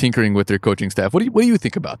Eagles tinkering with their coaching staff? What do you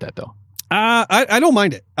think about that, though? I don't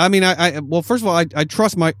mind it. I mean, well, first of all, I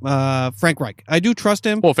trust Frank Reich. I do trust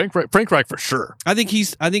him. Well, Frank Reich for sure. I think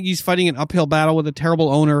he's fighting an uphill battle with a terrible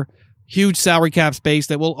owner, huge salary cap space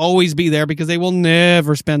that will always be there because they will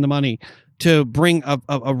never spend the money to bring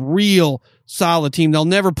a real solid team. They'll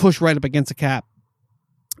never push right up against the cap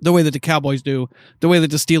the way that the Cowboys do, the way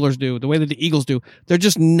that the Steelers do, the way that the Eagles do. They're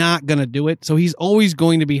just not going to do it. So he's always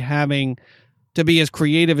going to be having to be as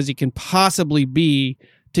creative as he can possibly be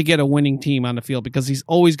to get a winning team on the field because he's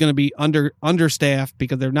always going to be understaffed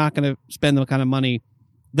because they're not going to spend the kind of money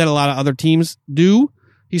that a lot of other teams do.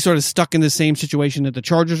 He's sort of stuck in the same situation that the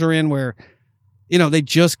Chargers are in where, they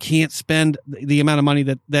just can't spend the amount of money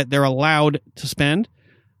that they're allowed to spend.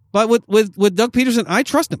 But with Doug Peterson, I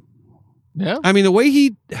trust him. Yeah. I mean,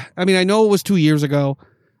 I know it was 2 years ago,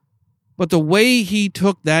 but the way he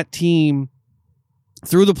took that team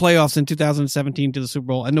through the playoffs in 2017 to the Super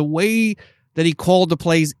Bowl and the way that he called the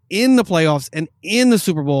plays in the playoffs and in the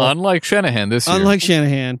Super Bowl. Unlike Shanahan this year.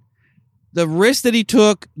 The risk that he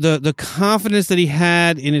took, the confidence that he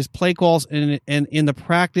had in his play calls and in the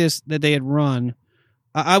practice that they had run,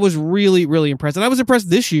 I was really, really impressed. And I was impressed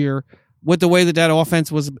this year with the way that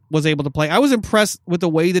offense was able to play. I was impressed with the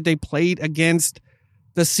way that they played against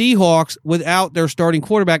the Seahawks without their starting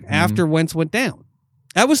quarterback after Wentz went down.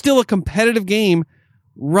 That was still a competitive game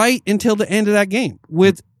right until the end of that game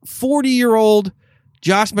with 40-year-old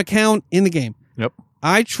Josh McCown in the game. Yep.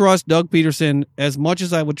 I trust Doug Peterson as much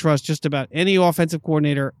as I would trust just about any offensive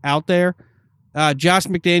coordinator out there. Josh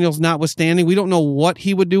McDaniels notwithstanding, we don't know what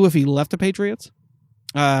he would do if he left the Patriots.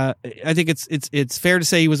 I think it's fair to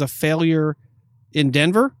say he was a failure in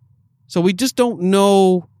Denver. So we just don't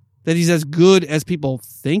know that he's as good as people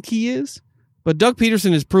think he is. But Doug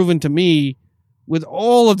Peterson has proven to me with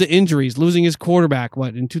all of the injuries, losing his quarterback,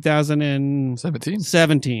 in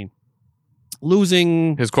 2017,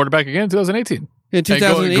 losing his quarterback again in 2018. In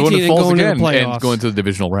 2018 and going to the playoffs. And going to the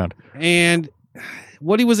divisional round. And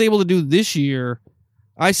what he was able to do this year,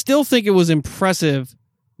 I still think it was impressive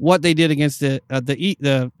what they did against the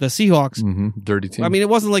Seahawks. Dirty team. I mean, it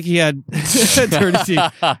wasn't like he had dirty team.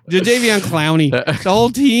 Jadeveon Clowney. The whole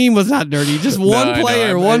team was not dirty. Just one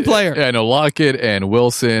player. Yeah, I know Lockett and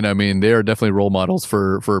Wilson. I mean, they are definitely role models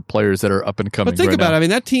for players that are up and coming. But think right about now. it. I mean,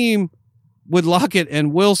 that team with Lockett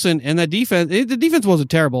and Wilson and that defense, the defense wasn't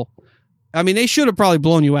terrible. I mean, they should have probably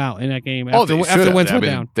blown you out in that game after Wentz went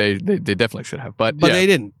down. They definitely should have, but they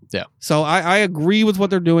didn't. Yeah. So I agree with what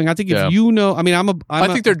they're doing. I think if I mean, I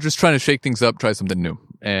think they're just trying to shake things up, try something new.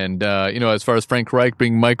 And as far as Frank Reich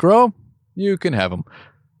being Mike Rowe, you can have him.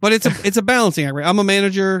 But it's a balancing act. Right? I'm a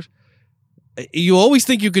manager. You always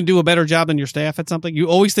think you can do a better job than your staff at something. You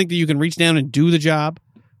always think that you can reach down and do the job.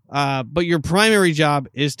 But your primary job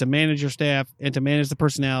is to manage your staff and to manage the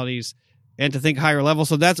personalities and to think higher level.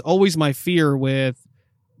 So that's always my fear with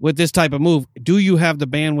this type of move. Do you have the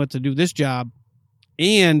bandwidth to do this job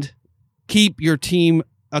and keep your team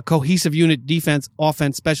a cohesive unit, defense,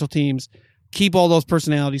 offense, special teams, keep all those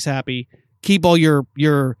personalities happy, keep all your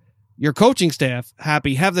coaching staff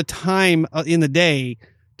happy, have the time in the day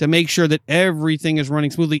to make sure that everything is running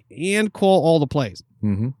smoothly and call all the plays.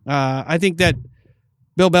 Mm-hmm. I think that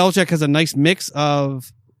Bill Belichick has a nice mix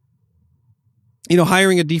of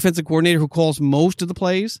hiring a defensive coordinator who calls most of the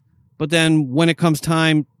plays, but then when it comes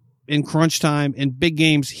time in crunch time in big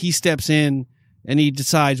games, he steps in and he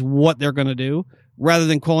decides what they're going to do rather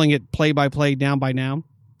than calling it play by play, down by down.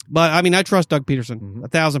 But I mean, I trust Doug Peterson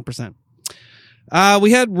 1,000%.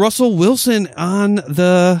 We had Russell Wilson on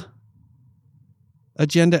the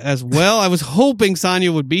agenda as well. I was hoping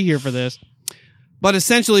Sonia would be here for this, but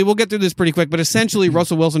essentially, we'll get through this pretty quick. But essentially,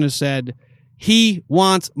 Russell Wilson has said he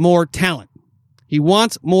wants more talent. He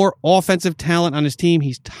wants more offensive talent on his team.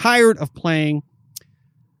 He's tired of playing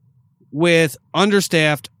with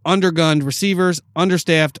understaffed, undergunned receivers,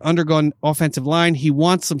 understaffed, undergunned offensive line. He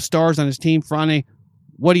wants some stars on his team. Frane,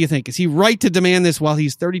 what do you think? Is he right to demand this while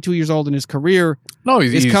he's 32 years old and his career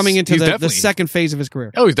is coming into the second phase of his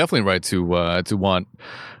career? Oh, he's definitely right to want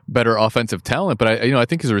better offensive talent. But I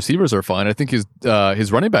think his receivers are fine. I think his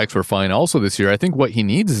running backs were fine also this year. I think what he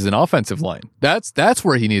needs is an offensive line. That's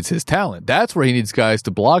where he needs his talent. That's where he needs guys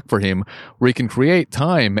to block for him, where he can create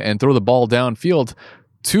time and throw the ball downfield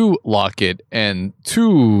to Lockett and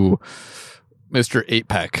to Mr.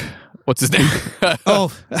 8-Pack. What's his name?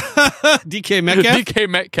 DK Metcalf? DK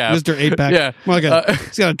Metcalf. Mr. 8-Pack. Yeah. Well,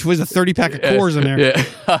 he's got a 30-pack of cores in there.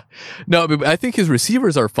 Yeah. No, but I think his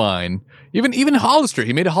receivers are fine. Even Hollister.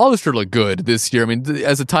 He made Hollister look good this year. I mean,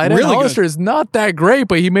 as a tight end, really Hollister is not that great,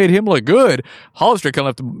 but he made him look good. Hollister kind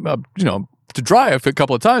of left him, to drive a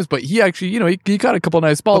couple of times, but he actually, he got a couple of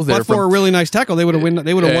nice balls there. But for a really nice tackle, they would have won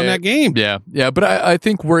that game. Yeah. But I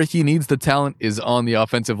think where he needs the talent is on the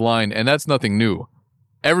offensive line, and that's nothing new.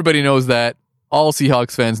 Everybody knows that. All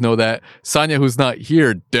Seahawks fans know that. Sonia, who's not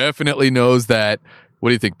here, definitely knows that. What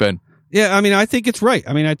do you think, Ben? Yeah, I mean, I think it's right.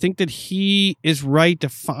 I mean, I think that he is right to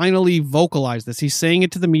finally vocalize this. He's saying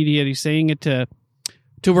it to the media. He's saying it to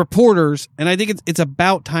reporters. And I think it's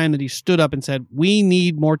about time that he stood up and said, we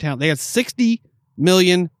need more talent. They had $60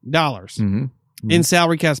 million in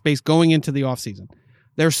salary cap space going into the offseason.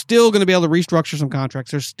 They're still going to be able to restructure some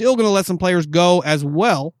contracts. They're still going to let some players go as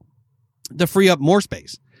well to free up more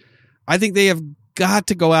space. I think they have got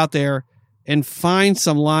to go out there and find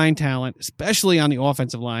some line talent, especially on the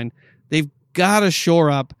offensive line. They've got to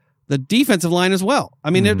shore up the defensive line as well.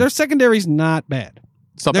 I mean, their secondary's not bad.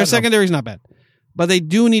 Their secondary's not bad. But they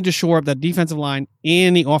do need to shore up that defensive line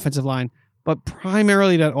and the offensive line, but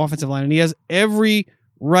primarily that offensive line. And he has every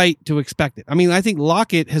right to expect it. I mean, I think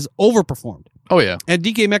Lockett has overperformed. Oh, yeah. And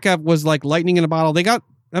DK Metcalf was like lightning in a bottle.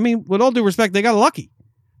 With all due respect, they got lucky.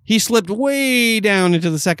 He slipped way down into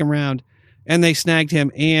the second round, and they snagged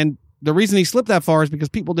him. And the reason he slipped that far is because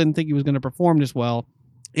people didn't think he was going to perform this well.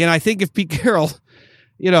 And I think if Pete Carroll,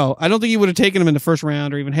 I don't think he would have taken him in the first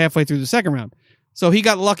round or even halfway through the second round. So he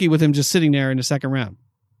got lucky with him just sitting there in the second round.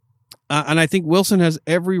 And I think Wilson has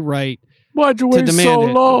every right Why'd you wait so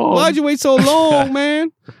long? Why'd you wait so long,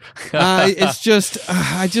 man? It's just,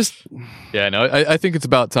 Yeah, no, I think it's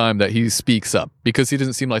about time that he speaks up because he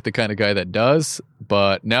doesn't seem like the kind of guy that does.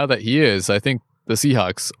 But now that he is, I think the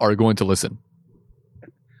Seahawks are going to listen.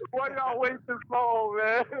 Why y'all wait this long,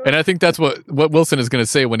 man? And I think that's what Wilson is going to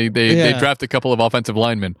say when they draft a couple of offensive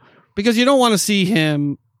linemen. Because you don't want to see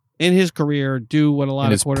him in his career do what a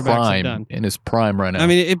lot of quarterbacks have done. In his prime right now. I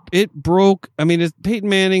mean, it broke. I mean, Peyton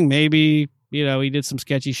Manning, maybe, he did some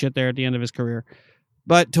sketchy shit there at the end of his career.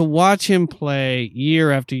 But to watch him play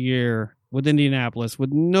year after year with Indianapolis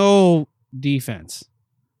with no defense,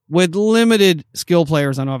 with limited skill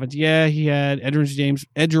players on offense. Yeah, he had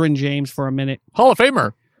Edgerrin James for a minute. Hall of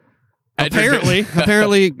Famer.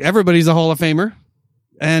 Apparently everybody's a Hall of Famer.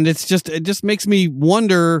 And it just makes me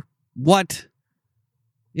wonder what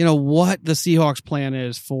the Seahawks plan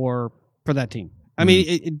is for that team. I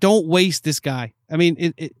mean, don't waste this guy. I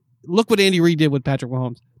mean, look what Andy Reid did with Patrick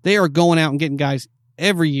Mahomes. They are going out and getting guys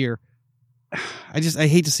every year. I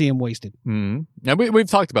hate to see him wasted. And we've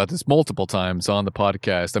talked about this multiple times on the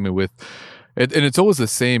podcast. I mean, and it's always the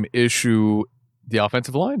same issue, the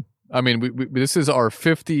offensive line. I mean, this is our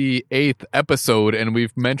 58th episode, and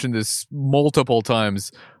we've mentioned this multiple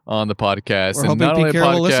times on the podcast. And not only the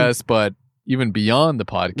podcast, but even beyond the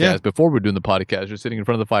podcast. Yeah. Before we're doing the podcast, you're sitting in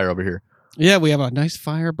front of the fire over here. Yeah, we have a nice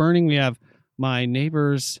fire burning. We have my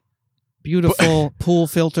neighbor's beautiful pool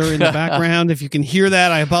filter in the background. If you can hear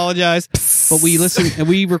that, I apologize. But we listen and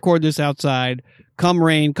we record this outside. Come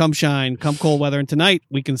rain, come shine, come cold weather. And tonight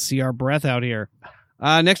we can see our breath out here.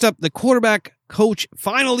 Next up, the quarterback coach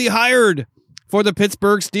finally hired for the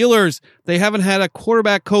Pittsburgh Steelers. They haven't had a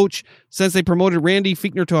quarterback coach since they promoted Randy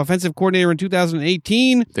Fichtner to offensive coordinator in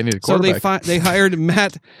 2018. They need a quarterback. So they hired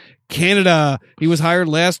Matt Canada. He was hired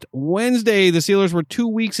last Wednesday. The Steelers were 2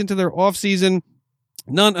 weeks into their offseason.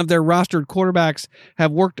 None of their rostered quarterbacks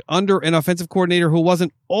have worked under an offensive coordinator who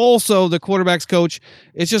wasn't also the quarterback's coach.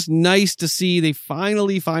 It's just nice to see they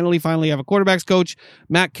finally have a quarterback's coach.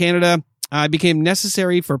 Matt Canada became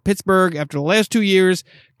necessary for Pittsburgh after the last 2 years.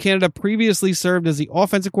 Canada previously served as the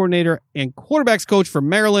offensive coordinator and quarterbacks coach for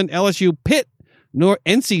Maryland, LSU, Pitt,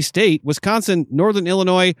 NC State, Wisconsin, Northern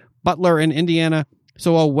Illinois, Butler, and Indiana.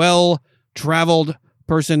 So a well-traveled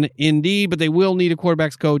person indeed, but they will need a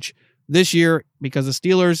quarterbacks coach this year because the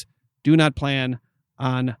Steelers do not plan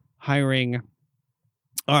on hiring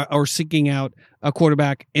or seeking out a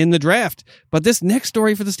quarterback in the draft. But this next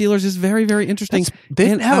story for the Steelers is very, very interesting. They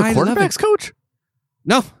didn't have a quarterbacks coach?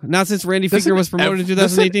 No, not since Randy Fichtner was promoted in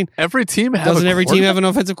 2018. Every team doesn't every team have an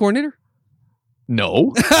offensive coordinator?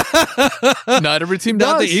 No. Not every team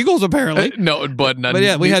does. Not the Eagles, apparently. No, but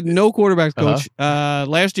yeah, we had no quarterbacks coach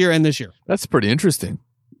last year and this year. That's pretty interesting.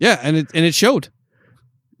 Yeah, and it showed.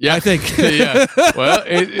 Yeah, I think. Yeah. Well,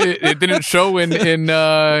 it didn't show in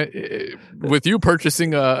with you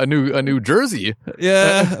purchasing a new jersey.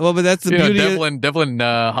 Yeah. Well, but that's the beauty. Devlin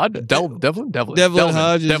Hodges.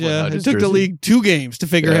 Yeah. It took the league 2 games to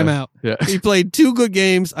figure him out. Yeah. He played 2 good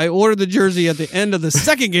games. I ordered the jersey at the end of the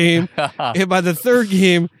second game, and by the third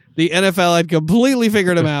game, the NFL had completely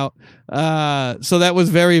figured him out. So that was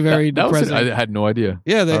very, very depressing. I had no idea.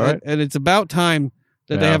 Yeah, and it's about time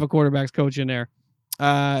that they have a quarterbacks coach in there.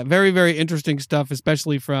 Very, very interesting stuff,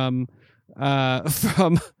 especially from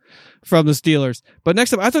the Steelers. But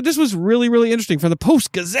next up, I thought this was really, really interesting from the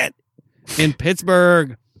Post-Gazette in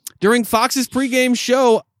Pittsburgh. During Fox's pregame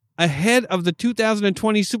show ahead of the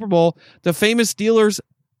 2020 Super Bowl, the famous Steelers'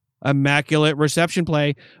 immaculate reception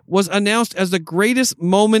play was announced as the greatest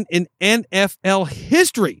moment in NFL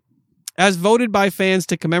history, as voted by fans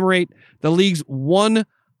to commemorate the league's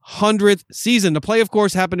 100th season. The play, of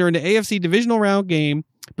course, happened during the AFC divisional round game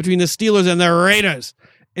between the Steelers and the Raiders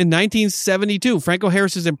in 1972. Franco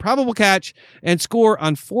Harris's improbable catch and score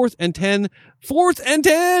on 4th and 10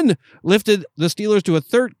 lifted the Steelers to a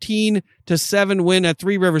 13-7 win at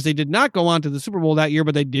Three Rivers. They did not go on to the Super Bowl that year,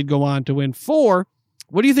 but they did go on to win 4.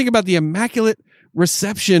 What do you think about the immaculate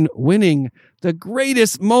reception winning the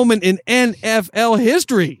greatest moment in NFL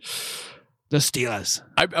history? The Steelers.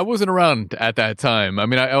 I wasn't around at that time. I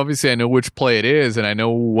mean, I know which play it is, and I know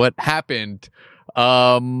what happened.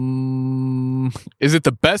 Is it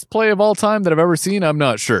the best play of all time that I've ever seen? I'm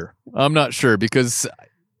not sure because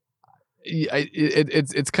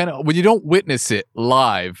it's kind of when you don't witness it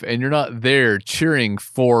live and you're not there cheering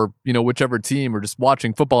for whichever team or just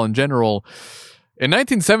watching football in general. In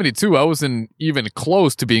 1972, I wasn't even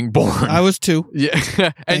close to being born. I was 2.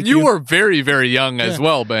 Yeah. And you were very, very young as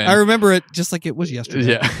well, Ben. I remember it just like it was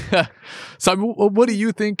yesterday. Yeah. So, what do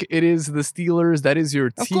you think it is, the Steelers? That is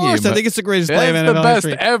your team. Of course. I think it's the greatest play of NFL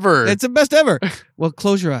history. It's the best ever. It's the best ever. Well,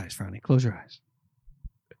 close your eyes, Franny. Close your eyes.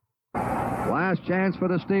 Last chance for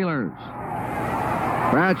the Steelers.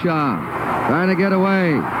 Bradshaw trying to get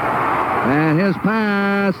away. And his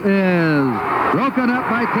pass is broken up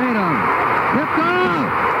by Tatum. Tipped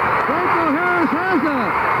off. Franco Harris has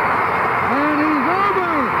it. And he's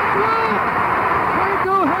over. Look!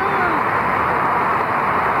 Franco Harris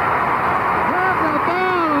grabbed the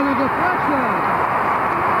ball on a deflection.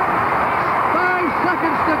 5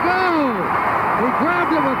 seconds to go. He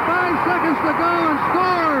grabbed it with 5 seconds to go and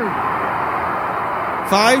scored.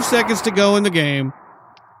 5 seconds to go in the game.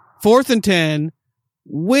 4th and 10.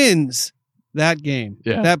 Wins that game,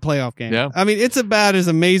 Yeah. that playoff game. Yeah. I mean, it's about as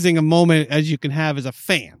amazing a moment as you can have as a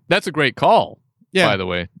fan. That's a great call, Yeah. by the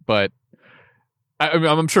way. But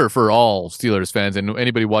I'm sure for all Steelers fans and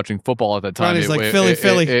anybody watching football at that time, Ronnie's like,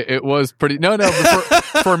 Philly. It was pretty. No, but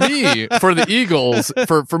for me, for the Eagles,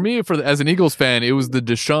 for me, as an Eagles fan, it was the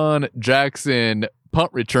Deshaun Jackson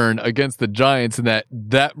punt return against the Giants and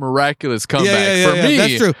that miraculous comeback. For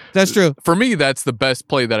me, That's true. For me, that's the best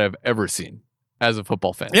play that I've ever seen as a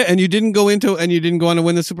football fan. Yeah, and you didn't go on to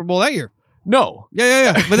win the Super Bowl that year. No.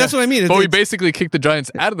 Yeah. But that's what I mean. But we basically kicked the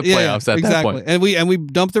Giants out of the playoffs at that point. And we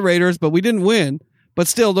dumped the Raiders, but we didn't win. But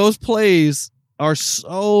still, those plays are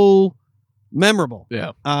so memorable.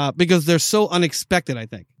 Yeah. Because they're so unexpected, I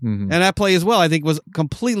think. Mm-hmm. And that play as well, I think, was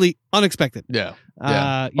completely unexpected. Yeah.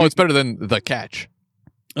 It's better than the catch.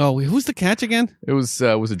 Oh, who's the catch again? It was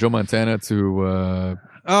it Joe Montana to one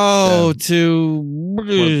of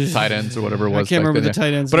the tight ends or whatever it was. I can't remember the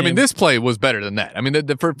tight ends. But I mean, this play was better than that. I mean,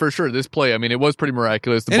 for sure, this play. I mean, it was pretty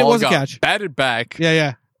miraculous. The ball got batted back.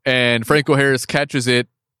 Yeah. And Franco Harris catches it.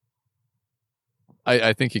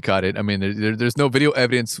 I think he caught it. I mean, there's no video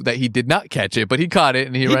evidence that he did not catch it, but he caught it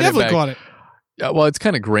and he ran it back. He definitely caught it. Yeah, well, it's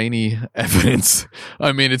kind of grainy evidence.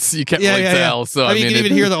 I mean, you can't really tell. So I mean, you can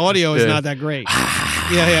even hear the audio is not that great.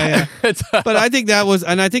 Yeah. But I think that was,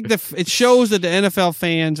 and I think it shows that the NFL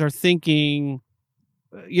fans are thinking,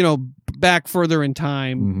 back further in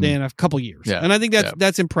time than a couple years. Yeah. And I think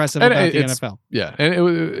that's impressive about the NFL. Yeah, and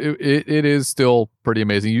it is still pretty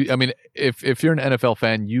amazing. I mean, if you're an NFL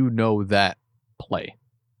fan, you know that play.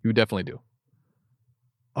 You definitely do.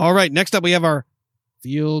 All right, next up we have our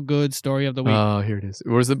feel-good story of the week. Oh, here it is.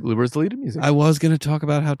 Where's the lead in music? I was going to talk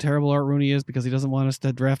about how terrible Art Rooney is because he doesn't want us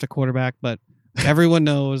to draft a quarterback, but everyone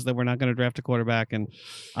knows that we're not going to draft a quarterback, and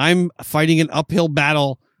I'm fighting an uphill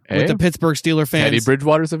battle with the Pittsburgh Steelers fans. Teddy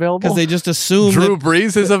Bridgewater's available? Because they just assume Drew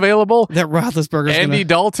Brees is available? That Roethlisberger's Andy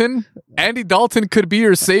Dalton? Andy Dalton could be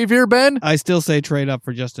your savior, Ben? I still say trade up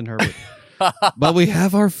for Justin Herbert. But we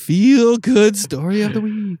have our feel-good story of the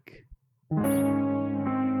week.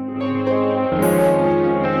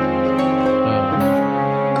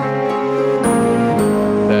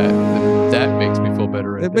 That makes me feel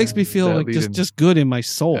better. It makes me feel like just good in my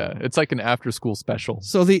soul. Yeah, it's like an after-school special.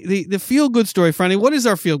 So the feel-good story, Franny, what is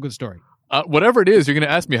our feel-good story? Whatever it is, you're going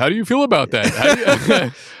to ask me, how do you feel about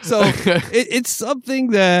that? So it's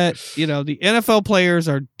something that, the NFL players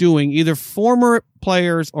are doing, either former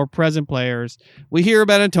players or present players. We hear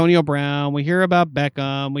about Antonio Brown. We hear about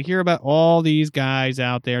Beckham. We hear about all these guys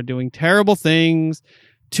out there doing terrible things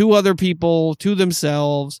to other people, to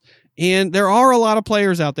themselves. And there are a lot of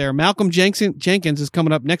players out there. Malcolm Jenkins is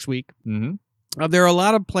coming up next week. Mm-hmm. There are a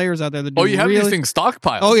lot of players out there that do you have these things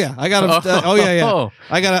stockpiled. Oh yeah, I got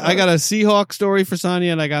I got a Seahawk story for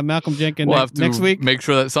Sonya, and I got Malcolm Jenkins next week. Make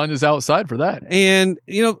sure that Sonya's outside for that. And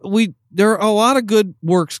there are a lot of good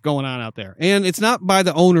works going on out there, and it's not by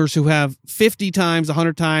the owners who have 50 times,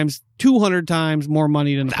 100 times, 200 times more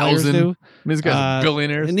money than the players do. These guys are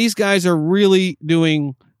billionaires, and these guys are really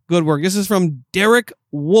doing good work. This is from Derek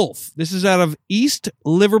Wolf. This is out of East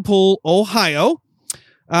Liverpool, Ohio.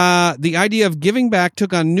 The idea of giving back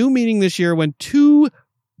took on new meaning this year when 2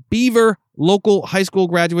 Beaver local high school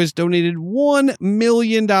graduates donated $1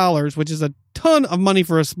 million, which is a ton of money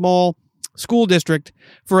for a small school district,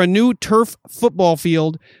 for a new turf football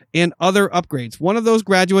field and other upgrades. One of those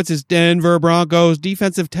graduates is Denver Broncos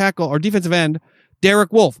defensive end,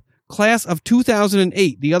 Derek Wolf, class of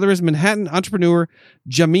 2008. The other is Manhattan entrepreneur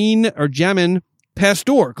Jamin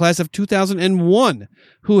Pastor, class of 2001,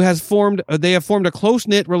 who have formed a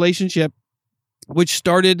close-knit relationship which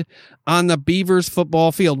started on the Beavers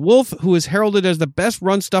football field. Wolf, who is heralded as the best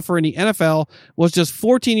run stuffer in the NFL, was just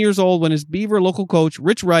 14 years old when his Beaver local coach,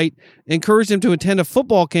 Rich Wright, encouraged him to attend a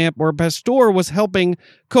football camp where Pastor was helping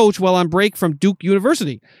coach while on break from Duke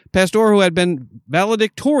University. Pastor, who had been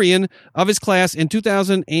valedictorian of his class in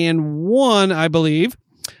 2001, I believe,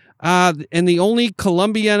 and the only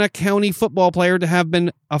Columbiana County football player to have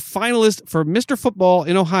been a finalist for Mr. Football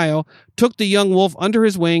in Ohio, took the young Wolf under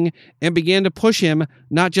his wing and began to push him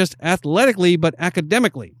not just athletically, but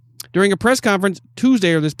academically. During a press conference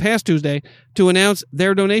this past Tuesday, to announce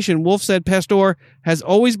their donation, Wolf said, Pastor has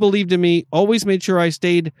always believed in me, always made sure I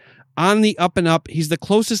stayed on the up and up. He's the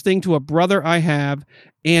closest thing to a brother I have,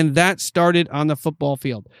 and that started on the football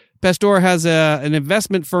field. Pastor has an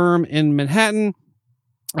investment firm in Manhattan,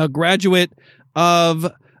 a graduate of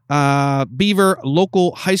Beaver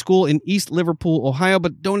local high school in East Liverpool, Ohio,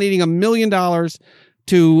 but donating $1 million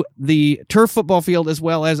to the turf football field as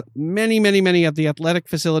well as many, many, many of the athletic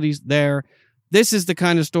facilities there. This is the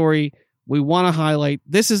kind of story we want to highlight.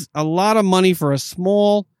 This is a lot of money for a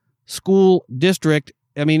small school district.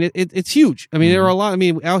 I mean, it's huge. I mean, there are a lot. I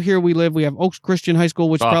mean, out here we live. We have Oaks Christian High School,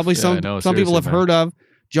 which probably some people have heard of.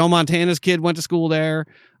 Joe Montana's kid went to school there.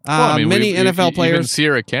 Many NFL players. Even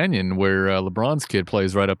Sierra Canyon, where LeBron's kid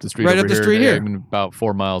plays, right up the street. Right up the street here, about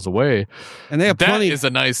 4 miles away. And they have plenty. That is a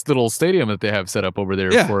nice little stadium that they have set up over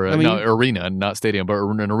there for arena, not stadium, but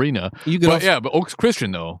an arena. But Oaks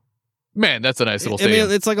Christian though, man, that's a nice little stadium. I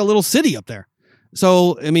mean, it's like a little city up there.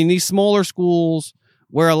 So I mean, these smaller schools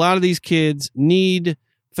where a lot of these kids need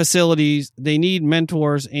facilities, they need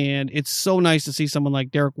mentors, and it's so nice to see someone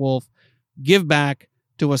like Derek Wolfe give back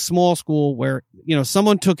to a small school where, you know,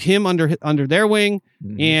 someone took him under their wing,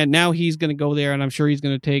 and now he's going to go there, and I'm sure he's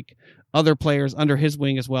going to take other players under his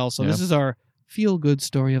wing as well. So this is our feel-good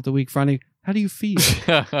story of the week. Franny, how do you feel?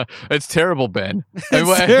 It's terrible, Ben.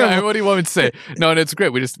 Terrible. What do you want me to say? No, and it's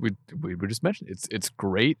great. We just mentioned it's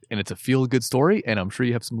great, and it's a feel-good story, and I'm sure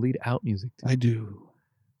you have some lead-out music too. I do.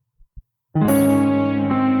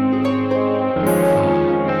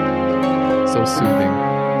 So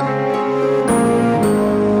soothing.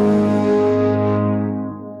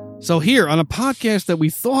 So here on a podcast that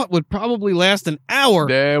we thought would probably last an hour.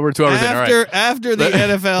 Yeah, we're 2 hours in. All right. After the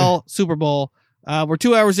NFL Super Bowl, we're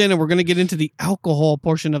 2 hours in, and we're going to get into the alcohol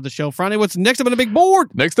portion of the show. Friday, what's next up on the big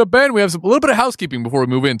board? Next up, Ben, we have a little bit of housekeeping before we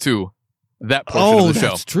move into that portion of the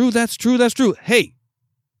show. That's true. Hey,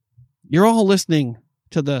 you're all listening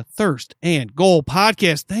to the Thirst and Goal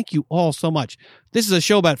podcast. Thank you all so much. This is a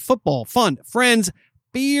show about football, fun, friends,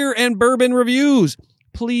 beer, and bourbon reviews.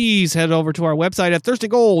 Please head over to our website at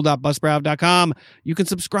thirstandgold.buzzsprout.com. You can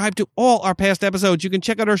subscribe to all our past episodes. You can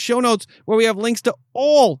check out our show notes where we have links to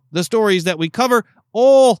all the stories that we cover,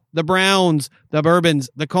 all the browns, the bourbons,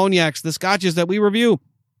 the cognacs, the scotches that we review.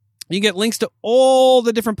 You get links to all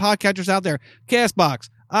the different podcatchers out there, CastBox,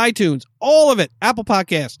 iTunes, all of it, Apple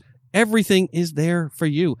Podcasts. Everything is there for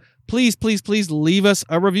you. Please, please, please leave us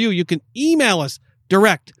a review. You can email us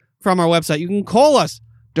direct from our website. You can call us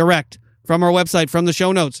direct from our website, from the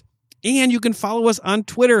show notes. And you can follow us on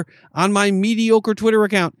Twitter, on my mediocre Twitter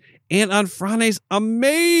account, and on Frane's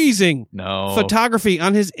amazing photography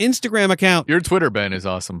on his Instagram account. Your Twitter, Ben, is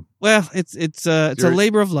awesome. Well, it's a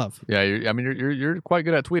labor of love. Yeah, you're quite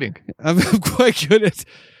good at tweeting. I'm quite good at.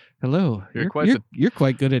 Hello, you're quite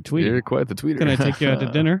good at tweeting. You're quite the tweeter. Can I take you out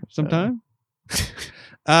to dinner sometime?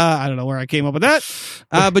 I don't know where I came up with that,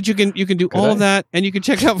 but you can do all of that, and you can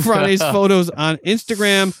check out Friday's photos on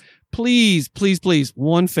Instagram. Please, please, please,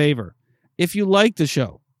 one favor. If you like the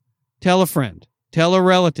show, tell a friend, tell a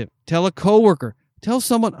relative, tell a coworker, tell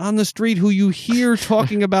someone on the street who you hear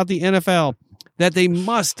talking about the NFL that they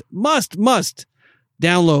must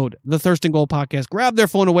download the Thirst and Goal podcast. Grab their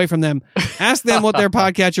phone away from them. Ask them what their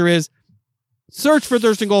podcatcher is. Search for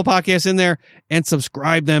Thirst and Goal podcast in there and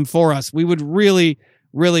subscribe them for us. We would really,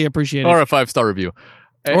 really appreciate it. Or a 5-star review.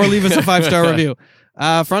 Or leave us a 5-star review.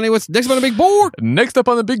 Friday, what's next up on the big board? Next up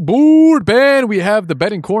on the big board, Ben, we have the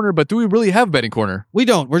betting corner, but do we really have betting corner? We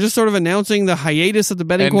don't. We're just sort of announcing the hiatus of the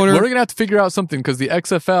betting corner. We're going to have to figure out something because the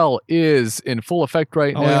XFL is in full effect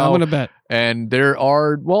right now. Yeah, I'm going to bet. And there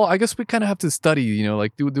are, well, I guess we kind of have to study,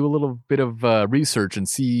 like do a little bit of research and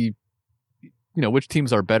see, which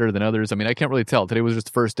teams are better than others. I mean, I can't really tell. Today was just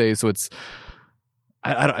the first day, so it's,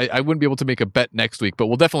 I wouldn't be able to make a bet next week, but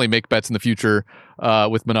we'll definitely make bets in the future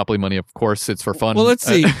with Monopoly money. Of course, it's for fun. Well, let's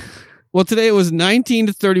see. Well, today it was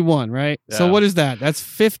 19-31, right? Yeah. So what is that? That's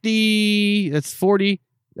 50. That's 40.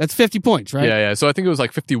 That's 50 points, right? Yeah. So I think it was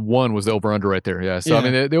like 51 was the over-under right there. Yeah. So, I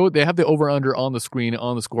mean, they have the over-under on the screen,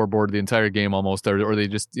 on the scoreboard the entire game almost, or they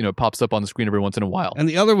just, pops up on the screen every once in a while. And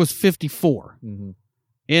the other was 54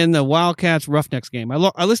 in the Wildcats Roughnecks game. I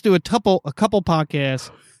listened to a couple podcasts,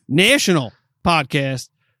 national podcast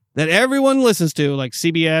that everyone listens to, like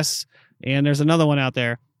CBS, and there's another one out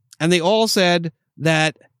there, and they all said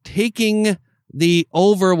that taking the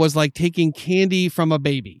over was like taking candy from a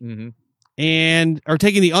baby, or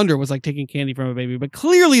taking the under was like taking candy from a baby, but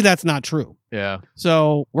clearly that's not true. Yeah.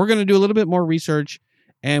 So we're going to do a little bit more research,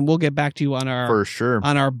 and we'll get back to you on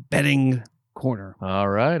our betting corner. All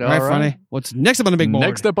right. Funny. What's next up on the big board?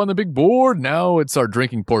 Next up on the big board, now it's our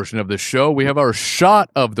drinking portion of the show. We have our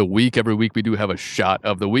shot of the week. Every week we do have a shot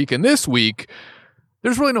of the week. And this week,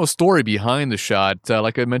 there's really no story behind the shot.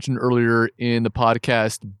 Like I mentioned earlier in the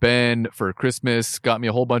podcast, Ben, for Christmas, got me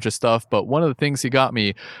a whole bunch of stuff. But one of the things he got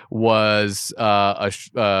me was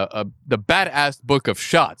the badass book of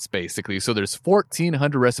shots, basically. So there's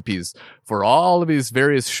 1,400 recipes for all of these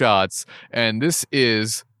various shots. And this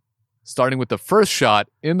is starting with the first shot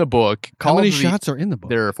in the book. How many shots are in the book?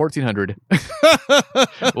 There are 1,400.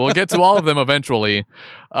 We'll get to all of them eventually.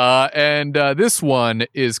 And this one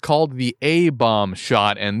is called the A-bomb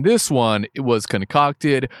shot. And this one, it was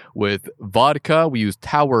concocted with vodka. We used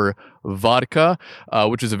Tower vodka,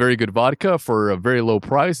 which is a very good vodka for a very low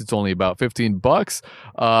price. It's only about $15.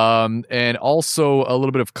 And also a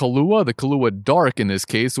little bit of Kahlua, the Kahlua Dark in this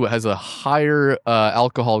case, so it has a higher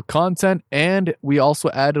alcohol content. And we also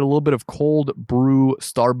added a little bit of cold brew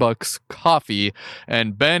Starbucks coffee.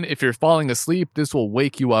 And Ben, if you're falling asleep, this will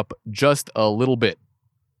wake you up just a little bit.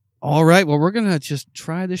 All right. Well, we're going to just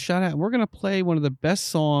try this shot out. We're going to play one of the best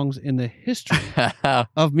songs in the history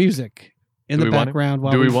of music in the background.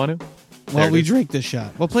 Do we want to? While we drink this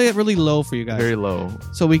shot. We'll play it really low for you guys. Very low.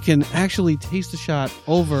 So we can actually taste the shot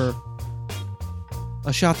over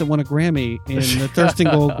a shot that won a Grammy in the Thirsting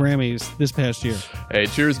Gold Grammys this past year. Hey,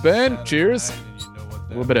 cheers, Ben. Cheers. A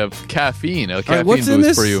little bit of caffeine, a caffeine what's boost in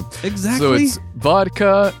this? for you. Exactly. So it's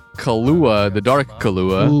vodka, Kahlua, the dark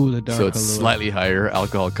Kahlua. Ooh, the dark So it's Kahlua. slightly higher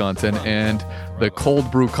alcohol content, and the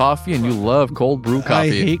cold brew coffee, and you love cold brew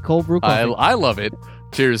coffee. I hate cold brew coffee. I love it.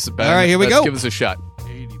 Cheers, Ben. All right, here we Let's go. give this a shot.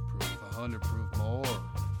 80 proof, 100 proof more.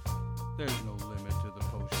 There's no limit to the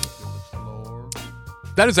potions you'll explore.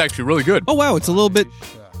 That is actually really good. Oh wow, it's a little bit.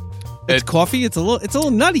 It's coffee. It's a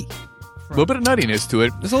little nutty. A little bit of nuttiness to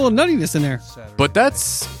it. There's a little nuttiness in there. But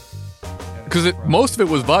that's because most of it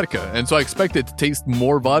was vodka, and so I expect it to taste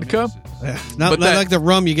more vodka. Not like the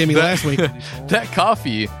rum you gave me last week. That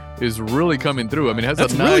coffee is really coming through. I mean, it has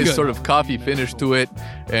That's a really nice good. sort of coffee finish to it,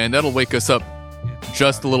 and that'll wake us up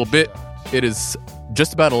just a little bit. It is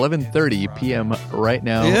just about 11:30 p.m. right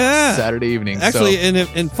now, Yeah. Saturday evening. Actually, so,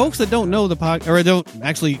 and folks that don't know the podcast or don't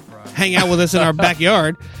actually hang out with us in our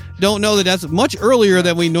backyard don't know that that's much earlier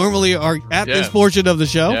than we normally are at this portion of the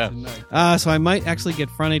show. Yeah. So I might actually get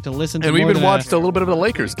Friday to listen to and we more even of that. watched a little bit of the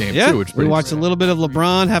Lakers game Yeah, too. Which is we pretty watched a little bit of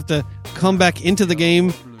LeBron have to come back into the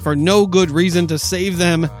game for no good reason to save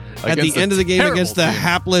them at the Against a end of the game terrible against the team.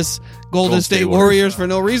 hapless Golden State Warriors for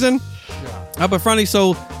no reason. But Friday,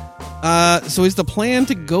 so is the plan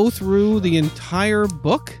to go through the entire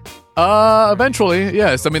book? Eventually,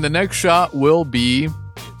 yes. I mean, the next shot will be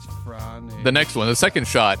the next one, the second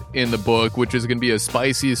shot in the book, which is going to be a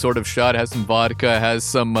spicy sort of shot. It has some vodka, has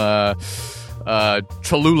some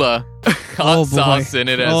Cholula hot sauce in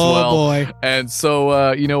it as well. Boy. And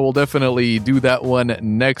so, we'll definitely do that one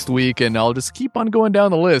next week, and I'll just keep on going down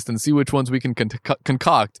the list and see which ones we can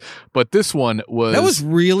concoct. But this one was... That was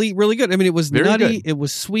really, really good. I mean, it was Very nutty. good. It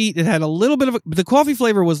was sweet. It had a little bit of the coffee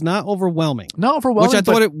flavor was not overwhelming. Not overwhelming, which I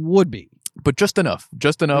thought but- it would be. But just enough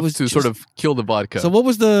was to sort of kill the vodka. So what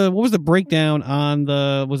was the breakdown on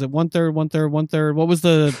the, was it 1/3, 1/3, 1/3? What was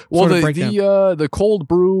the Well, sort of breakdown? the cold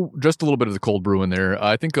brew, just a little bit of the cold brew in there.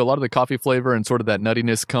 I think a lot of the coffee flavor and sort of that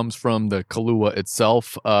nuttiness comes from the Kahlua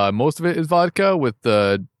itself. Most of it is vodka with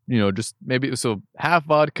the, just maybe, so half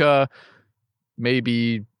vodka,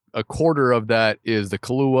 maybe a quarter of that is the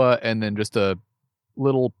Kahlua, and then just a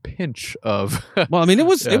little pinch of... Well, I mean, it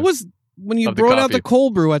was when you Of the brought out coffee. the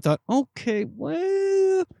cold brew, I thought, okay,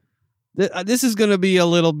 well, this is going to be a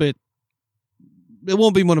little bit. It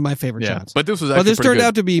won't be one of my favorite shots. But this was But actually this pretty turned good.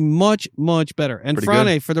 out to be much, much better. And Pretty Frane,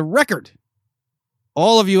 good. for the record,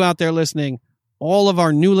 all of you out there listening, all of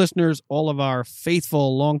our new listeners, all of our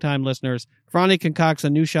faithful longtime listeners, Frane concocts a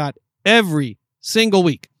new shot every single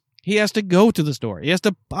week. He has to go to the store. He has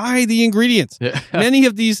to buy the ingredients. Many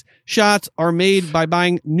of these shots are made by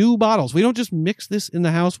buying new bottles. We don't just mix this in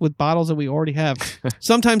the house with bottles that we already have.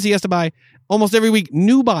 Sometimes he has to buy almost every week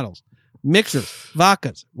new bottles, mixers,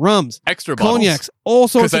 vodkas, rums, extra bottles. cognacs, all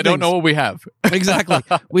sorts of Because I don't things. know what we have. Exactly.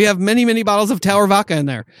 We have many, many bottles of Tower vodka in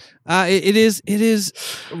there. It is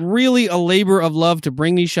really a labor of love to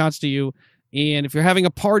bring these shots to you. And if you're having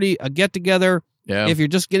a party, a get together, if you're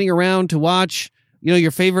just getting around to watch,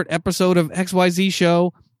 your favorite episode of XYZ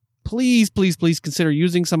show, please, please, please consider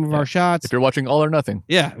using some of our shots. If you're watching All or Nothing.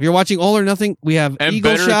 Yeah, if you're watching All or Nothing, we have And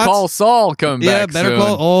Eagle Better shots. Call Saul coming Yeah, back Better soon.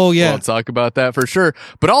 Call. Oh, yeah. We'll talk about that for sure.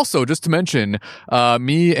 But also, just to mention,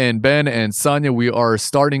 me and Ben and Sonia, we are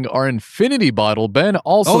starting our Infinity bottle. Ben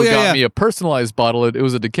also got me a personalized bottle. It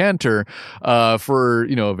was a decanter for,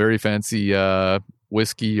 a very fancy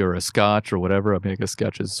whiskey or a scotch or whatever. I mean, I guess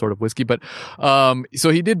scotch is sort of whiskey, but so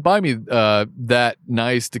he did buy me that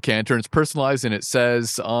nice decanter, and it's personalized, and it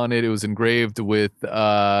says on it, it was engraved with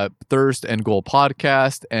Thirst and Goal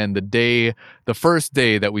podcast and the first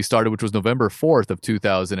day that we started, which was November 4th of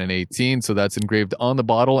 2018. So that's engraved on the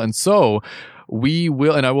bottle. And so we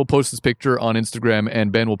will, and I will post this picture on Instagram,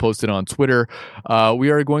 and Ben will post it on Twitter. We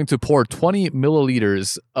are going to pour 20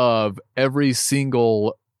 milliliters of every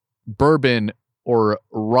single bourbon or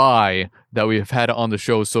rye that we have had on the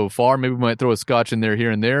show so far. Maybe we might throw a scotch in there here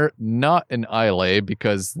and there. Not an Islay,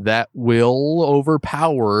 because that will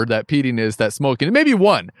overpower that peatiness, that smoking. Maybe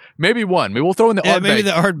one. Maybe we'll throw in the Ardbeg. Maybe the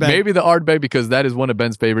Ardbeg. Maybe the Ardbeg, because that is one of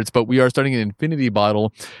Ben's favorites. But we are starting an infinity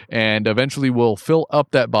bottle, and eventually we'll fill up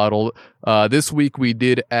that bottle. This week we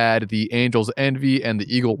did add the Angel's Envy and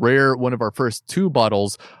the Eagle Rare, one of our first 2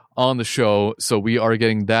 bottles on the show, so we are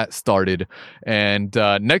getting that started. And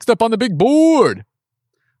next up on the big board,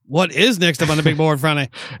 what is next up on the big board, Franny?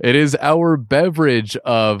 it is our beverage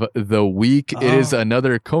of the week. It is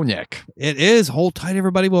another cognac. It is. Hold tight,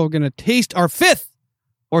 everybody. Well, we're going to taste our 5th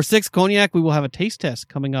or 6th cognac. We will have a taste test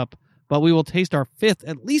coming up, but we will taste our 5th,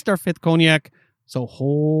 at least our 5th cognac. So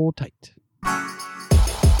hold tight.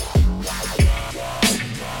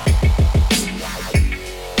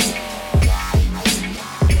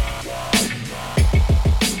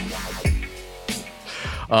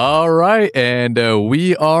 All right, and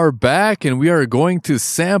we are back, and we are going to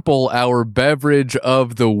sample our beverage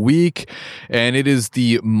of the week, and it is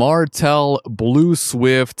the Martell Blue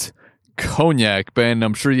Swift Cognac. Ben,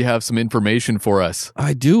 I'm sure you have some information for us.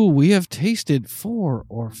 I do. We have tasted 4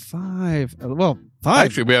 or 5. Well, 5.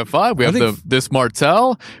 Actually, we have 5. We have this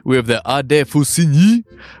Martell. We have the Ade Faucigny.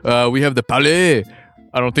 We have the Palais.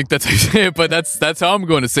 I don't think that's how you say it, but that's how I'm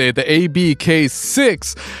going to say it. The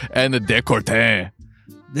ABK6 and the Décortin.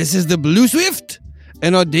 This is the Blue Swift,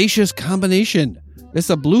 an audacious combination. This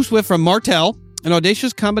is a Blue Swift from Martell, an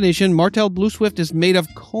audacious combination. Martell Blue Swift is made of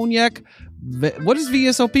cognac. What is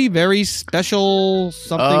VSOP? Very special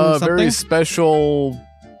something? Very special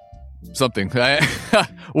something.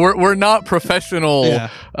 We're not professional,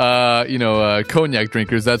 cognac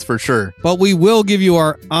drinkers, that's for sure. But we will give you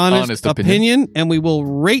our honest opinion, and we will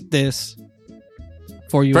rate this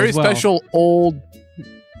for you as well. Very special old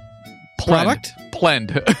product?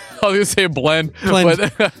 Blend. I was going to say blend.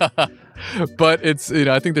 But it's,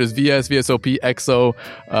 I think there's VS, VSOP, XO,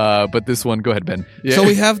 but this one, go ahead, Ben. Yeah. So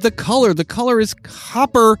we have the color. The color is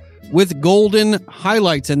copper with golden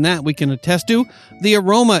highlights, and that we can attest to. The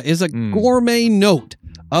aroma is a gourmet note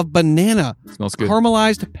of banana. Smells good.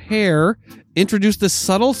 Caramelized pear. Introduce the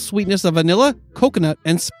subtle sweetness of vanilla, coconut,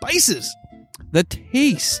 and spices. The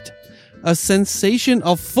taste, a sensation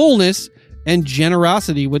of fullness and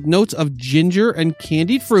generosity with notes of ginger and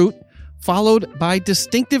candied fruit, followed by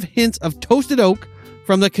distinctive hints of toasted oak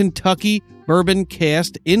from the Kentucky bourbon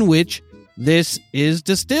cask in which this is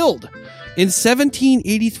distilled. In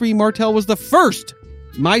 1783, Martell was the first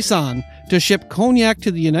Maison to ship cognac to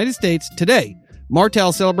the United States. Today,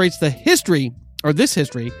 Martell celebrates this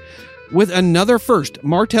history with another first,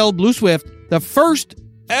 Martell Blue Swift, the first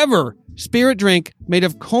ever spirit drink made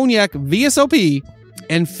of cognac VSOP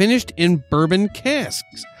and finished in bourbon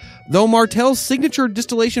casks. Through Martell's signature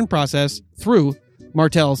distillation process,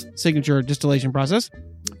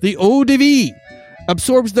 the eau de vie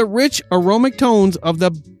absorbs the rich aromatic tones of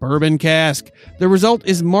the bourbon cask. The result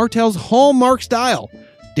is Martell's hallmark style,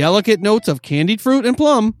 delicate notes of candied fruit and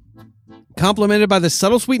plum, complemented by the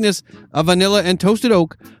subtle sweetness of vanilla and toasted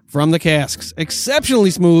oak from the casks.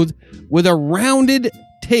 Exceptionally smooth, with a rounded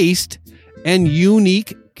taste and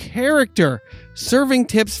unique character. Serving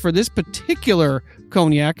tips for this particular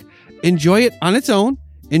cognac: enjoy it on its own,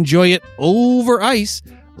 enjoy it over ice,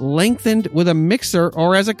 lengthened with a mixer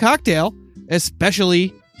or as a cocktail,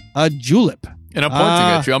 especially a julep. And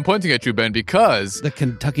I'm pointing at you, Ben, because the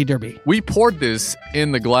Kentucky Derby. We poured this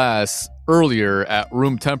in the glass earlier at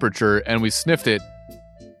room temperature, and we sniffed it,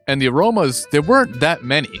 and the aromas, there weren't that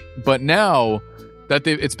many, but now that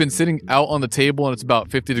it's been sitting out on the table and it's about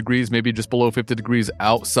 50 degrees, maybe just below 50 degrees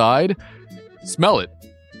outside, smell it,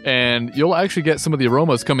 and you'll actually get some of the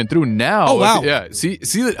aromas coming through now. Oh, wow. Yeah. See,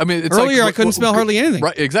 I mean, it's earlier I couldn't smell hardly anything.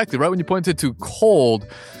 Right, exactly. Right when you pointed to cold,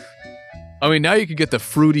 I mean, now you can get the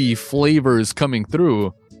fruity flavors coming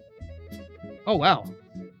through. Oh, wow.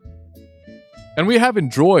 And we have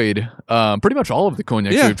enjoyed pretty much all of the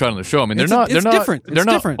cognacs that we've tried on the show. I mean, they're not different. They're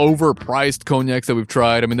not overpriced cognacs that we've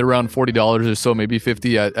tried. I mean, they're around $40 or so, maybe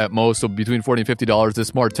 $50 at most. So between $40 and $50.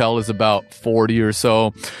 This Martell is about $40 or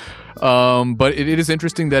so. But it is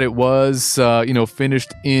interesting that it was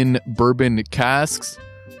finished in bourbon casks.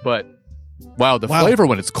 But wow, the flavor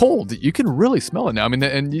when it's cold, you can really smell it now. I mean,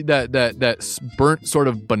 and that burnt sort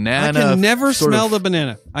of banana. I can never smell the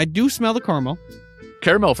banana. I do smell the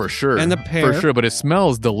caramel for sure, and the pear for sure. But it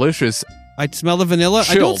smells delicious. I smell the vanilla.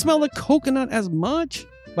 Chilled. I don't smell the coconut as much,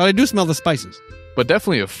 but I do smell the spices. But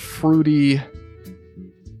definitely a fruity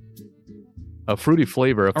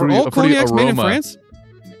flavor. Are all cognacs made in France?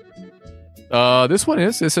 This one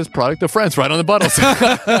is. It says product of France right on the bottles.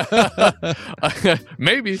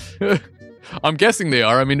 Maybe. I'm guessing they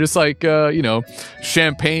are. I mean, just like,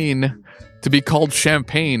 champagne. To be called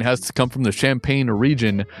champagne has to come from the Champagne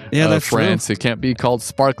region of France. True. It can't be called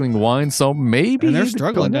sparkling wine, so maybe. And they're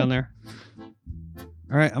struggling down there.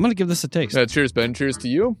 All right, I'm going to give this a taste. Cheers, Ben. Cheers to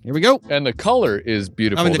you. Here we go. And the color is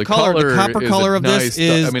beautiful. I mean, the copper color of this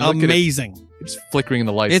is amazing. It's flickering in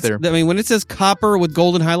the lights there. I mean, when it says copper with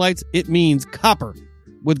golden highlights, it means copper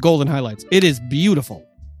with golden highlights. It is beautiful.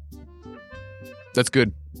 That's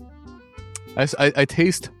good. I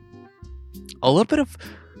taste a little bit of...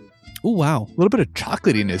 Oh, wow. A little bit of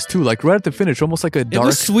chocolatiness, too. Like right at the finish, almost like a dark... It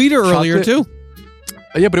was sweeter earlier, too.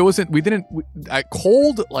 Yeah, but it wasn't... At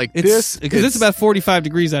cold like this... Because it's about 45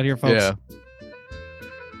 degrees out here, folks. Yeah.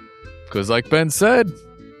 Because like Ben said,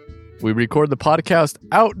 we record the podcast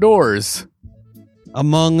outdoors.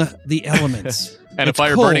 Among the elements. And a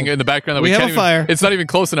fire burning in the background that we can't have a fire. It's not even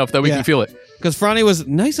close enough that we can feel it. Because Franny was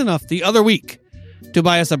nice enough the other week to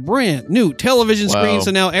buy us a brand new television screen, so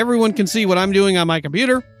now everyone can see what I'm doing on my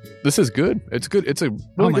computer. This is good. It's good. It's a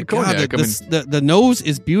really good cognac. The nose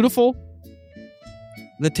is beautiful.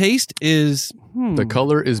 The taste is... The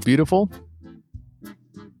color is beautiful.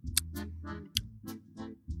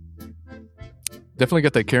 Definitely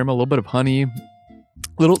got that caramel, a little bit of honey.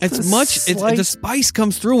 The spice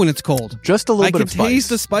comes through when it's cold. Just a little bit of spice. I can taste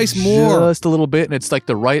the spice more. Just a little bit, and it's like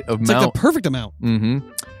the right amount. It's like the perfect amount.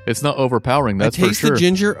 Mm-hmm. It's not overpowering, that's for sure. I taste the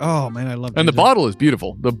ginger. Oh, man, I love ginger. And the bottle is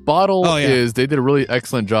beautiful. The bottle is, they did a really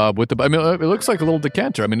excellent job with the, I mean, it looks like a little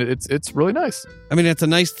decanter. I mean, it's really nice. I mean, it's a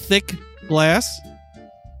nice thick glass.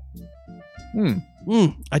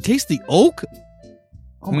 I taste the oak.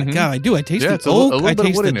 Oh, my God, I do. I taste the oak. I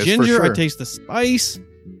taste the ginger. Sure. I taste the spice.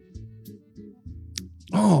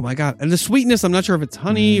 Oh, my God. And the sweetness, I'm not sure if it's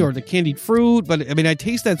honey or the candied fruit, but I mean, I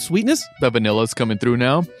taste that sweetness. The vanilla's coming through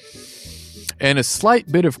now. And a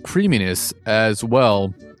slight bit of creaminess as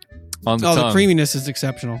well on the tongue. The creaminess is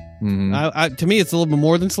exceptional. Mm-hmm. To me, it's a little bit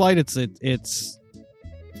more than slight. It's really...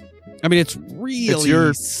 It's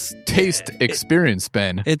your taste experience,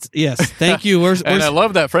 Ben. Yes, thank you. And I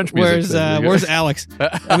love that French music. Where's Alex?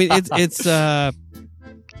 I mean, it's I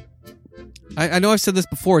know I've said this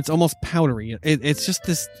before. It's almost powdery. It's just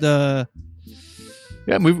Yeah,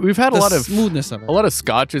 we've had a lot of smoothness of it. A lot of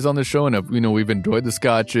scotches on the show, and we've enjoyed the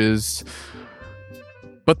scotches.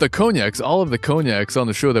 But the cognacs, all of the cognacs on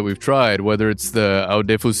the show that we've tried, whether it's the Au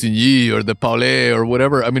de Faucigny or the Paulet or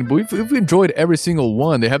whatever, I mean, we've enjoyed every single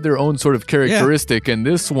one. They have their own sort of characteristic, and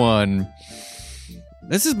this one...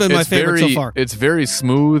 This has been my favorite so far. It's very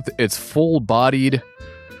smooth. It's full-bodied.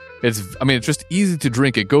 It's just easy to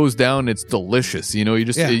drink. It goes down. It's delicious. You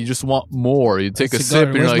just want more. You take a sip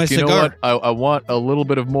and you're like, you know what? I want a little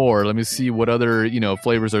bit of more. Let me see what other,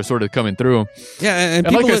 flavors are sort of coming through. Yeah.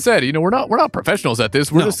 And like I said, we're not professionals at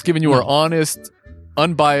this. We're just giving you our honest,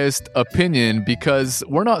 unbiased opinion because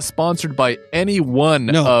we're not sponsored by any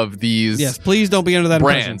one of these. Yes. Please don't be under that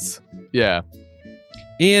brands. Impression. Yeah.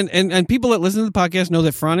 And people that listen to the podcast know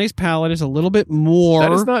that Frane's palate is a little bit more...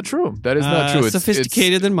 That is not true. It's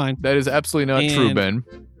sophisticated than mine. That is absolutely not true, Ben.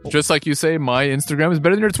 Just like you say, my Instagram is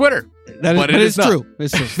better than your Twitter. But it is true.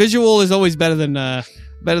 It's true. Visual is always better than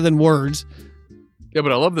words. Yeah,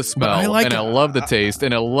 but I love the smell, I love the taste,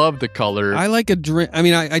 and I love the color. I like a drink. I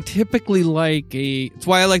mean, I typically like it's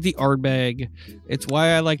why I like the Ardbeg. It's why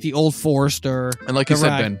I like the Old Forester. And like you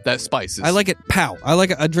said, Ben, that spice is... I like it, pow. I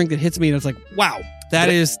like a drink that hits me and it's like, wow. That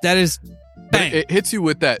is bang. It hits you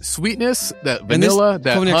with that sweetness, that vanilla,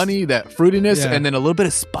 that honey, that fruitiness, and then a little bit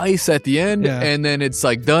of spice at the end, and then it's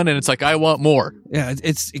like done, and it's like I want more. Yeah,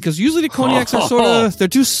 it's because usually the cognacs are sort of they're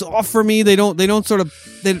too soft for me. They don't sort of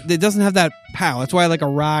it doesn't have that pow. That's why I like a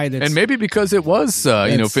rye. And maybe because it was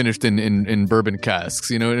finished in bourbon casks,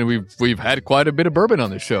 and we've had quite a bit of bourbon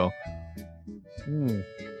on this show.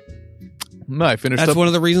 I finished. That's one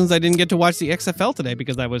of the reasons I didn't get to watch the XFL today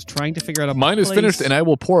because I was trying to figure out Mine is finished, and I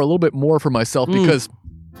will pour a little bit more for myself because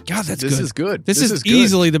God, this is good. This is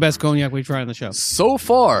easily the best cognac we've tried on the show so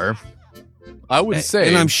far. I would say,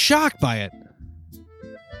 and I'm shocked by it.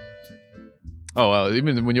 Oh,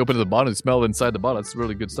 even when you open the bottle and smell inside the bottle, it's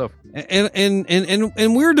really good stuff.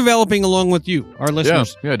 And we're developing along with you, our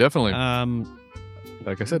listeners. Yeah, definitely.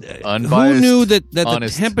 Like I said, unbiased. Who knew that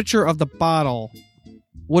honest. The temperature of the bottle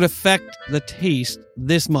would affect the taste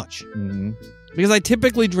this much? Mm-hmm. Because I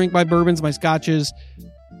typically drink my bourbons, my scotches,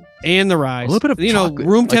 and the rye. A little bit of chocolate.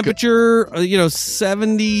 Room temperature,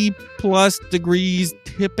 70 plus degrees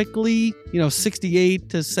typically, 68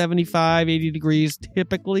 to 75, 80 degrees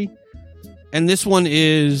typically. And this one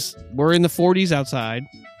we're in the 40s outside.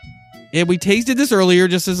 And we tasted this earlier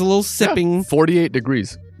just as a little sipping. 48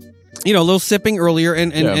 degrees. A little sipping earlier.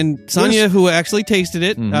 And Sonia, who actually tasted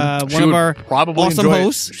it, one of our awesome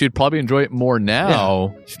hosts. She'd probably enjoy it more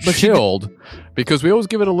now, but chilled, because we always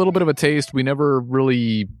give it a little bit of a taste. We never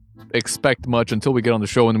really expect much until we get on the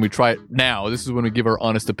show, and then we try it now. This is when we give our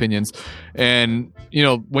honest opinions. And,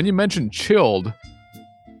 when you mentioned chilled,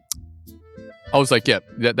 I was like,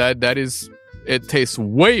 that is, it tastes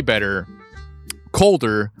way better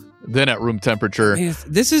colder than at room temperature.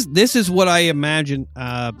 This is what I imagine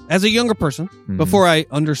as a younger person, before I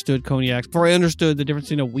understood cognacs, before I understood the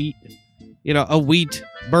difference in a wheat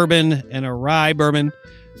bourbon and a rye bourbon,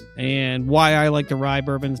 and why I like the rye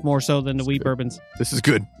bourbons more so than the wheat bourbons. This is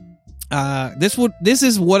good. This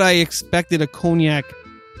is what I expected a cognac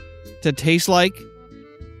to taste like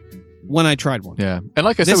when I tried one. Yeah. And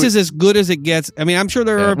like I said, this is as good as it gets. I mean, I'm sure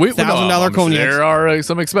there are $1,000 cognacs. There are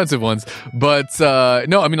some expensive ones. But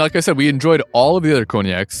no, I mean, like I said, we enjoyed all of the other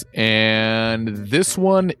cognacs. And this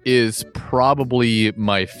one is probably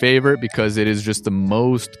my favorite because it is just the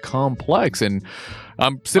most complex. And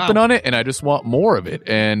I'm sipping on it, and I just want more of it.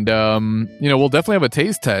 And, we'll definitely have a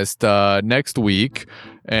taste test next week.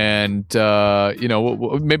 And,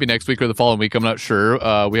 maybe next week or the following week. I'm not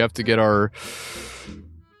sure. We have to get our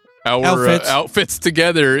outfits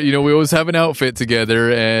together. We always have an outfit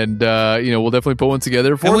together, and we'll definitely put one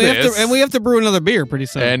together for this. And we have to brew another beer pretty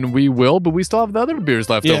soon. And we will, but we still have the other beers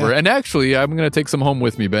left over. And actually, I'm going to take some home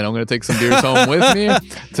with me, Ben. I'm going to take some beers home with me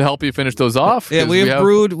to help you finish those off. Yeah, we've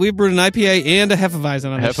brewed an IPA and a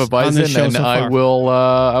Hefeweizen on this show and so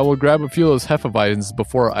far. I will grab a few of those Hefeweizens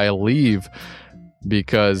before I leave,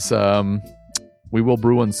 because we will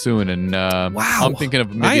brew one soon. And I'm thinking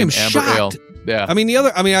of maybe an amber ale. Yeah. I mean,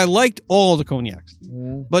 I liked all the cognacs,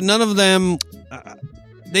 but none of them,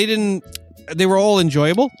 they were all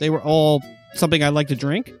enjoyable. They were all something I like to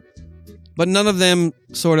drink, but none of them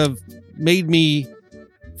sort of made me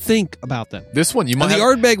think about them. This one, the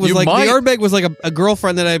Ardbeg was like a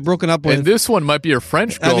girlfriend that I had broken up with. And this one might be your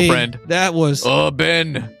French girlfriend. That was... Oh,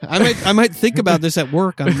 Ben. I might think about this at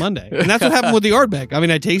work on Monday. And that's what happened with the Ardbeg. I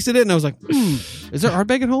mean, I tasted it and I was like, is there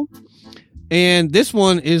Ardbeg at home? And this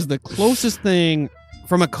one is the closest thing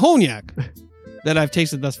from a cognac that I've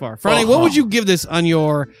tasted thus far. Franny, what would you give this on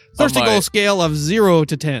your Thirsty Goal scale of 0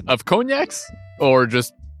 to 10? Of cognacs? Or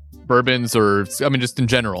just bourbons? Or, I mean, just in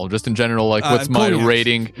general, like what's my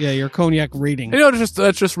rating? Yeah, your cognac rating.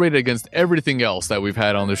 That's just rated against everything else that we've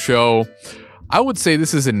had on the show. I would say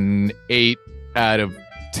this is an 8 out of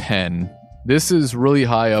 10. This is really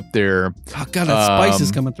high up there. Oh God, that spice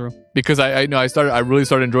is coming through. Because I really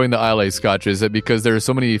started enjoying the Islay scotches because there are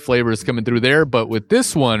so many flavors coming through there. But with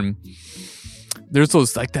this one, there's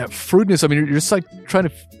those like that fruitiness. I mean, you're just like trying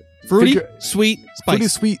to fruity, sweet,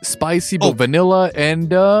 spicy, but vanilla, and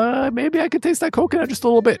maybe I could taste that coconut just a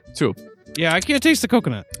little bit too. Yeah, I can't taste the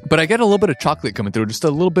coconut, but I get a little bit of chocolate coming through. Just a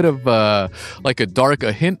little bit of a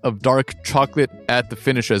hint of dark chocolate at the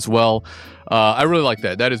finish as well. I really like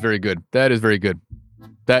that. That is very good. That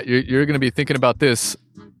you're going to be thinking about this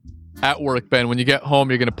at work, Ben. When you get home,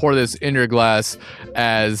 you're going to pour this in your glass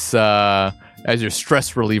as your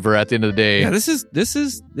stress reliever at the end of the day. Yeah, this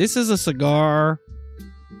is a cigar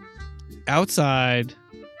outside,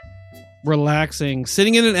 relaxing,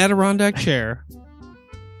 sitting in an Adirondack chair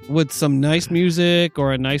with some nice music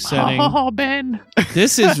or a nice setting. Oh, Ben.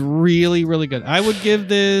 This is really, really good. I would give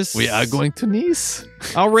this... We are going to Nice.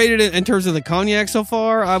 I'll rate it in terms of the cognac so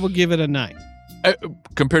far. I would give it a 9.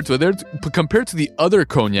 Compared to the other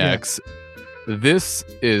cognacs, this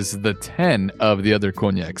is the 10 of the other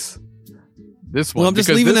cognacs. This one. Well, I'm just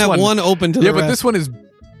leaving that one open to the rest. Yeah, but this one is...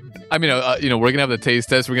 I mean, we're going to have the taste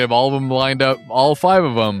test. We're going to have all of them lined up, all 5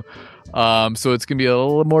 of them. So it's going to be a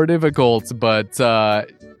little more difficult, but...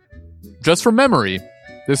 just from memory,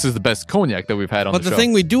 this is the best cognac that we've had on the show. But the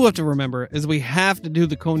thing we do have to remember is we have to do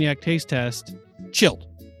the cognac taste test chilled.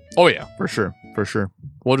 Oh, yeah, for sure.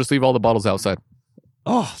 We'll just leave all the bottles outside.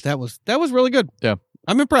 Oh, that was really good. Yeah.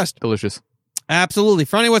 I'm impressed. Delicious. Absolutely.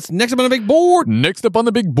 Franny, what's next up on the big board? Next up on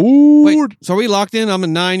the big board. Wait, so are we locked in? I'm a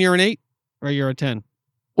 9, you're an 8? Or you're a 10?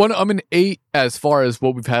 Well, I'm an 8 as far as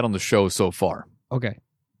what we've had on the show so far. Okay.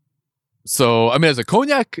 So, I mean, as a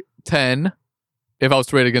cognac, 10... if I was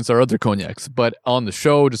to rate against our other cognacs. But on the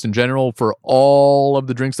show, just in general, for all of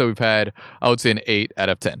the drinks that we've had, I would say an 8 out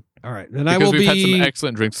of 10. All right. Then because we've had some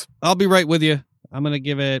excellent drinks. I'll be right with you. I'm going to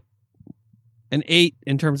give it an 8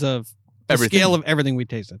 in terms of the scale of everything we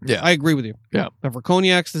tasted. Yeah. I agree with you. Yeah. But for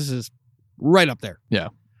cognacs, this is right up there. Yeah.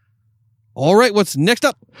 All right, what's next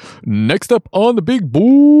up? Next up on the big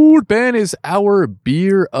board, Ben, is our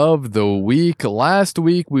beer of the week. Last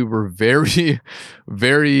week, we were very,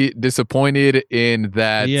 very disappointed in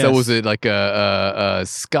that. Yes. So was it like a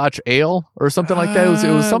Scotch ale or something like that? It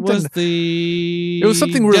was something. It was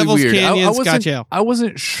something really Devil's weird. Canyon Scotch ale. I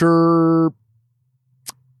wasn't sure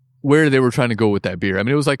where they were trying to go with that beer. I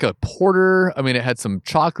mean, it was like a porter. I mean, it had some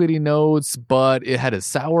chocolatey notes, but it had a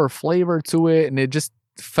sour flavor to it, and it just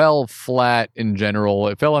fell flat in general.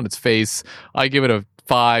 It fell on its face. I give it a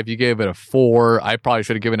 5. You gave it a 4. I probably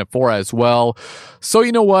should have given it 4 as well. So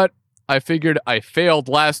you know what? I figured I failed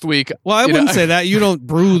last week. Well, I wouldn't say that. You don't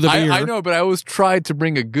brew the beer. I know, but I always tried to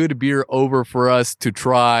bring a good beer over for us to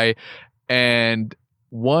try. And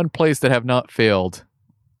one place that have not failed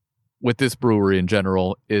with this brewery in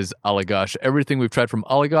general is Allagash. Everything we've tried from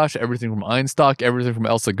Allagash, everything from Einstock, everything from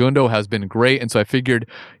El Segundo has been great. And so I figured,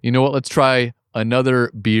 you know what? Let's try another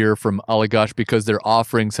beer from Allagash because their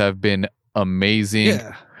offerings have been amazing.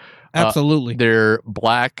 Yeah, absolutely. Their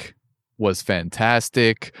black was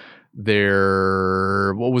fantastic.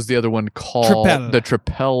 Their, what was the other one called? Tripel. The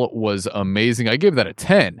Tripel was amazing. I gave that a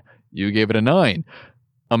 10. You gave it a 9.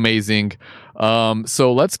 Amazing.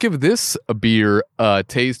 So let's give this a beer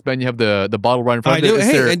taste. Ben, you have the bottle right in front of you.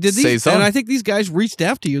 And I think these guys reached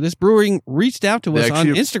out to you. This brewing reached out to us on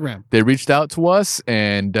Instagram. They reached out to us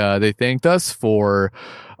and they thanked us for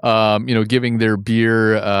giving their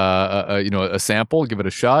beer a sample, give it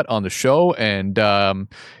a shot on the show, and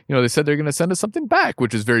they said they're going to send us something back,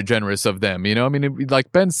 which is very generous of them. I mean,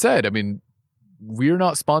 like Ben said, I mean, we're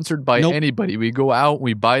not sponsored by anybody. We go out,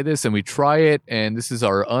 we buy this, and we try it, and this is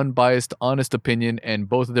our unbiased, honest opinion, and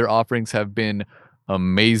both of their offerings have been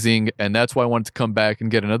amazing, and that's why I wanted to come back and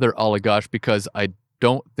get another Allagash, because I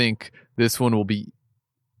don't think this one will be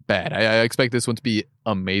bad. I expect this one to be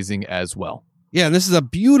amazing as well. Yeah, and this is a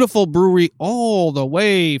beautiful brewery all the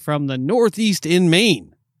way from the Northeast in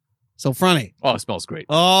Maine. So, Franny. Oh, it smells great.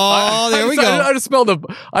 Oh, there we go. I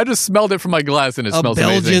just smelled it from my glass, and it smells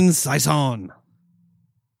Belgian amazing. Saison.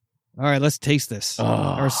 All right, let's taste this.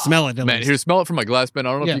 Or smell it. Man, here, smell it from my glass, Ben.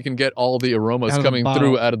 I don't know if you can get all the aromas coming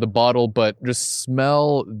through out of the bottle, but just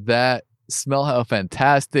smell that. Smell how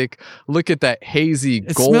fantastic. Look at that hazy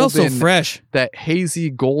golden. It smells so fresh. That hazy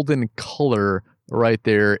golden color right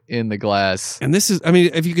there in the glass. And this is, I mean,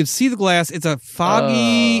 if you could see the glass, it's a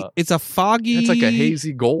foggy, it's like a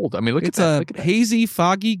hazy gold. I mean, look at that. It's a hazy,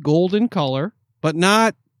 foggy golden color, but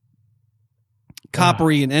not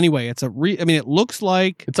coppery in any way. It's it looks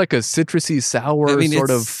like it's like a citrusy sour sort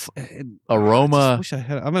of aroma. I wish I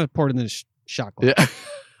had. I'm going to pour it in this shot glass.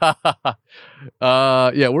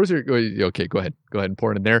 Yeah. Where's your? Okay, go ahead and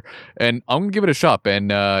pour it in there, and I'm gonna give it a shot. Ben,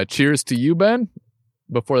 cheers to you, Ben.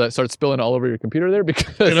 Before that starts spilling all over your computer there,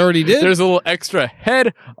 because it already did. There's a little extra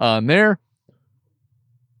head on there.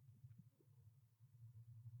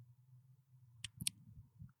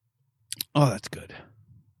 Oh, that's good.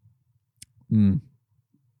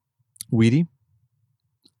 Weedy. A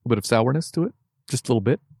little bit of sourness to it. Just a little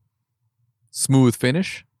bit. Smooth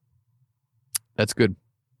finish. That's good.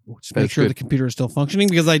 Just make sure the computer is still functioning,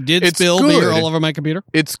 because I did spill beer all over my computer.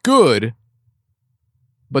 It's good,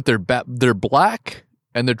 but they're black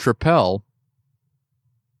and their Tripel,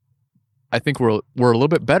 I think we're a little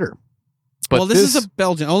bit better. But this is a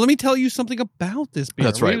Belgian. Oh, let me tell you something about this beer.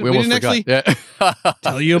 That's right. We didn't actually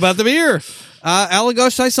tell you about the beer.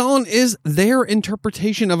 Allagash Saison is their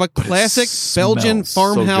interpretation of a classic Belgian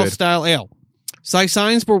farmhouse-style ale.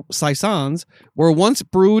 Saisons were once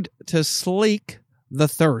brewed to slake the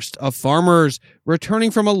thirst of farmers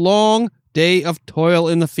returning from a long day of toil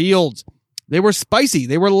in the fields. They were spicy,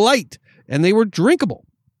 they were light, and they were drinkable.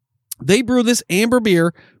 They brew this amber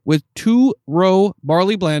beer with 2-row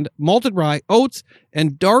barley blend, malted rye, oats,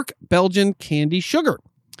 and dark Belgian candy sugar.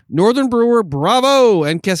 Northern brewer Bravo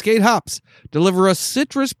and Cascade hops deliver a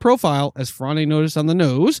citrus profile, as Franny noticed on the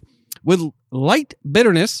nose, with light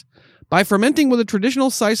bitterness. By fermenting with a traditional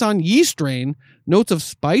Saison yeast strain, notes of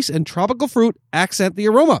spice and tropical fruit accent the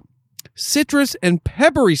aroma. Citrus and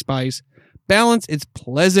peppery spice balance its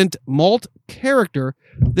pleasant malt character.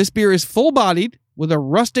 This beer is full-bodied with a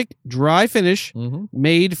rustic, dry finish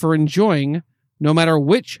made for enjoying no matter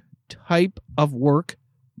which type of work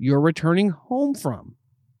you're returning home from.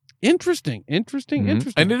 Interesting. And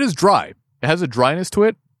it is dry. It has a dryness to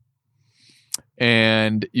it.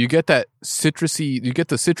 And you get the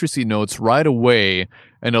citrusy notes right away,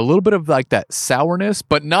 and a little bit of like that sourness,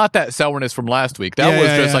 but not that sourness from last week. That was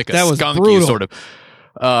just like a skunky sort of.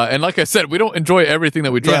 And like I said, we don't enjoy everything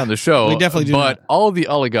that we try on the show. We definitely do. But all of the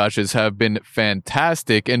Allagashes have been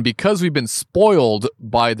fantastic, and because we've been spoiled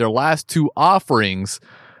by their last two offerings,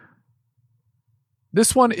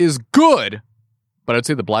 This one is good, but I'd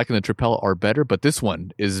say the Black and the Tripel are better, but this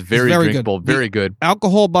one is very drinkable, very good.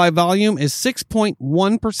 Alcohol by volume is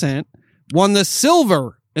 6.1%. Won the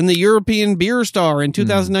silver in the European Beer Star in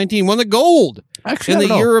 2019. Won the gold in the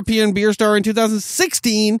European Beer Star in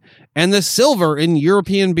 2016. And the silver in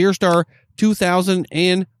European Beer Star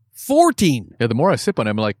 2014. Yeah, the more I sip on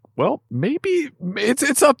it, I'm like, well, maybe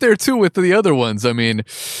it's up there too with the other ones. I mean,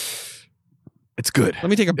 it's good. Let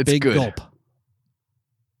me take a big gulp.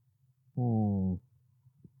 Ooh.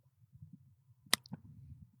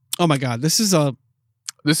 Oh my God, this is a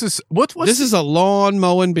lawn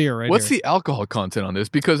mowing beer right What's here. the alcohol content on this?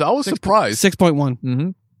 Because I was surprised.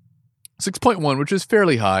 6.1. 6.1, which is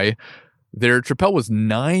fairly high. Their Tripel was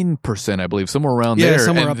 9%, I believe, somewhere around there.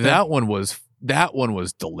 Somewhere and up there. that one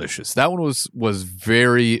was delicious. That one was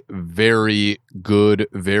very, very good,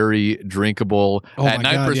 very drinkable. At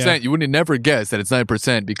 9%, you would never guess that it's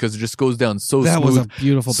 9% because it just goes down so that smooth. was a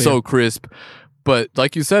beautiful beer. So crisp. But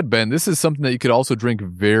like you said, Ben, this is something that you could also drink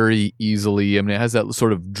very easily. I mean, it has that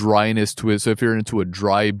sort of dryness to it. So if you're into a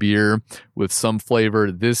dry beer with some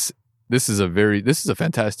flavor, this is a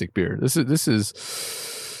fantastic beer. It's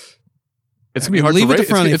gonna be hard Leave to it rate.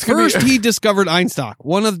 to Franny. It's gonna be- First, he discovered Einstock,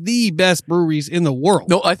 one of the best breweries in the world.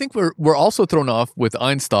 No, I think we're also thrown off with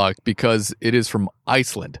Einstock because it is from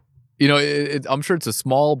Iceland. You know, I'm sure it's a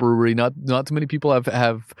small brewery. Not too many people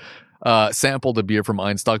have sampled a beer from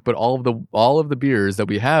Einstock, but all of the beers that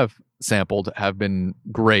we have sampled have been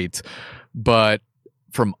great. But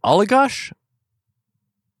from Allagash,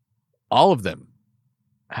 all of them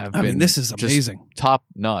have been. This is amazing, top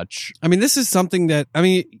notch. I mean, this is something that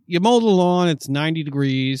you mow the lawn. It's 90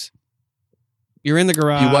 degrees. You're in the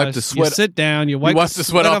garage. You wipe the sweat. You sit down. You wipe the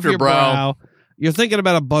sweat off your brow. You're thinking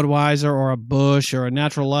about a Budweiser or a Busch or a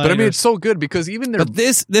Natural Light. But I mean, it's so good because even their. But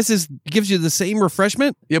this gives you the same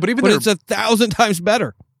refreshment. Yeah, but it's 1,000 times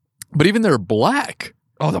better. But even their black.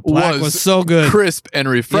 Oh, the black was so good. Crisp and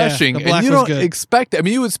refreshing. Yeah, the black and you was don't good. expect I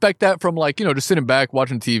mean, you would expect that from just sitting back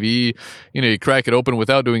watching TV, you crack it open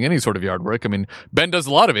without doing any sort of yard work. I mean, Ben does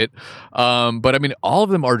a lot of it. But I mean, all of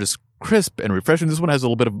them are just crisp and refreshing. This one has a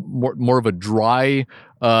little bit of more of a dry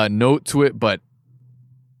note to it, but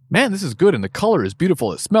man, this is good. And the color is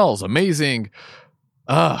beautiful. It smells amazing.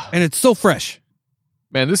 And it's so fresh.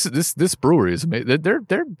 Man, this brewery is amazing.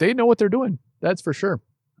 They know what they're doing. That's for sure.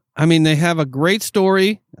 I mean, they have a great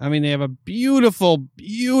story. I mean, they have a beautiful,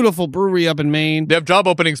 beautiful brewery up in Maine. They have job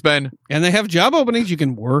openings, Ben. And they have job openings. You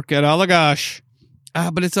can work at Allagash.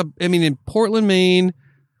 But in Portland, Maine,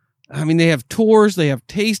 I mean, they have tours, they have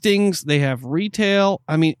tastings, they have retail.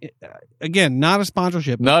 I mean, again, not a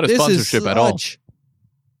sponsorship. Not a sponsorship at all.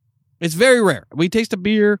 It's very rare. We taste a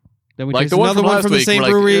beer, then we like taste the one another from one last from the week, same we're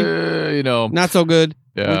like, brewery. not so good.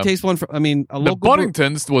 Yeah. We taste one from, a the local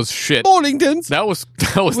Boddingtons was shit. Boddingtons. That was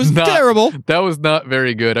not terrible. That was not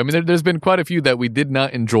very good. I mean, there's been quite a few that we did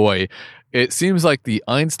not enjoy. It seems like the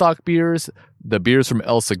Einstock beers, the beers from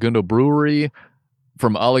El Segundo Brewery,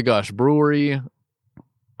 from Allagash Brewery,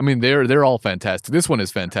 I mean, they're all fantastic. This one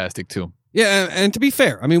is fantastic too. Yeah, and to be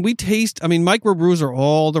fair, I mean, microbrews are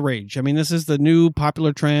all the rage. I mean, this is the new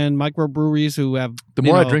popular trend. Microbreweries who have the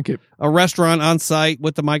more I drink it, a restaurant on site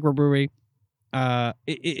with the microbrewery.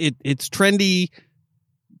 It's trendy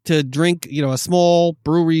to drink, a small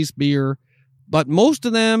brewery's beer, but most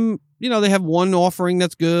of them, they have one offering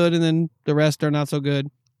that's good, and then the rest are not so good.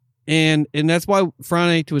 And that's why,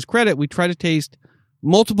 Franny, to his credit, we try to taste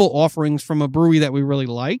multiple offerings from a brewery that we really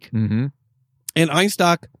like. Mm-hmm. And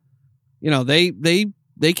Einstock,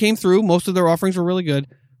 they came through. Most of their offerings were really good.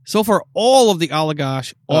 So far, all of the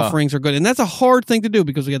Allagash offerings are good. And that's a hard thing to do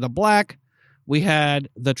because we had the black, we had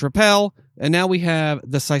the Tripel, and now we have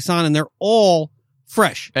the Saison, and they're all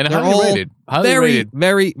fresh. And they're highly rated. Very,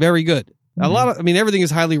 very, very good. A lot of, everything is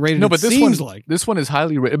highly rated. No, but this one is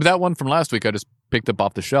highly rated. But that one from last week, I just picked up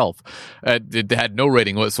off the shelf. It had no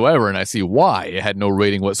rating whatsoever, and I see why it had no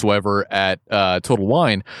rating whatsoever at Total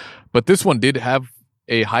Wine. But this one did have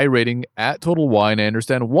a high rating at Total Wine. I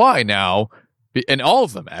understand why now, and all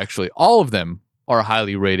of them are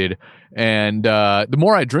highly rated. And the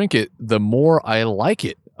more I drink it, the more I like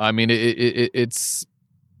it. I mean, it's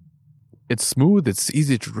smooth. It's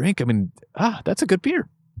easy to drink. I mean, that's a good beer.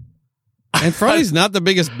 And Franny's not the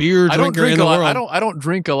biggest beer drinker in the world. I don't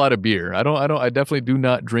drink a lot of beer. I definitely do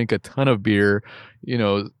not drink a ton of beer.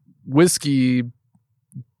 Whiskey,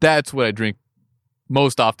 that's what I drink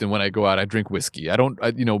most often when I go out. I drink whiskey.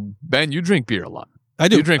 Ben, you drink beer a lot. I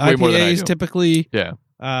do. You drink way more than I do. Typically. Yeah.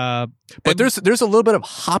 But there's a little bit of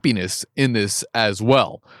hoppiness in this as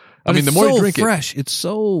well. I mean, the more you drink fresh. It's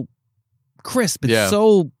so crisp. It's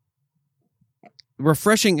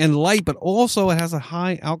refreshing and light, but also it has a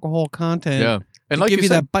high alcohol content. Yeah. And to like give you you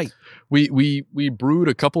said, that bite. We brewed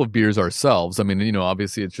a couple of beers ourselves. I mean,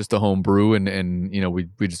 obviously it's just a home brew and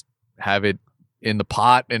we just have it in the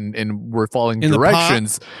pot and we're following In the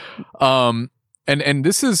directions. And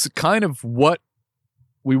this is kind of what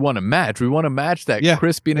we want to match. We want to match that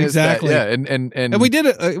crispiness. Exactly. And we did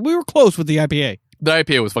it. We were close with the IPA. The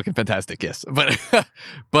IPA was fucking fantastic, yes.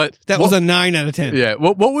 But that was a 9 out of 10. Yeah.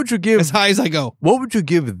 What would you give? As high as I go. What would you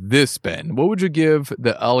give this, Ben? What would you give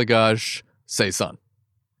the Allagash Saison?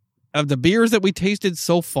 Of the beers that we tasted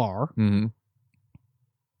so far,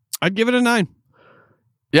 I'd give it a 9.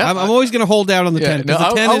 Yeah, I'm always going to hold out on the 10. No,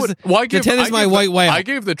 the 10 is my white whale. I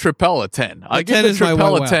gave the Tripel a 10. I gave 10 the is my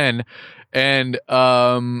Tripel white a 10. And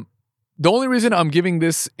the only reason I'm giving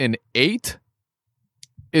this an 8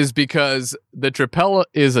 is because the Tripel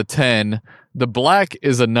is a 10, the black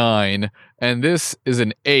is a 9, and this is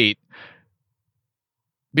an 8.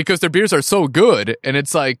 Because their beers are so good, and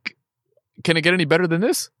it's like, can it get any better than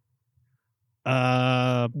this?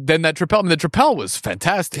 Then that Tripel. I mean, the Tripel was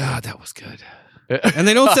fantastic. God, that was good. And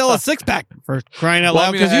they don't sell a 6-pack for crying out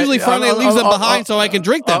loud, because usually Friday leaves them behind so I can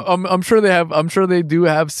drink them. I'm sure they have. I'm sure they do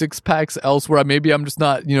have 6-packs elsewhere. Maybe I'm just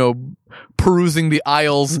not, perusing the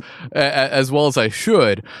aisles as well as I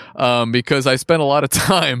should, because I spent a lot of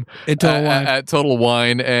time at Total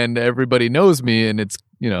Wine, and everybody knows me, and it's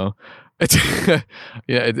it's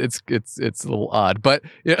it's a little odd, but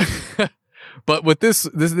yeah. But with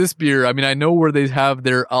this beer, I mean, I know where they have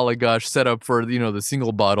their Allagash set up for the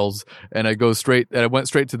single bottles, and I went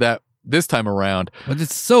straight to that this time around. But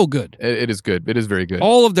it's so good. It is good. It is very good.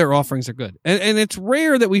 All of their offerings are good, and it's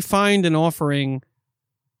rare that we find an offering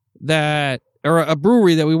or a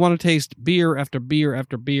brewery that we want to taste beer after beer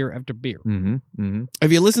after beer after beer.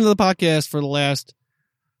 If you listen to the podcast for the last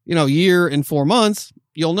year and 4 months,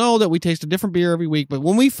 you'll know that we taste a different beer every week. But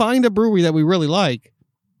when we find a brewery that we really like,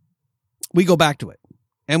 we go back to it,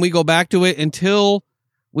 and we go back to it until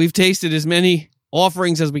we've tasted as many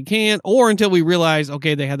offerings as we can, or until we realize,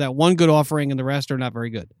 okay, they had that one good offering and the rest are not very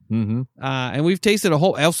good. And we've tasted a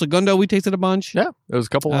whole El Segundo. We tasted a bunch. Yeah, there was a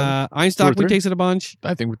couple. Einstock, we tasted a bunch.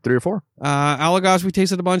 I think 3 or 4. Allagash, we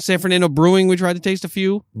tasted a bunch. San Fernando Brewing, we tried to taste a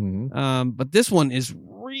few. But this one is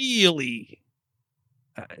really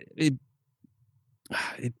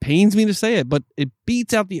it pains me to say it, but it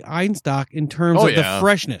beats out the Einstock in terms of the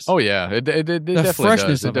freshness. Oh yeah, it definitely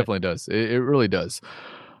does. It definitely does. It really does.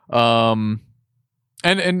 And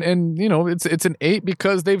it's an 8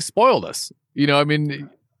 because they've spoiled us. I mean,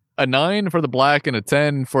 a 9 for the black and a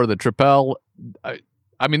 10 for the Tripel.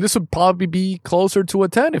 I mean, this would probably be closer to a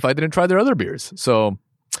 10 if I didn't try their other beers. So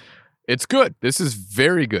it's good. This is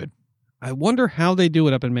very good. I wonder how they do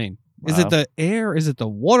it up in Maine. Is it the air? Is it the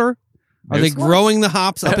water? Are they growing the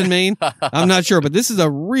hops up in Maine? I'm not sure, but this is a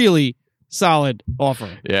really solid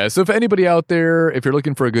offering. Yeah, so if anybody out there, if you're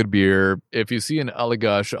looking for a good beer, if you see an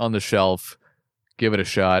Allagash on the shelf, give it a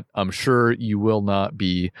shot. I'm sure you will not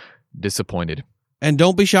be disappointed. And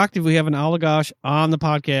don't be shocked if we have an Allagash on the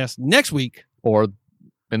podcast next week. Or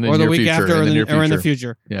in the or near the week future, after, or in the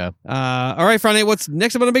future. Yeah. All right, Friday, what's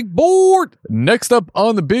next up on the big board? Next up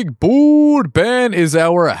on the big board, Ben, is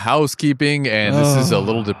our housekeeping, and this is a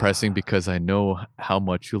little depressing because I know how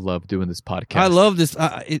much you love doing this podcast. I love this.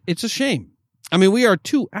 It's a shame. I mean, we are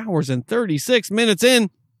 2 hours and 36 minutes in,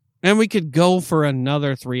 and we could go for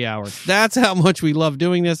another 3 hours. That's how much we love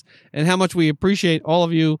doing this, and how much we appreciate all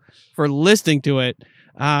of you for listening to it.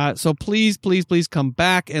 So please, please, please come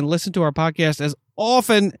back and listen to our podcast as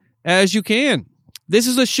often as you can. This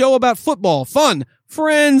is a show about football, fun,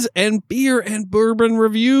 friends, and beer and bourbon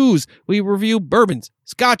reviews. We review bourbons,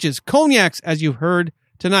 scotches, cognacs, as you heard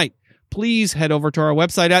tonight. Please head over to our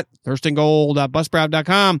website at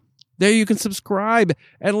thirstandgold.buzzsprout.com. There you can subscribe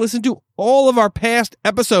and listen to all of our past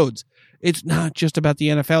episodes. It's not just about the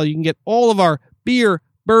NFL. You can get all of our beer,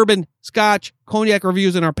 bourbon, scotch, cognac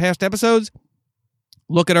reviews in our past episodes.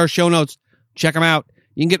 Look at our show notes. Check them out.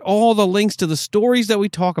 You can get all the links to the stories that we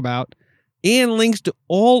talk about and links to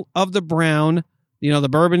all of the brown, the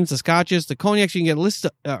bourbons, the scotches, the cognacs. You can get links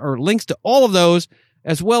to all of those,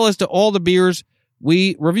 as well as to all the beers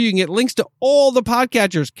we review. You can get links to all the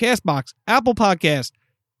podcatchers, CastBox, Apple Podcasts,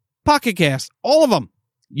 Pocket Cast, all of them.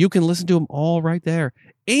 You can listen to them all right there.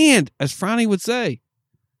 And as Franny would say,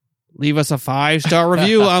 leave us a 5-star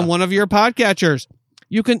review on one of your podcatchers.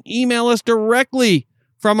 You can email us directly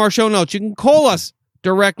from our show notes. You can call us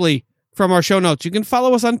directly from our show notes. You can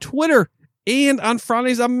follow us on Twitter and on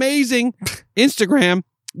Franny's amazing Instagram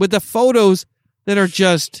with the photos that are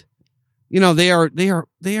just, they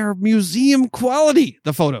are museum quality,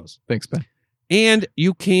 the photos. Thanks, Ben. And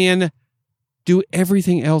you can do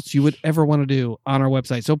everything else you would ever want to do on our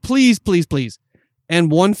website. So please, please, please.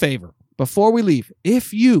 And one favor before we leave,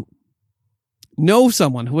 if you know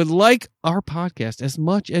someone who would like our podcast as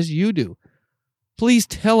much as you do, please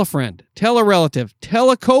tell a friend, tell a relative,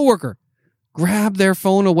 tell a coworker, grab their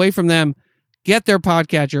phone away from them, get their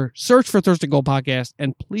podcatcher, search for Thirst and Goal Podcast,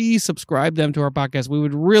 and please subscribe them to our podcast. We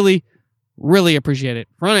would really, really appreciate it.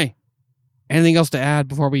 Ronnie, anything else to add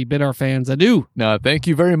before we bid our fans adieu? No, thank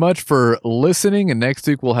you very much for listening. And next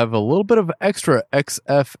week we'll have a little bit of extra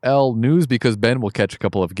XFL news because Ben will catch a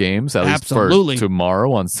couple of games, at least for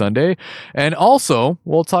tomorrow on Sunday. And also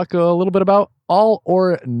we'll talk a little bit about All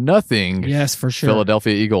or Nothing. Yes, for sure.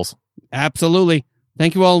 Philadelphia Eagles. Absolutely.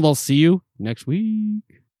 Thank you all, and we'll see you next week.